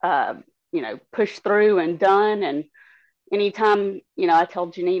 pushed through and done. And anytime, I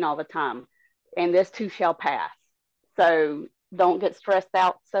tell Janine all the time, and this too shall pass. So don't get stressed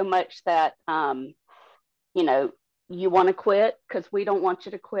out so much that, you want to quit, because we don't want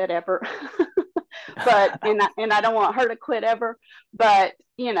you to quit ever. But, and I don't want her to quit ever, but,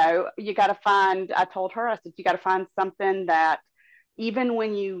 you got to find, I told her, I said, you got to find something that even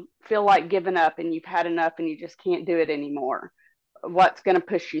when you feel like giving up and you've had enough and you just can't do it anymore, what's going to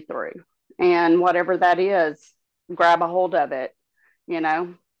push you through? And whatever that is, grab a hold of it,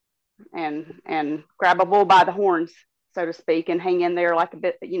 and grab a bull by the horns, so to speak, and hang in there like a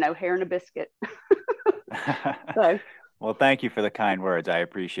bit, hair in a biscuit. So. Well, thank you for the kind words. I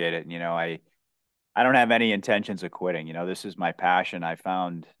appreciate it. I don't have any intentions of quitting. This is my passion. I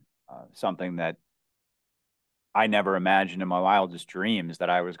found something that I never imagined in my wildest dreams that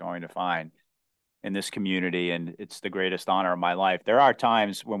I was going to find in this community, and it's the greatest honor of my life. There are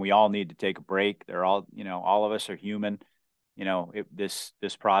times when we all need to take a break. They're all, all of us are human. This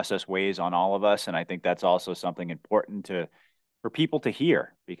process weighs on all of us, and I think that's also something important for people to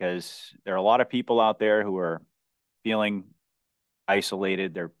hear, because there are a lot of people out there who are feeling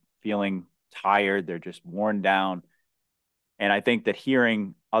isolated. They're feeling tired. They're just worn down. And I think that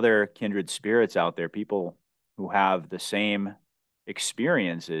hearing other kindred spirits out there, people who have the same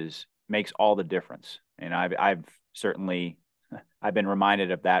experiences, makes all the difference. And I've certainly, I've been reminded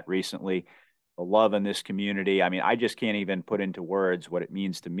of that recently. The love in this community. I mean, I just can't even put into words what it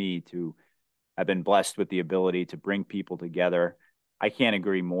means to me to have been blessed with the ability to bring people together. I can't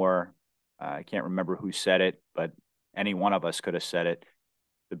agree more. I can't remember who said it, but any one of us could have said it.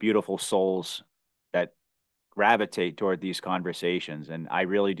 The beautiful souls that gravitate toward these conversations. And I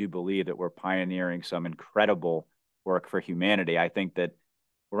really do believe that we're pioneering some incredible work for humanity. I think that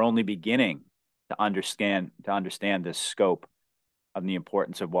we're only beginning to understand the scope of the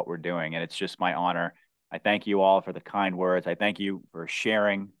importance of what we're doing. And it's just my honor. I thank you all for the kind words. I thank you for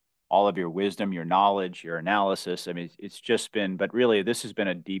sharing all of your wisdom, your knowledge, your analysis. I mean, it's just been, but really this has been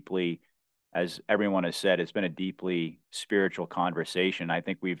a deeply, as everyone has said, it's been a deeply spiritual conversation. I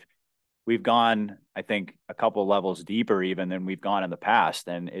think we've gone, I think, a couple levels deeper even than we've gone in the past.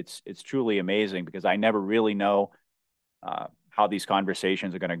 And it's truly amazing, because I never really know how these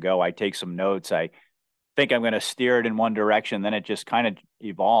conversations are going to go. I take some notes. I think I'm going to steer it in one direction. Then it just kind of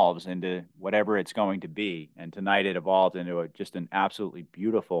evolves into whatever it's going to be. And tonight it evolved into just an absolutely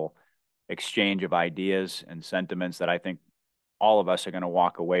beautiful exchange of ideas and sentiments that I think all of us are going to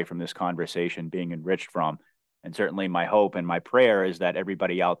walk away from this conversation being enriched from. And certainly my hope and my prayer is that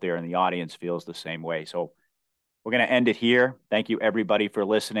everybody out there in the audience feels the same way. So we're going to end it here. Thank you, everybody, for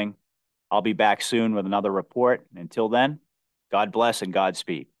listening. I'll be back soon with another report. Until then, God bless and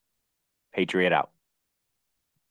Godspeed. Patriot out.